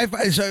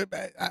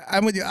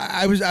I'm with you.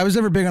 I was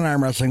never big on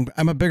arm wrestling.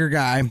 I'm a bigger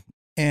guy,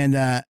 and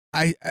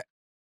I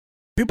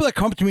people that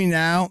come up to me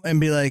now and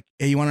be like,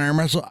 "Hey, you want to arm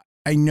wrestle?"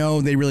 I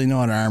know they really know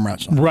how to arm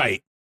wrestle.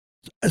 Right.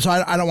 So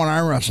I don't want to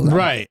arm wrestle them.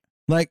 Right.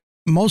 Like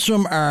most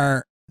of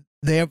them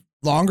they have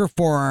longer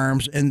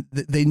forearms and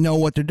they know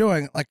what they're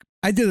doing. Like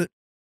I did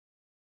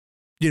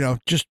it,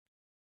 just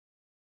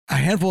a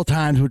handful of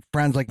times with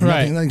friends, like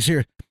nothing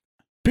serious.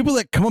 People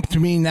that come up to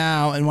me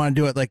now and want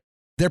to do it, like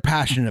they're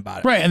passionate about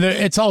it. Right. And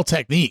it's all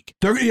technique.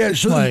 So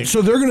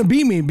they're going to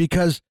beat me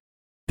because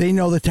they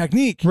know the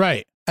technique.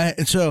 Right.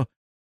 And so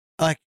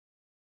like,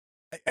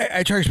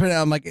 I try to explain it.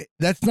 I'm like,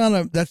 that's not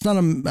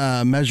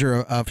a measure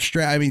of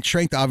strength. I mean,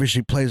 strength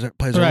obviously plays a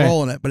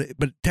role in it,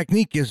 but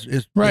technique is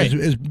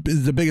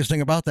the biggest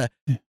thing about that.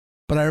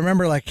 But I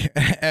remember like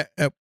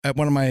at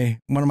one of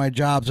my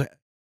jobs,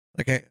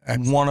 like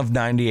I'm one of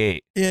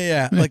 98.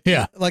 Yeah. Like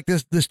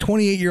this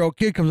 28-year-old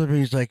kid comes up and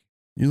he's like,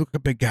 you look a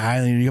big guy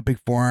and you got big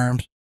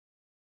forearms.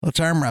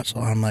 Let's arm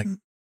wrestle. I'm like,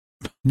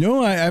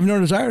 no, I have no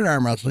desire to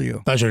arm wrestle you.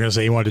 I thought you were going to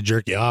say you wanted to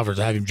jerk you off or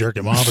have him jerk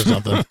him off or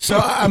something. So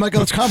I'm like,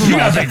 let's compromise. You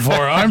got big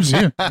forearms.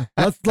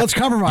 Let's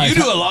compromise.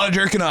 You do a lot of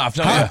jerking off,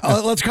 don't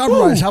you? Let's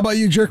compromise. Woo. How about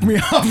you jerk me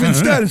off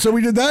instead? And so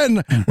we did that,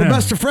 and we're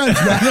best of friends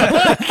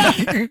now.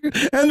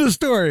 End of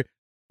story.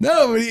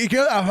 No,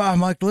 but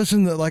I'm like,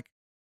 listen, like,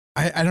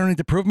 I don't need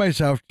to prove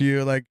myself to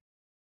you. Like,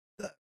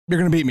 you're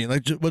gonna beat me.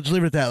 Like, we'll just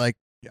leave it at that. Like,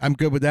 I'm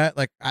good with that.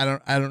 Like, I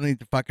don't need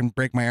to fucking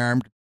break my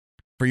arm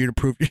for you to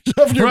prove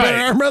yourself. You're a better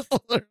arm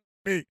wrestler.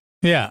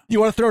 Yeah. You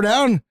want to throw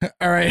down?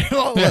 All right.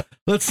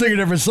 Let's sing a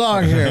different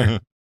song here.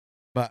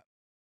 But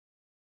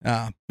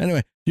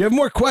anyway, you have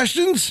more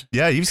questions?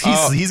 Yeah, he's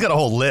got a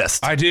whole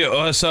list. I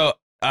do. So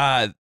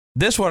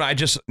this one I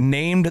just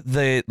named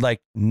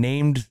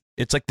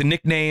it's like the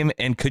nickname,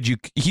 and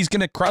he's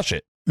gonna crush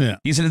it. Yeah.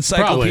 He's an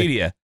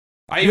encyclopedia.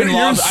 You're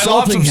I lobbed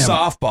some him.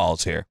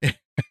 softballs here.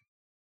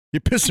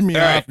 You're pissing me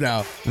off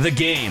now. The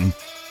Game.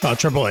 Oh,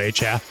 Triple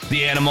H, yeah.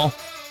 The Animal.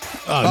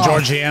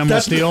 George the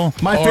Animal Steel.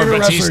 My or favorite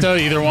Batista, wrestler.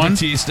 Either one.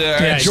 Batista.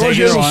 Yeah, George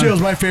the Animal Steel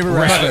is my favorite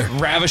wrestler.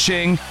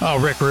 Ravishing. Oh,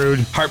 Rick Rude.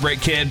 Heartbreak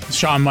Kid.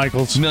 Shawn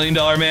Michaels. $1 Million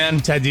Man.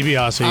 Ted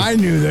DiBiase. I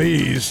knew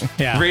these.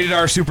 Yeah. Rated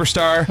R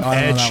Superstar.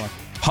 Edge.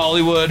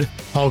 Hollywood.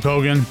 Hulk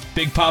Hogan.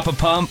 Big Papa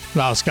Pump.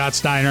 Scott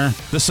Steiner.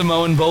 The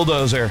Samoan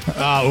Bulldozer.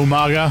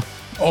 Umaga.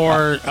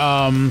 Or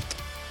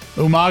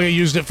Umaga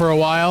used it for a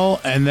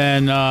while, and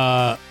then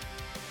I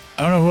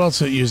don't know who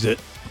else used it.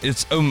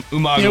 It's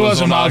Umaga. It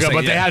was Umaga,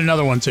 but they had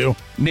another one too.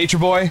 Nature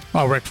Boy.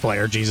 Oh, Ric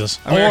Flair, Jesus.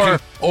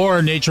 American.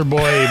 Or Nature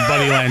Boy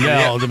Buddy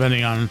Landell,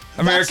 depending on.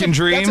 American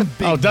Dream.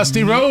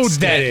 Dusty Rhodes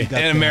Daddy.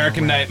 And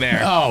American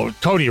Nightmare. Oh,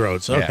 Cody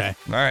Rhodes. Okay.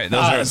 Yeah.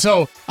 All right.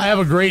 So I have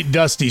a great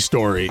Dusty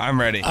story. I'm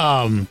ready.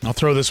 I'll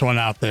throw this one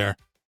out there.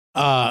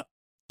 I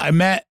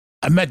met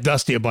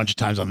Dusty a bunch of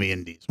times on the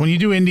indies. When you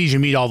do indies, you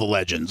meet all the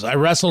legends. I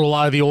wrestled a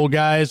lot of the old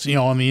guys,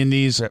 on the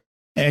indies,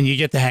 and you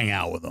get to hang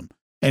out with them.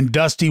 And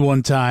Dusty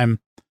one time,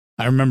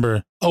 I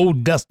remember,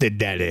 Dusty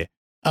Daddy.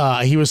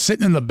 He was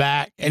sitting in the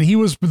back, and he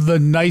was the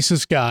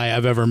nicest guy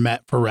I've ever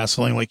met for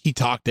wrestling. Like, he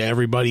talked to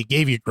everybody,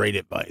 gave you great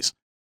advice.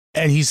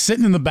 And he's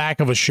sitting in the back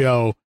of a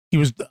show. He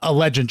was a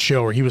legend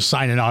show where he was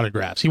signing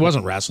autographs. He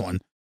wasn't wrestling.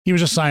 He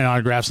was just signing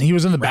autographs, and he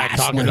was in the back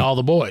talking to all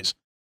the boys.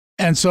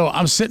 And so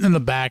I'm sitting in the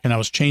back, and I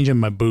was changing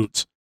my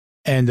boots.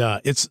 And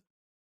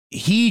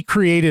he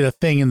created a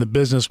thing in the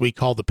business we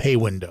call the pay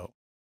window.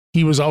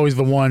 He was always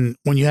the one,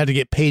 when you had to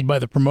get paid by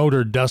the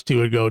promoter, Dusty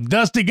would go,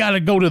 Dusty got to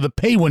go to the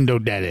pay window,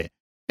 Daddy.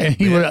 And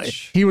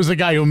he was the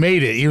guy who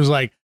made it. He was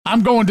like,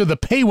 I'm going to the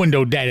pay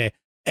window, Daddy.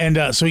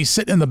 And so he's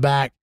sitting in the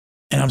back,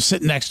 And I'm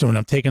sitting next to him and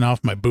I'm taking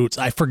off my boots.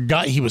 I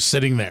forgot he was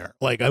sitting there.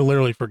 Like I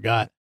literally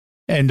forgot.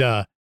 And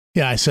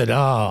I said,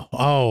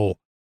 oh,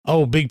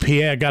 Big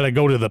Pierre, I gotta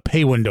go to the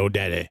pay window,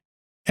 daddy.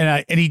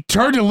 And he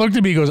turned and looked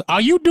at me. He goes,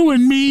 "Are you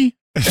doing me?"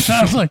 And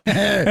I was like,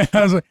 yeah.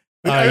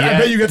 I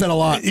bet you get that a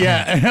lot.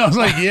 Yeah. And I was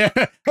like, yeah.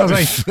 I was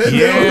like, They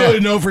don't really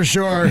know for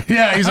sure.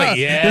 Yeah. He's like,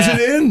 yeah. Is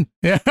it in?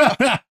 Yeah.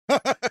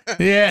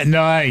 Yeah.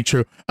 No, that ain't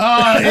true.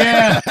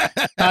 Yeah.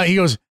 He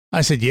goes,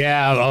 I said,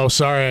 yeah. Oh,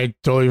 sorry. I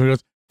told you. He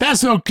goes,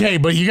 that's okay,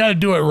 but you got to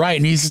do it right.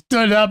 And he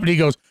stood up and he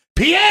goes,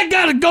 Pierre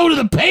got to go to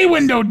the pay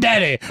window,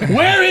 daddy.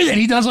 Where is it?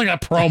 And he does like a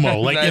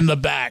promo, like in the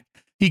back.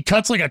 He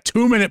cuts like a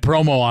 2-minute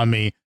promo on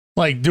me,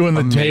 like doing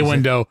the pay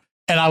window.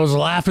 And I was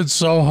laughing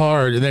so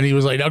hard. And then he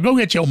was like, now go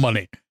get your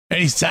money. And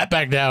he sat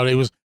back down.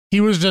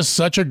 He was just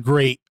such a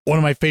one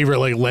of my favorite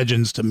like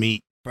legends to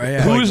meet. Right,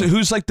 yeah.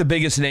 Who's like the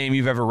biggest name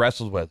you've ever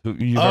wrestled with? Who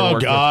you've ever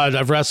worked God,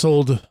 with? I've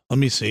wrestled. Let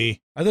me see.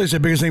 I thought you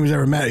said biggest name he's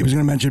ever met. He was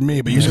going to mention me,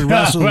 but you said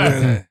wrestled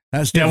with.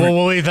 That's different. Yeah, well,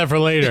 we'll leave that for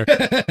later.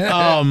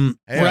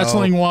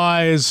 Wrestling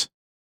wise,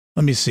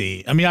 let me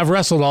see. I mean, I've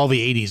wrestled all the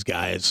 80s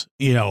guys,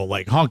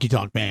 like Honky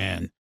Tonk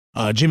Man,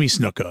 Jimmy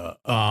Snuka,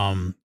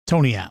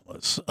 Tony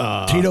Atlas,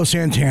 Tito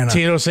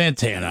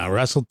Santana. I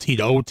wrestled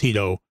Tito,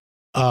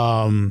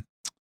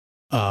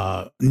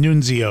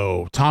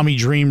 Nunzio, Tommy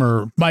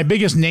Dreamer. My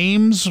biggest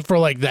names for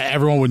like that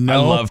everyone would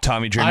know. I love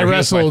Tommy Dreamer. I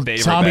wrestled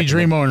Tommy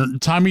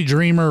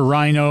Dreamer,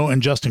 Rhino,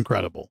 and Just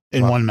Incredible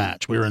in one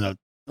match. We were in a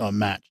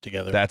match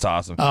together. That's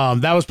awesome.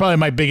 That was probably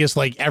my biggest,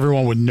 like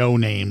everyone would know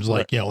names,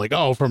 like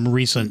from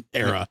recent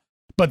era.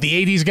 But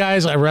the 80s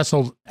guys, I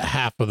wrestled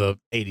half of the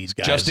 80s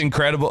guys. Just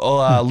Incredible,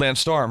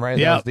 Lance Storm, right?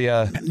 Yeah.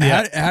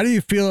 How do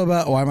you feel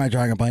about? Why am I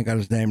drawing a blank on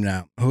his name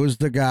now? Who's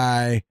the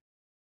guy?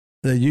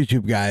 The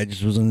YouTube guy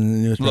just was in the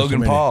newest.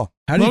 Logan Paul.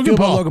 How do you feel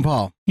about Logan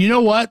Paul? You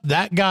know what?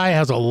 That guy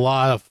has a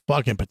lot of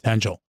fucking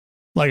potential.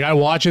 Like I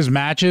watch his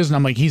matches and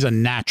I'm like, he's a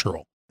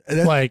natural.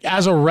 Like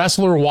as a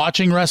wrestler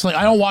watching wrestling,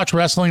 I don't watch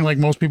wrestling like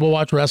most people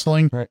watch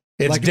wrestling. Right.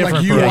 It's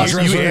different for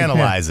me. You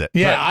analyze it.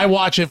 Yeah, right. I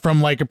watch it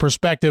from like a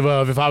perspective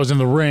of if I was in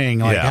the ring,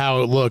 like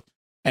how it looked.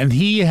 And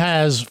he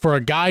has, for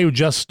a guy who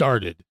just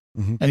started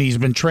and he's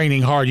been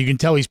training hard, you can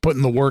tell he's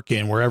putting the work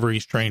in wherever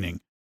he's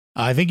training.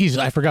 I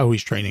forgot who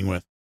he's training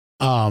with.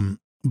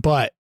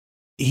 But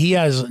he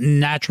has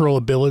natural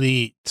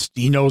ability.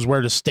 He knows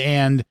where to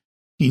stand.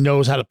 He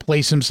knows how to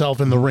place himself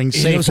in the ring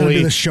safely. He knows how to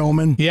be the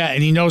showman. Yeah,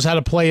 and he knows how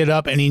to play it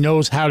up, and he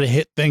knows how to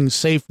hit things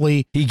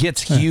safely. He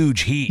gets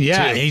huge heat.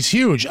 Yeah, too. he's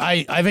huge.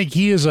 I think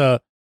he's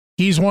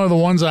one of the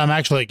ones that I'm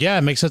actually like, yeah,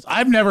 it makes sense.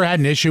 I've never had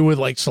an issue with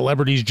like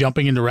celebrities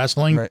jumping into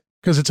wrestling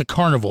because it's a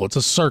carnival, it's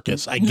a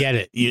circus. I get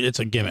it. It's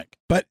a gimmick.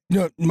 But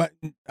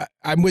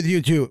I'm with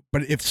you too.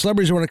 But if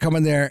celebrities want to come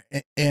in there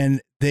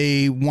and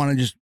they want to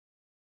just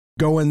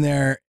go in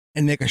there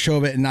and make a show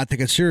of it and not take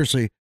it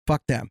seriously,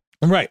 fuck them.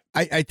 Right.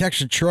 I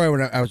texted Troy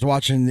when I was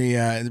watching the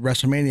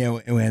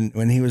WrestleMania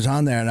when he was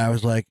on there, and I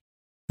was like,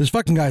 "This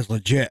fucking guy's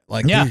legit.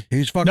 Like,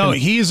 he's fucking." No,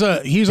 he's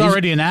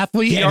already an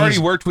athlete. He already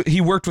worked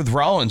with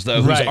Rollins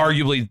though, who's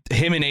arguably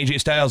him and AJ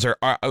Styles are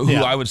who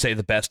I would say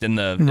the best in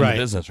the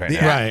business right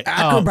now. Right.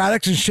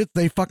 Acrobatics and shit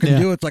they fucking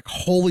do. It's like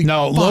holy.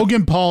 No, fuck.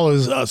 Logan Paul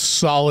is a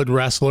solid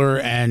wrestler,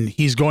 and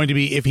he's going to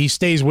be, if he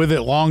stays with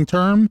it long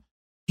term,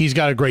 he's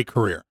got a great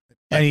career,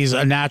 and he's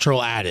a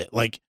natural at it.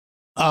 Like,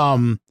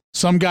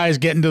 some guys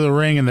get into the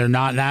ring and they're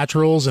not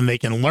naturals and they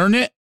can learn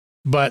it,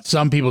 but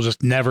some people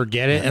just never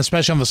get it, and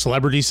especially on the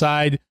celebrity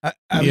side.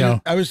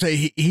 I would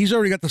say he's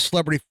already got the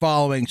celebrity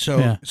following,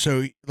 so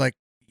like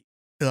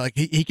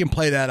he can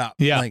play that up.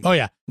 Yeah. Like, oh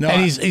yeah. No,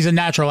 and he's a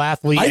natural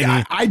athlete.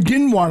 I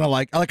didn't want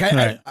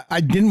to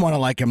I didn't want to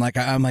like him. Like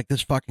I'm like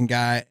this fucking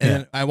guy, and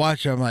then I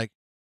watched him. I'm like,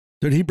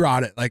 dude, he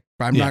brought it. Like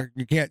I'm not.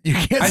 You can't.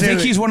 I think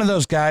he's one of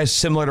those guys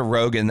similar to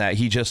Rogan that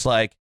he just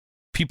like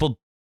people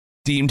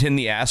deemed him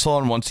the asshole,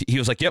 and once he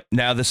was like, "Yep,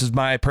 now this is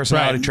my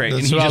personality trait,"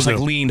 and he just like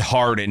leaned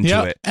hard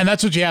into it. And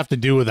that's what you have to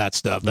do with that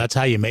stuff. That's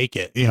how you make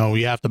it. You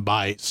have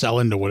to sell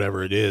into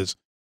whatever it is.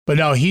 But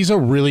no, he's a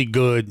really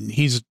good.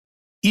 He's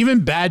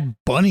even Bad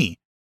Bunny.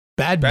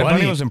 Bad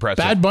Bunny was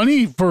impressive. Bad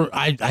Bunny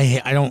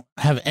I don't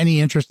have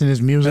any interest in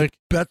his music.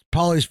 That's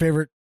Polly's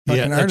favorite.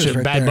 Artist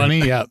right Bad there. Bunny,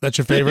 yeah, that's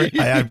your favorite.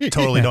 I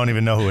totally don't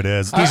even know who it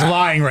is. He's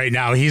lying right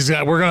now. There's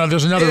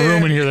another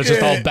room in here that's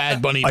just all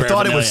Bad Bunny. I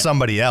thought it was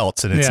somebody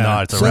else, and it's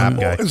not. It's a rap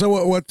guy.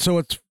 So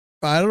it's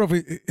I don't know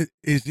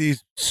if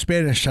he's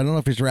Spanish. I don't know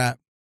if he's rap.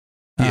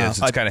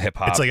 Yes, it's kind of hip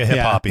hop. It's like a hip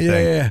hoppy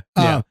thing.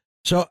 Yeah.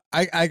 So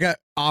I got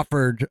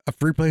offered a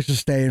free place to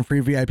stay and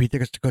free VIP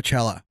tickets to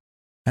Coachella,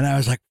 and I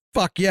was like,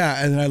 "Fuck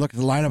yeah!" And then I looked at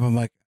the lineup. I'm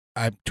like,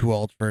 "I'm too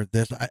old for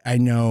this. I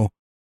know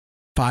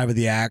 5 of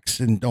the acts,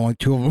 and only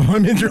 2 of them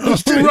I'm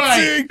interested in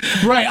seeing."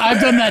 Right.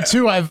 I've done that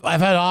too. I've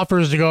had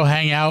offers to go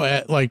hang out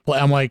at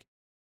I'm like,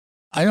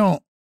 none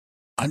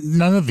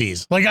of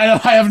these. Like I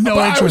have no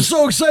interest. I was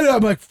so excited.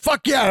 I'm like,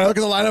 fuck yeah. And I look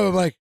at the lineup. I'm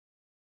like,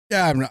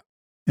 yeah, I'm not.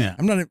 Yeah.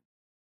 I'm not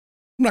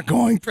not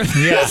going for this.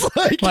 Yeah.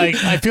 like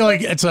I feel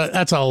like that's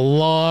a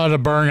lot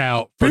of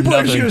burnout for people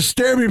are just nothing. gonna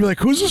stare at me and be like,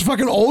 "Who's this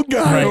fucking old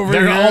guy Right. over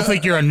They're here?" gonna all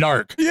think you're a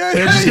narc. Yeah,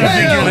 They're just gonna yeah,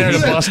 think yeah, you're there to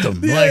yeah. bust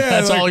them. Yeah, Like yeah,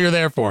 that's like- all you're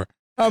there for.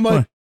 I'm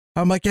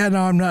like, yeah,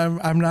 no,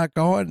 I'm not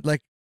going.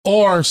 Like,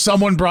 Or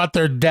someone brought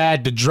their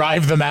dad to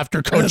drive them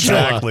after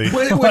Coachella. Exactly.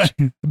 which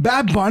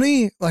Bad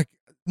Bunny, like,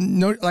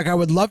 no, like I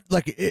would love,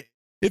 like,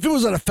 if it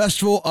was at a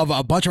festival of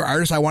a bunch of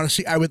artists I want to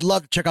see, I would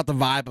love to check out the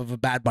vibe of a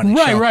Bad Bunny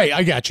show. Right.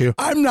 I got you.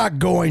 I'm not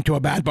going to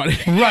a Bad Bunny.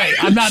 Right.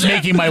 I'm not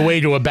making my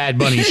way to a Bad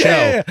Bunny show.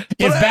 Yeah.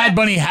 If But Bad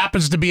Bunny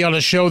happens to be on a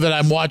show that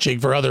I'm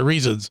watching for other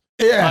reasons,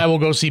 I will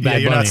go see Yeah,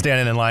 Bad you're Bunny. not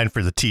standing in line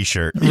for the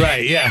T-shirt.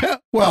 Right. Yeah.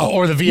 Well,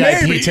 or the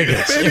VIP maybe,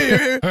 tickets.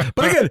 maybe.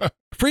 But again,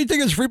 free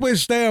tickets, free place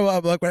to stay. I'm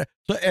like,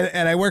 so,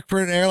 and I work for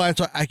an airline,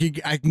 so I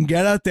can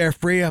get out there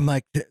free. I'm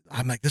like, this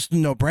is a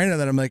no brainer.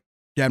 That I'm like,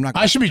 yeah, I'm not.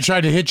 I should be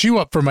trying to hit you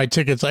up for my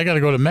tickets. I got to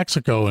go to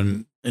Mexico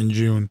in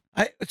June.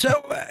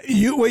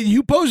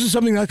 You posted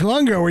something not too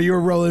long ago where you were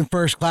rolling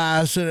first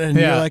class, and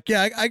Yeah. you're like,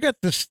 yeah, I got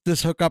this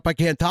hookup I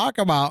can't talk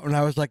about, and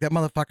I was like, that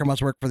motherfucker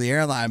must work for the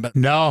airline, but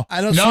No,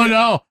 I don't.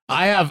 no.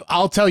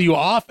 I'll tell you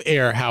off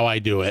air how I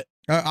do it,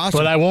 Awesome.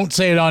 but I won't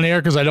say it on air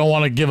because I don't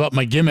want to give up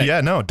my gimmick. Yeah,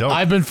 no, don't.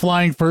 I've been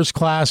flying first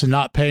class and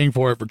not paying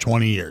for it for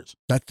 20 years.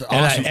 That's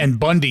And, awesome. and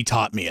Bundy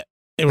taught me it.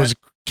 It was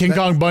King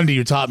Kong Bundy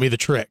who taught me the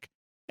trick.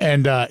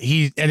 And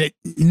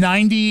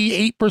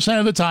 98%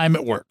 of the time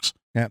it works.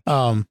 Yeah.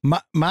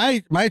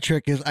 My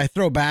trick is I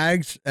throw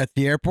bags at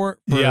the airport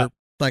for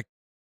like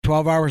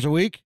 12 hours a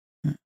week,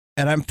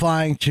 and I'm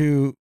flying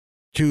to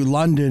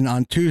London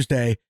on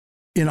Tuesday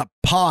in a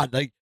pod.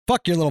 Like,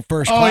 fuck your little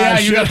first class. Oh yeah,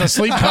 you shit. got the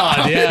sleep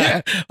pod.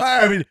 Yeah.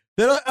 I mean,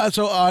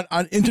 so on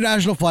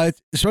international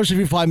flights, especially if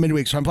you fly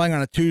midweek. So I'm flying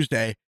on a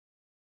Tuesday.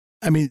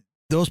 I mean,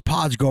 those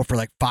pods go for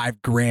like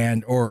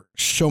 $5,000 or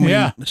so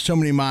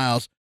many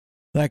miles.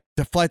 Like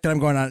the flight that I'm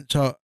going on,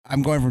 so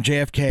I'm going from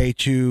JFK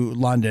to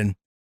London,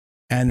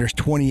 and there's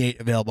 28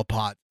 available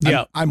pods.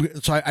 Yeah.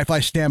 So I fly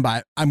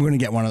standby. I'm going to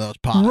get one of those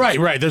pods.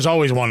 Right. There's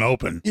always one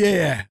open.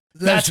 Yeah.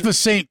 That's the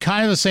same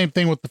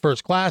thing with the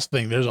first class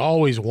thing. There's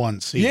always one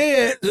seat.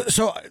 Yeah.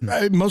 So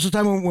most of the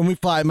time when we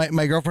fly,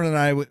 my girlfriend and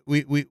I,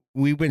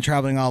 we've been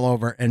traveling all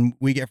over, and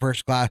we get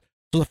first class.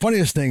 So the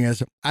funniest thing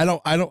is I don't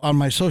on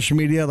my social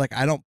media, like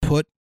I don't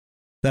put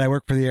that I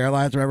work for the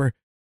airlines or whatever.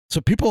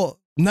 So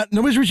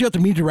nobody's reaching out to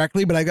me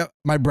directly, but I got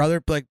my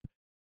brother, like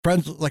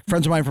friends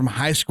of mine from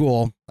high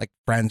school, like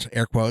friends,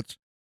 air quotes,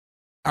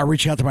 are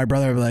reaching out to my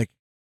brother, like,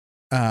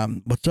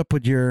 what's up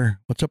with your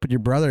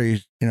brother?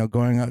 He's,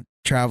 going out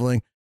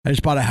traveling. I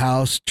just bought a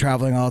house,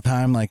 traveling all the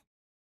time. Like,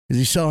 is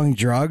he selling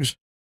drugs?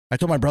 I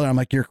told my brother, I'm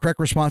like, your correct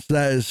response to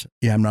that is,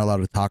 yeah, I'm not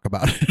allowed to talk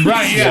about it.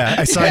 Right. Yeah.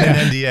 I signed an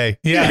NDA.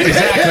 Yeah,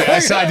 exactly. I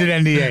signed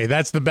an NDA.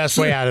 That's the best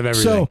way out of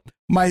everything. So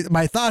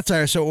my thoughts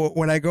are, so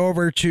when I go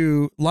over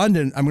to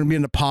London, I'm going to be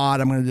in the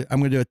pod. I'm going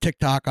to do a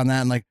TikTok on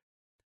that, and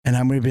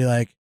I'm going to be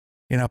like,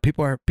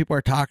 people are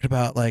talking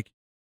about like,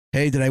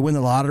 hey, did I win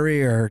the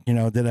lottery, or did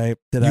I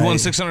won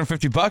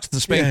 $650 the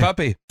Spain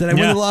puppy? Did I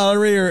win the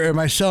lottery, or am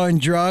I selling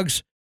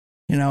drugs?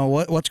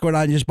 What's going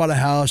on? You just bought a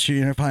house, fine.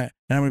 And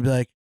I'm going to be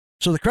like,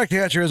 so the correct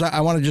answer is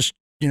I want to just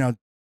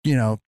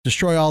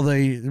destroy all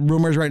the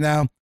rumors right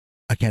now.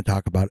 I can't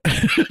talk about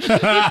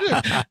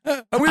it.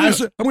 I'm going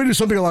to do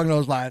something along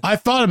those lines. I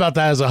thought about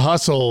that as a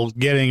hustle,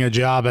 getting a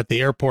job at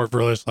the airport for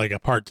just like a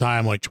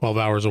part-time, like 12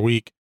 hours a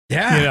week.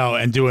 Yeah.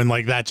 And doing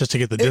like that just to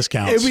get the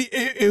discounts.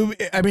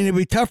 It'd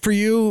be tough for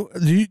you.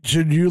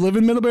 Should you live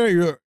in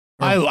Middlebury?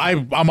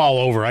 I'm all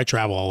over. I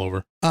travel all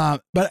over.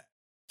 But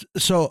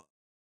so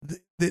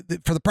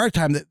for the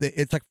part-time,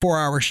 it's like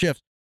 4-hour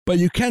shifts, but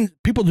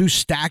people do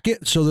stack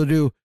it. So they'll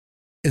do,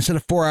 instead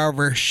of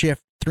 4-hour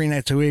shift 3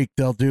 nights a week,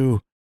 they'll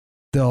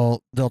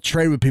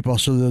trade with people.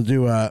 So they'll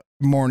do a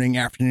morning,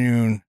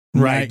 afternoon,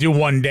 right. night, Do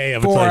one day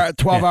of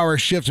 12-hour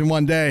shifts in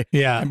one day.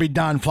 Yeah. And be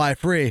done, fly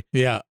free.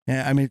 Yeah.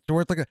 Yeah. I mean, it's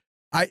worth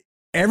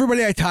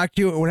everybody I talk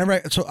to,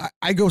 whenever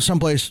I go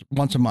someplace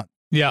once a month.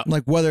 Yeah.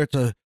 Like whether it's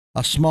a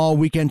small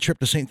weekend trip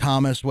to St.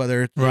 Thomas,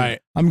 whether it's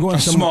I'm going a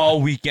somewhere.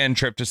 small weekend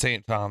trip to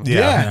St. Thomas.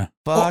 Yeah.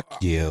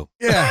 Fuck you.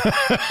 Yeah.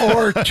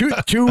 Or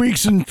two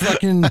weeks in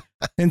fucking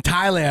in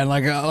Thailand.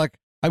 Like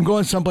I'm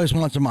going someplace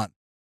once a month.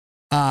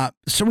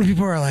 So many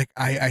people are like,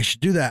 I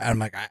should do that. I'm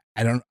like,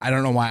 I don't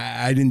know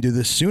why I didn't do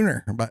this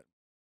sooner, but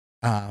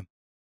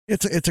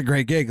it's a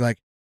great gig. Like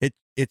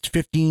it's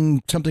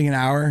 15 something an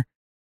hour,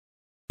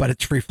 but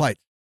it's free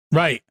flights.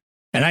 Right.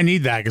 And I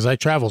need that because I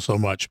travel so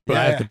much, but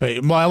I have to pay.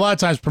 Well, a lot of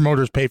times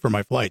promoters pay for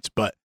my flights,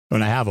 but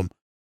when I have them,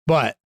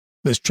 but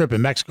this trip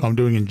in Mexico I'm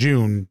doing in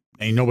June,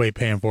 ain't nobody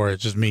paying for it.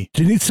 It's just me.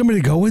 Do you need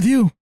somebody to go with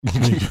you?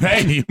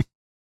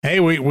 Hey,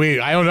 we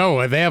I don't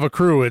know. They have a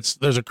crew.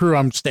 There's a crew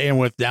I'm staying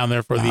with down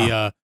there for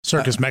the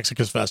Circus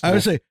Mexicus Festival. I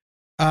would say,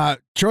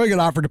 Troy got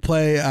offered to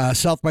play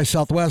South by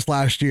Southwest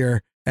last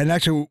year, and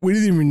actually we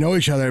didn't even know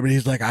each other. But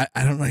he's like, I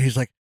don't know. He's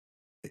like,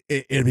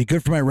 it'd be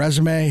good for my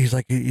resume. He's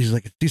like,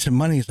 it's decent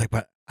money. He's like,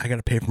 but I got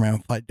to pay for my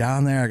own flight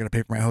down there. I got to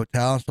pay for my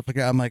hotel and stuff like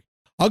that. I'm like,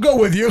 I'll go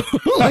with you.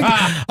 Like,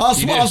 I'll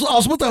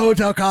split the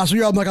hotel cost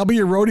with you. I'm like, I'll be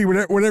your roadie,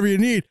 whatever you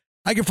need.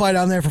 I can fly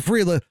down there for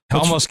free.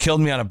 Almost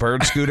killed me on a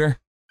bird scooter.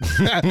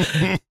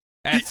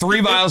 At 3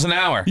 miles an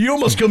hour. You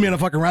almost killed me in a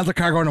fucking rental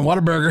car going to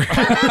Whataburger.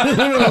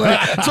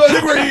 So I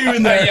think we're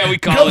even there. Yeah, we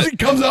call it. It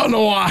comes out in the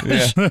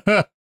wash.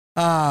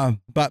 Yeah.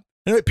 But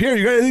anyway, Pierre,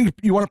 you got anything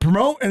you want to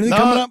promote? Anything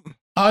coming up?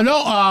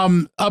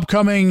 No.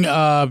 Upcoming.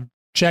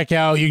 Check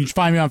out. You can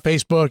find me on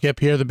Facebook at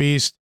Pierre the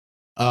Beast.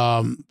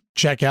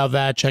 Check out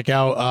that. Check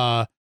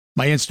out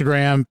my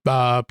Instagram,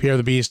 Pierre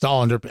the Beast,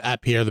 all under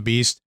at Pierre the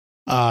Beast.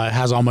 It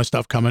has all my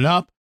stuff coming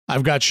up.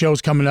 I've got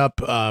shows coming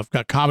up. I've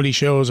got comedy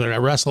shows. I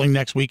got wrestling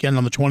next weekend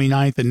on the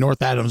 29th in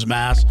North Adams,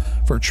 Mass.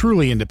 for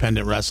Truly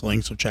Independent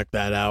Wrestling. So check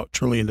that out.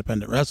 Truly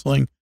Independent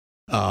Wrestling.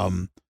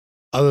 Other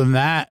than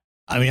that,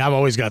 I mean, I've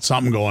always got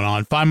something going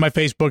on. Find my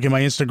Facebook and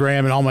my Instagram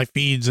and all my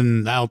feeds,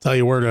 and I'll tell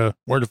you where to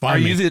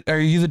find me. Are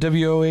you the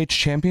WOH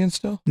champion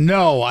still?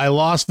 No, I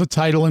lost the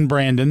title in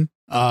Brandon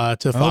to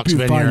Fox I hope you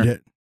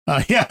Vineyard.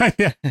 find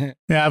it.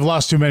 Yeah. I've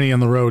lost too many on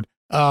the road.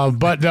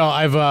 But no,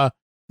 I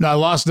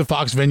lost to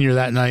Fox Vineyard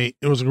that night.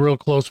 It was a real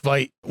close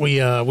fight. We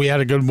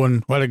had a good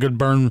one. We had a good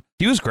burn.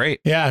 He was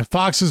great. Yeah,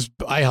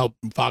 I helped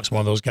Fox,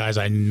 one of those guys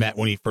I met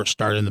when he first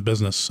started in the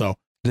business. So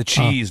the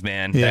cheese,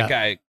 man. Yeah. That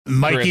guy.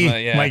 Mikey,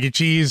 Charisma, yeah. Mikey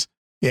Cheese.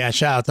 Yeah,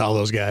 shout out to all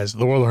those guys.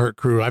 The World of Hurt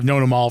crew. I've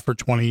known them all for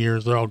 20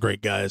 years. They're all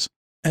great guys.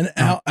 And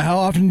how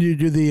often do you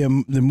do the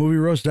movie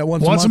roast? Is that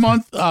once a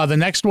month? The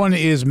next one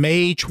is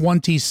May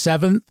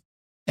 27th,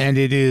 and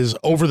it is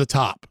Over the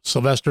Top.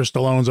 Sylvester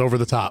Stallone's Over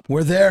the Top.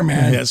 We're there,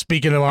 man. Yeah,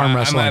 speaking of arm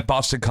wrestling. I'm at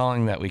Boston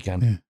Calling that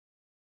weekend. Yeah.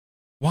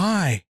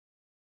 Why?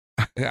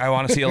 I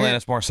want to see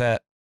Alanis Morissette.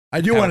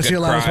 I do Have want a to see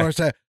good Alanis cry.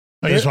 Morissette.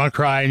 You just want to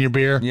cry in your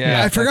beer?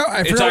 Yeah. I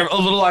forgot. It's a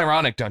little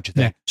ironic, don't you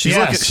think?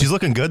 She's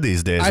looking good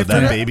these days with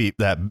that baby,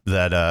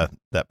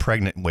 that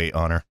pregnant weight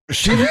on her.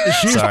 She's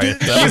Sorry, You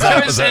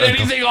haven't said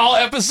anything all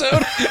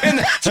episode, and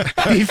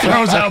He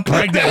throws out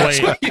pregnant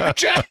weight.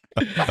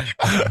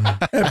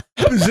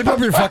 Zip up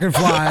your fucking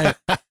fly.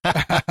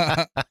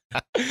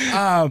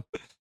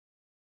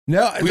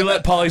 No, we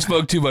let Polly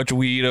smoke too much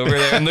weed over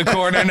there in the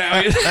corner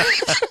now.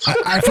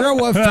 I forgot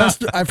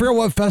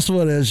what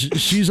festival it is.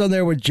 She's on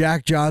there with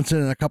Jack Johnson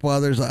and a couple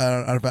others.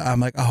 I'm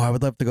like, oh, I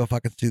would love to go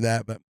fucking see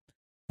that, but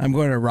I'm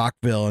going to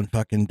Rockville and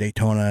fucking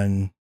Daytona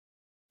and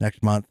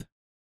next month.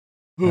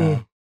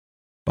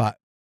 But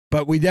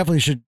we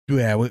definitely should.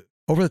 Yeah,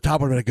 Over the Top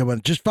would have been a good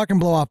one. Just fucking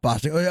blow off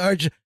Boston. Or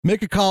just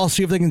make a call,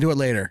 see if they can do it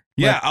later.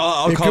 Yeah,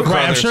 I'll call.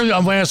 Right, I'm sure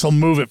Lance will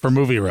move it for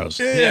Movie Roast.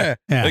 Yeah.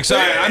 Like,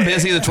 sorry, I'm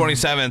busy the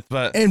 27th,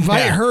 but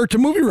Invite her to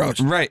Movie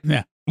Roast. right.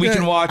 Yeah. We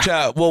can watch.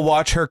 We'll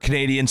watch her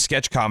Canadian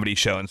sketch comedy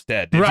show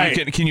instead.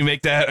 Right. Can you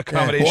make that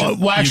accommodation?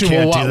 Well, actually,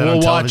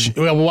 we'll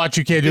watch.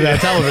 You can't do that on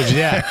television.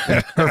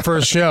 Yeah, her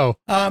first show.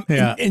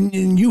 Yeah.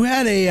 And you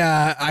had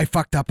I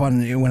fucked up on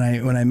when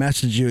I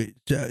messaged you.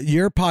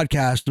 Your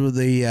podcast with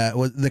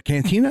the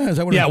Cantina. Is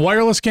that what? Yeah,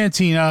 Wireless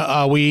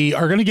Cantina. We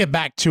are going to get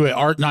back to it.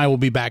 Art and I will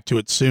be back to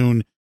it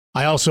soon.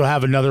 I also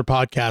have another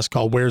podcast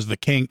called Where's the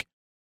Kink.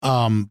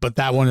 But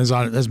that one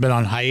has been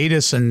on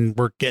hiatus, and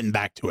we're getting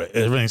back to it.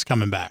 Everything's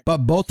coming back. But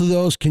both of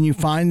those, can you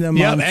find them?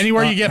 Yeah,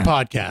 anywhere you get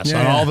podcasts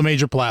on all the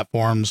major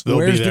platforms. They'll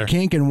Where's be there. the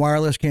Kink and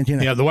Wireless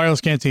Cantina? Yeah, the Wireless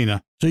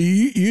Cantina. So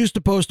you used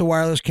to post the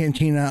Wireless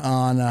Cantina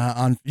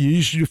on you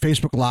used to do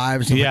Facebook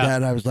Live and stuff like that.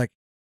 And I was like,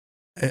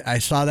 I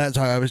saw that,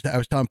 so I was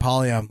telling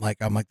Polly, I'm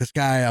like this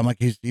guy,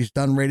 he's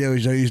done radio,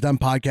 he's done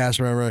podcasts,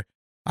 or whatever.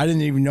 I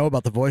didn't even know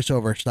about the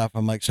voiceover stuff.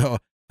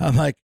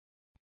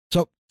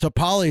 So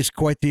Polly's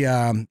quite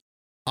the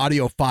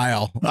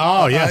audiophile.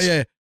 Oh yes.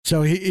 Yeah.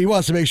 So he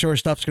wants to make sure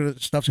stuff's gonna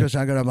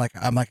sound good. I'm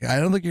like, I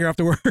don't think you're gonna have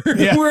to worry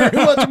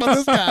much about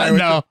this guy.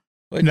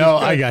 No,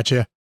 I got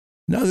you.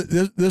 No,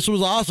 this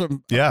was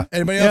awesome. Yeah.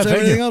 Anybody else have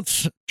anything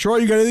else? Troy,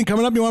 you got anything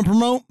coming up you want to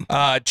promote?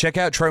 Check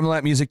out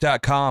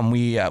TroyMilletMusic.com.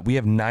 We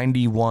have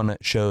 91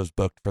 shows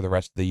booked for the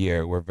rest of the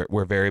year.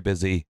 We're very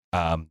busy.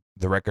 The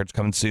record's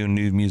coming soon.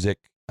 New music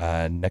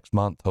next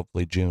month,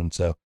 hopefully June.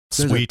 So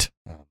sweet.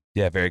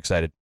 Yeah, very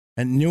excited.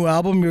 And new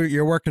album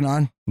you're working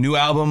on? New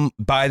album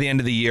by the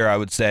end of the year, I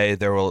would say.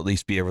 There will at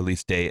least be a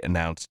release date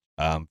announced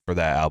for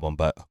that album.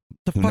 But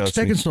the fuck's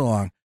taking so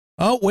long?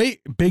 Oh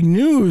wait, big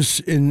news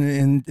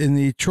in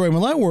the Troy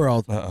Millette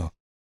world.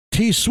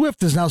 T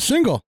Swift is now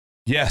single.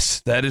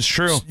 Yes, that is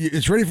true.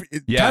 It's ready for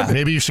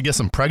Maybe you should get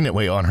some pregnant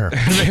weight on her.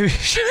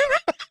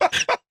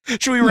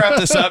 Should we wrap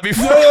this up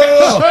before?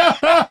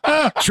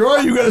 Troy,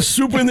 you got to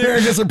soup in there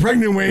and get some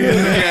pregnant weight in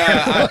there.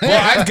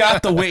 Yeah, I've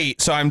got the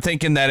weight, so I'm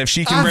thinking that if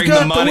she can bring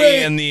the money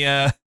and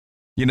the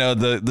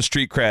the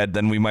street cred,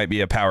 then we might be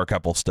a power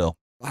couple still.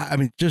 I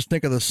mean, just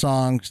think of the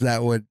songs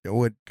that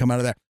would come out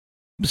of that.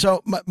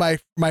 So my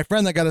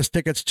friend that got us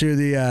tickets to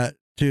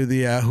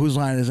the Whose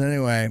Line Is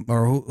Anyway,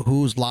 or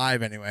Who's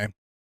Live Anyway.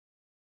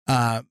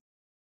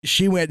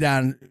 She went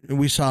down.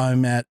 We saw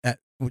him at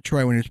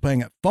Troy when he was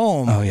playing at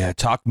Foam. Oh yeah,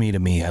 Talk Me to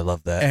Me. I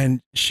love that.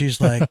 And she's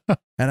like,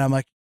 and I'm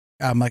like,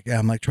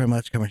 Troy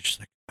Millette's coming. She's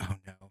like, oh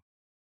no.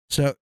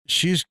 So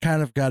she's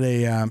kind of got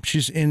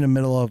she's in the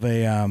middle of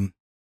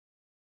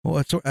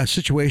it's a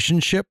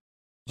situationship.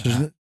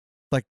 So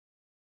like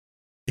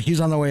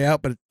he's on the way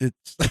out, but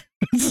it's a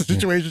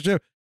situationship.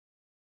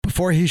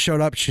 before he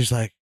showed up, she's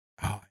like,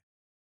 "Oh,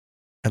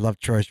 I love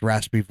Troy's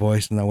raspy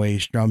voice and the way he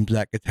strums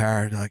that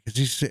guitar." Like,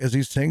 is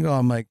he single?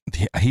 I'm like,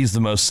 Yeah, he's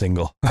the most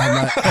single. I'm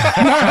like,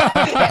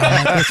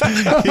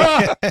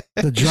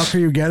 the drunker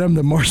you get him,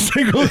 the more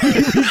single he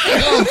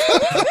becomes.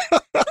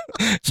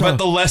 But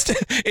the less,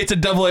 it's a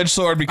double-edged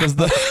sword because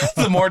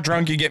the more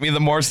drunk you get me, the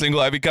more single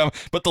I become.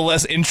 But the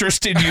less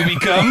interested you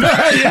become.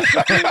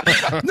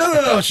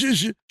 No.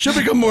 She'll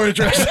become more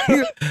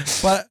interesting.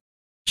 But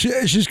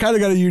she's kind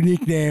of got a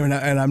unique name, and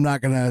I'm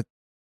not gonna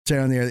say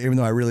on the air, even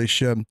though I really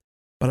should.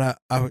 But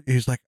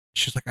she's like,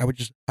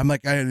 I'm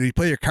like, you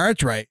play your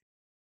cards right,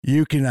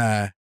 you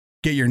can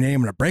get your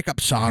name in a breakup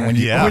song when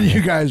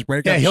you guys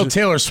break up. Yeah, he'll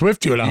Taylor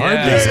Swift you in a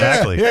heartbeat.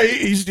 Exactly.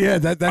 Yeah,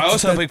 that's. I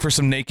was hoping for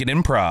some naked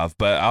improv,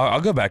 but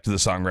I'll go back to the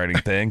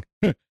songwriting thing.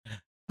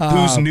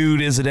 Whose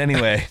nude is it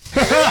anyway?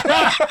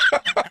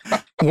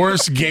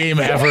 Worst game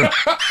ever.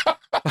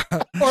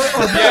 At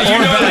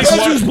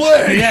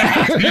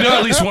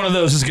least one of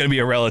those is going to be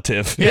a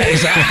relative. Yeah,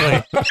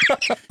 exactly.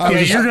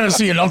 You're going to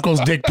see an uncle's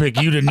dick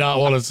pic you did not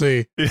want to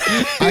see.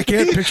 I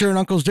can't picture an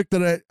uncle's dick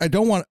that I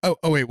don't want. Oh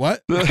wait,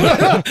 what?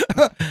 But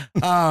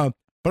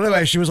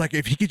anyway, she was like,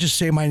 if he could just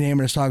say my name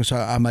in a song. So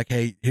I'm like,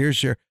 hey,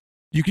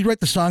 you could write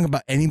the song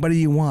about anybody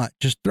you want.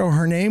 Just throw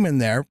her name in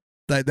there.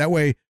 That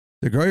way,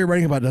 the girl you're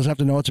writing about doesn't have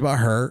to know it's about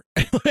her.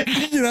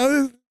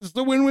 It's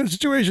a win-win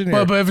situation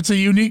here. But if it's a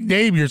unique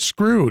name, you're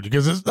screwed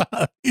because it's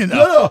not,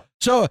 No.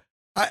 So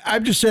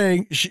I'm just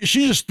saying,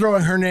 she's just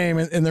throwing her name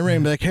in the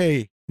ring. Like,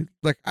 hey,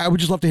 like, I would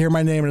just love to hear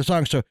my name in a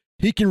song. So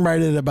he can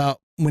write it about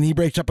when he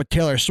breaks up with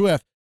Taylor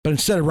Swift. But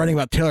instead of writing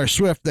about Taylor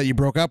Swift that you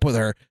broke up with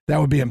her, that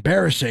would be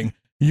embarrassing.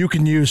 You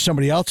can use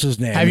somebody else's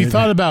name. Have you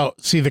thought about,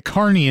 the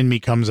Carney in me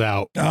comes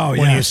out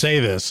when you say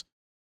this.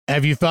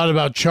 Have you thought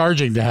about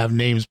charging to have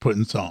names put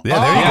in songs? Yeah,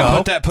 there you go.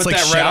 Put that it's like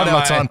right shout on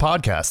outs on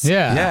podcasts.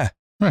 Yeah.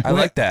 I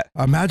like that.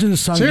 Imagine a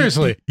song.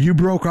 Seriously. You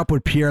broke up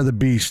with Pierre the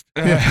Beast.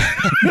 I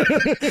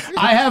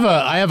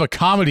have a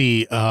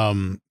comedy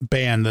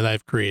band that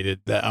I've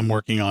created that I'm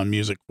working on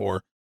music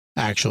for,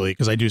 actually,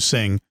 because I do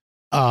sing.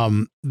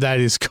 That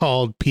is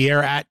called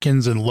Pierre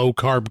Atkins and Low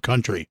Carb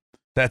Country.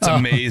 That's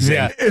amazing.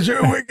 Yeah. Is there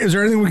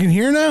anything we can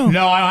hear now?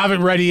 No, I don't have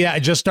it ready yet. I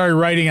just started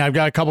writing. I've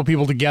got a couple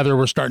people together.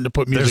 We're starting to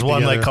put music There's one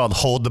together. like called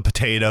 "Hold the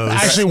Potatoes."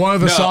 Actually, one of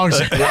the songs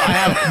I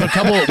have a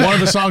couple. One of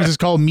the songs is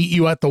called "Meet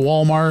You at the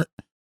Walmart."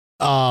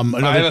 I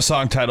have a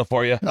song title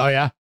for you. Oh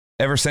yeah.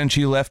 Ever since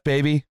you left,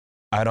 baby,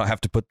 I don't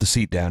have to put the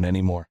seat down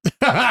anymore.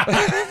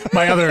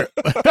 My other,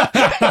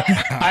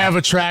 I have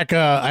a track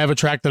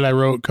that I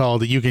wrote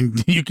called "You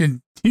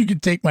can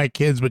take my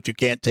kids, but you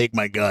can't take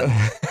my gun."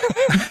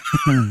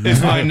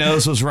 If my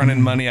nose was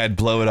running money, I'd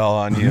blow it all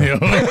on you.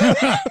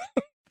 So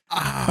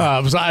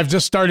I've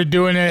just started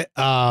doing it.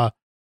 I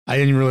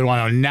didn't really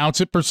want to announce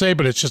it per se,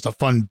 but it's just a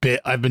fun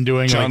bit I've been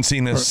doing. John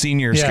Cena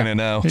Senior's gonna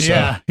know. So.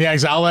 Yeah.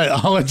 I'll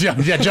let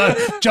John. Yeah,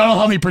 John will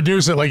help me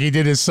produce it like he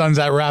did his Sons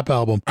at Rap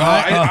album.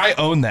 I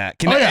own that.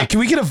 Can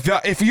we get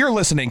if you're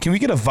listening? Can we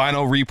get a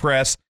vinyl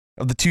repress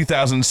of the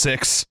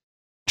 2006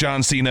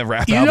 John Cena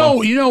rap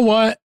album? You know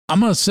what? I'm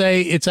gonna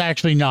say it's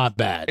actually not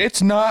bad.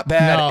 It's not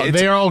bad. No,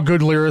 they're all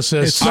good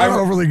lyricists. It's not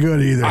overly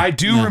good either. I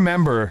do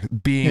remember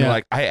being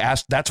like,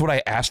 that's what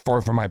I asked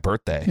for my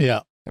birthday. Yeah.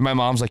 And my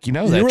mom's like,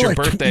 that's your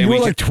birthday. You were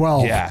like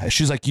 12. Yeah.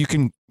 She's like, you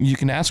can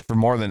ask for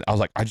more than. I was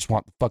like, I just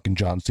want the fucking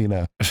John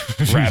Cena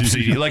rap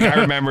CD. Like,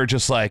 I remember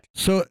just like.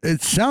 So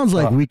it sounds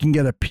like we can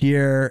get a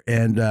Pierre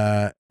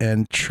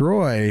and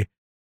Troy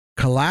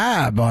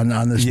collab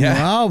on this new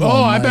album.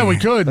 Oh, I bet we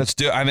could. Let's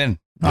do it. I'm in.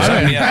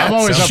 I'm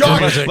always up for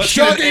music. Let's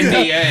do an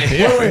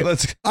NDA. Wait.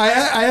 Let's. I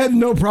had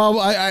no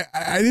problem.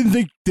 I didn't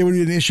think there would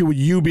be an issue with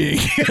you being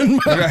in.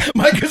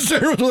 My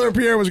concern was whether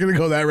Pierre was going to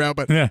go that route,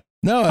 but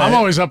no. I'm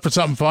always up for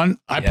something fun.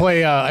 I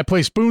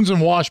play spoons and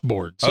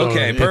washboards. So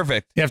okay,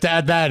 perfect. You have to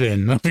add that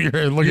in if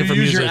you're looking for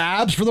use music. your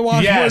abs for the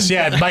washboard?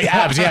 Yes, my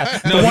abs. Yeah,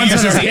 No, the ones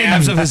that are the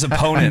abs of his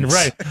opponents.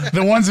 Right,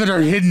 the ones that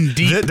are hidden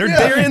deep.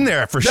 They're in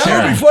there for sure.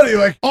 That would be funny.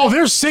 Like,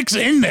 there's 6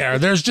 in there.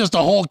 There's just a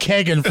whole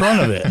keg in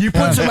front of it. you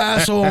put some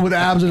asshole with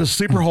abs in a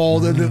sleeper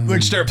hole, and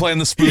like Start playing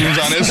the spoons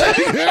on his.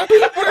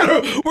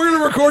 we're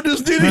gonna record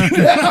this ditty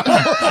now.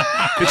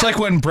 It's like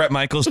when Bret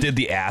Michaels did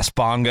the ass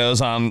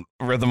bongos on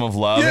Rhythm of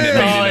Love, and it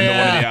made it into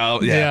one of the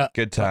albums. Yeah,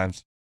 good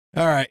times.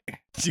 All right.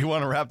 Do you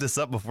want to wrap this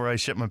up before I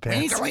shit my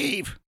pants? leave.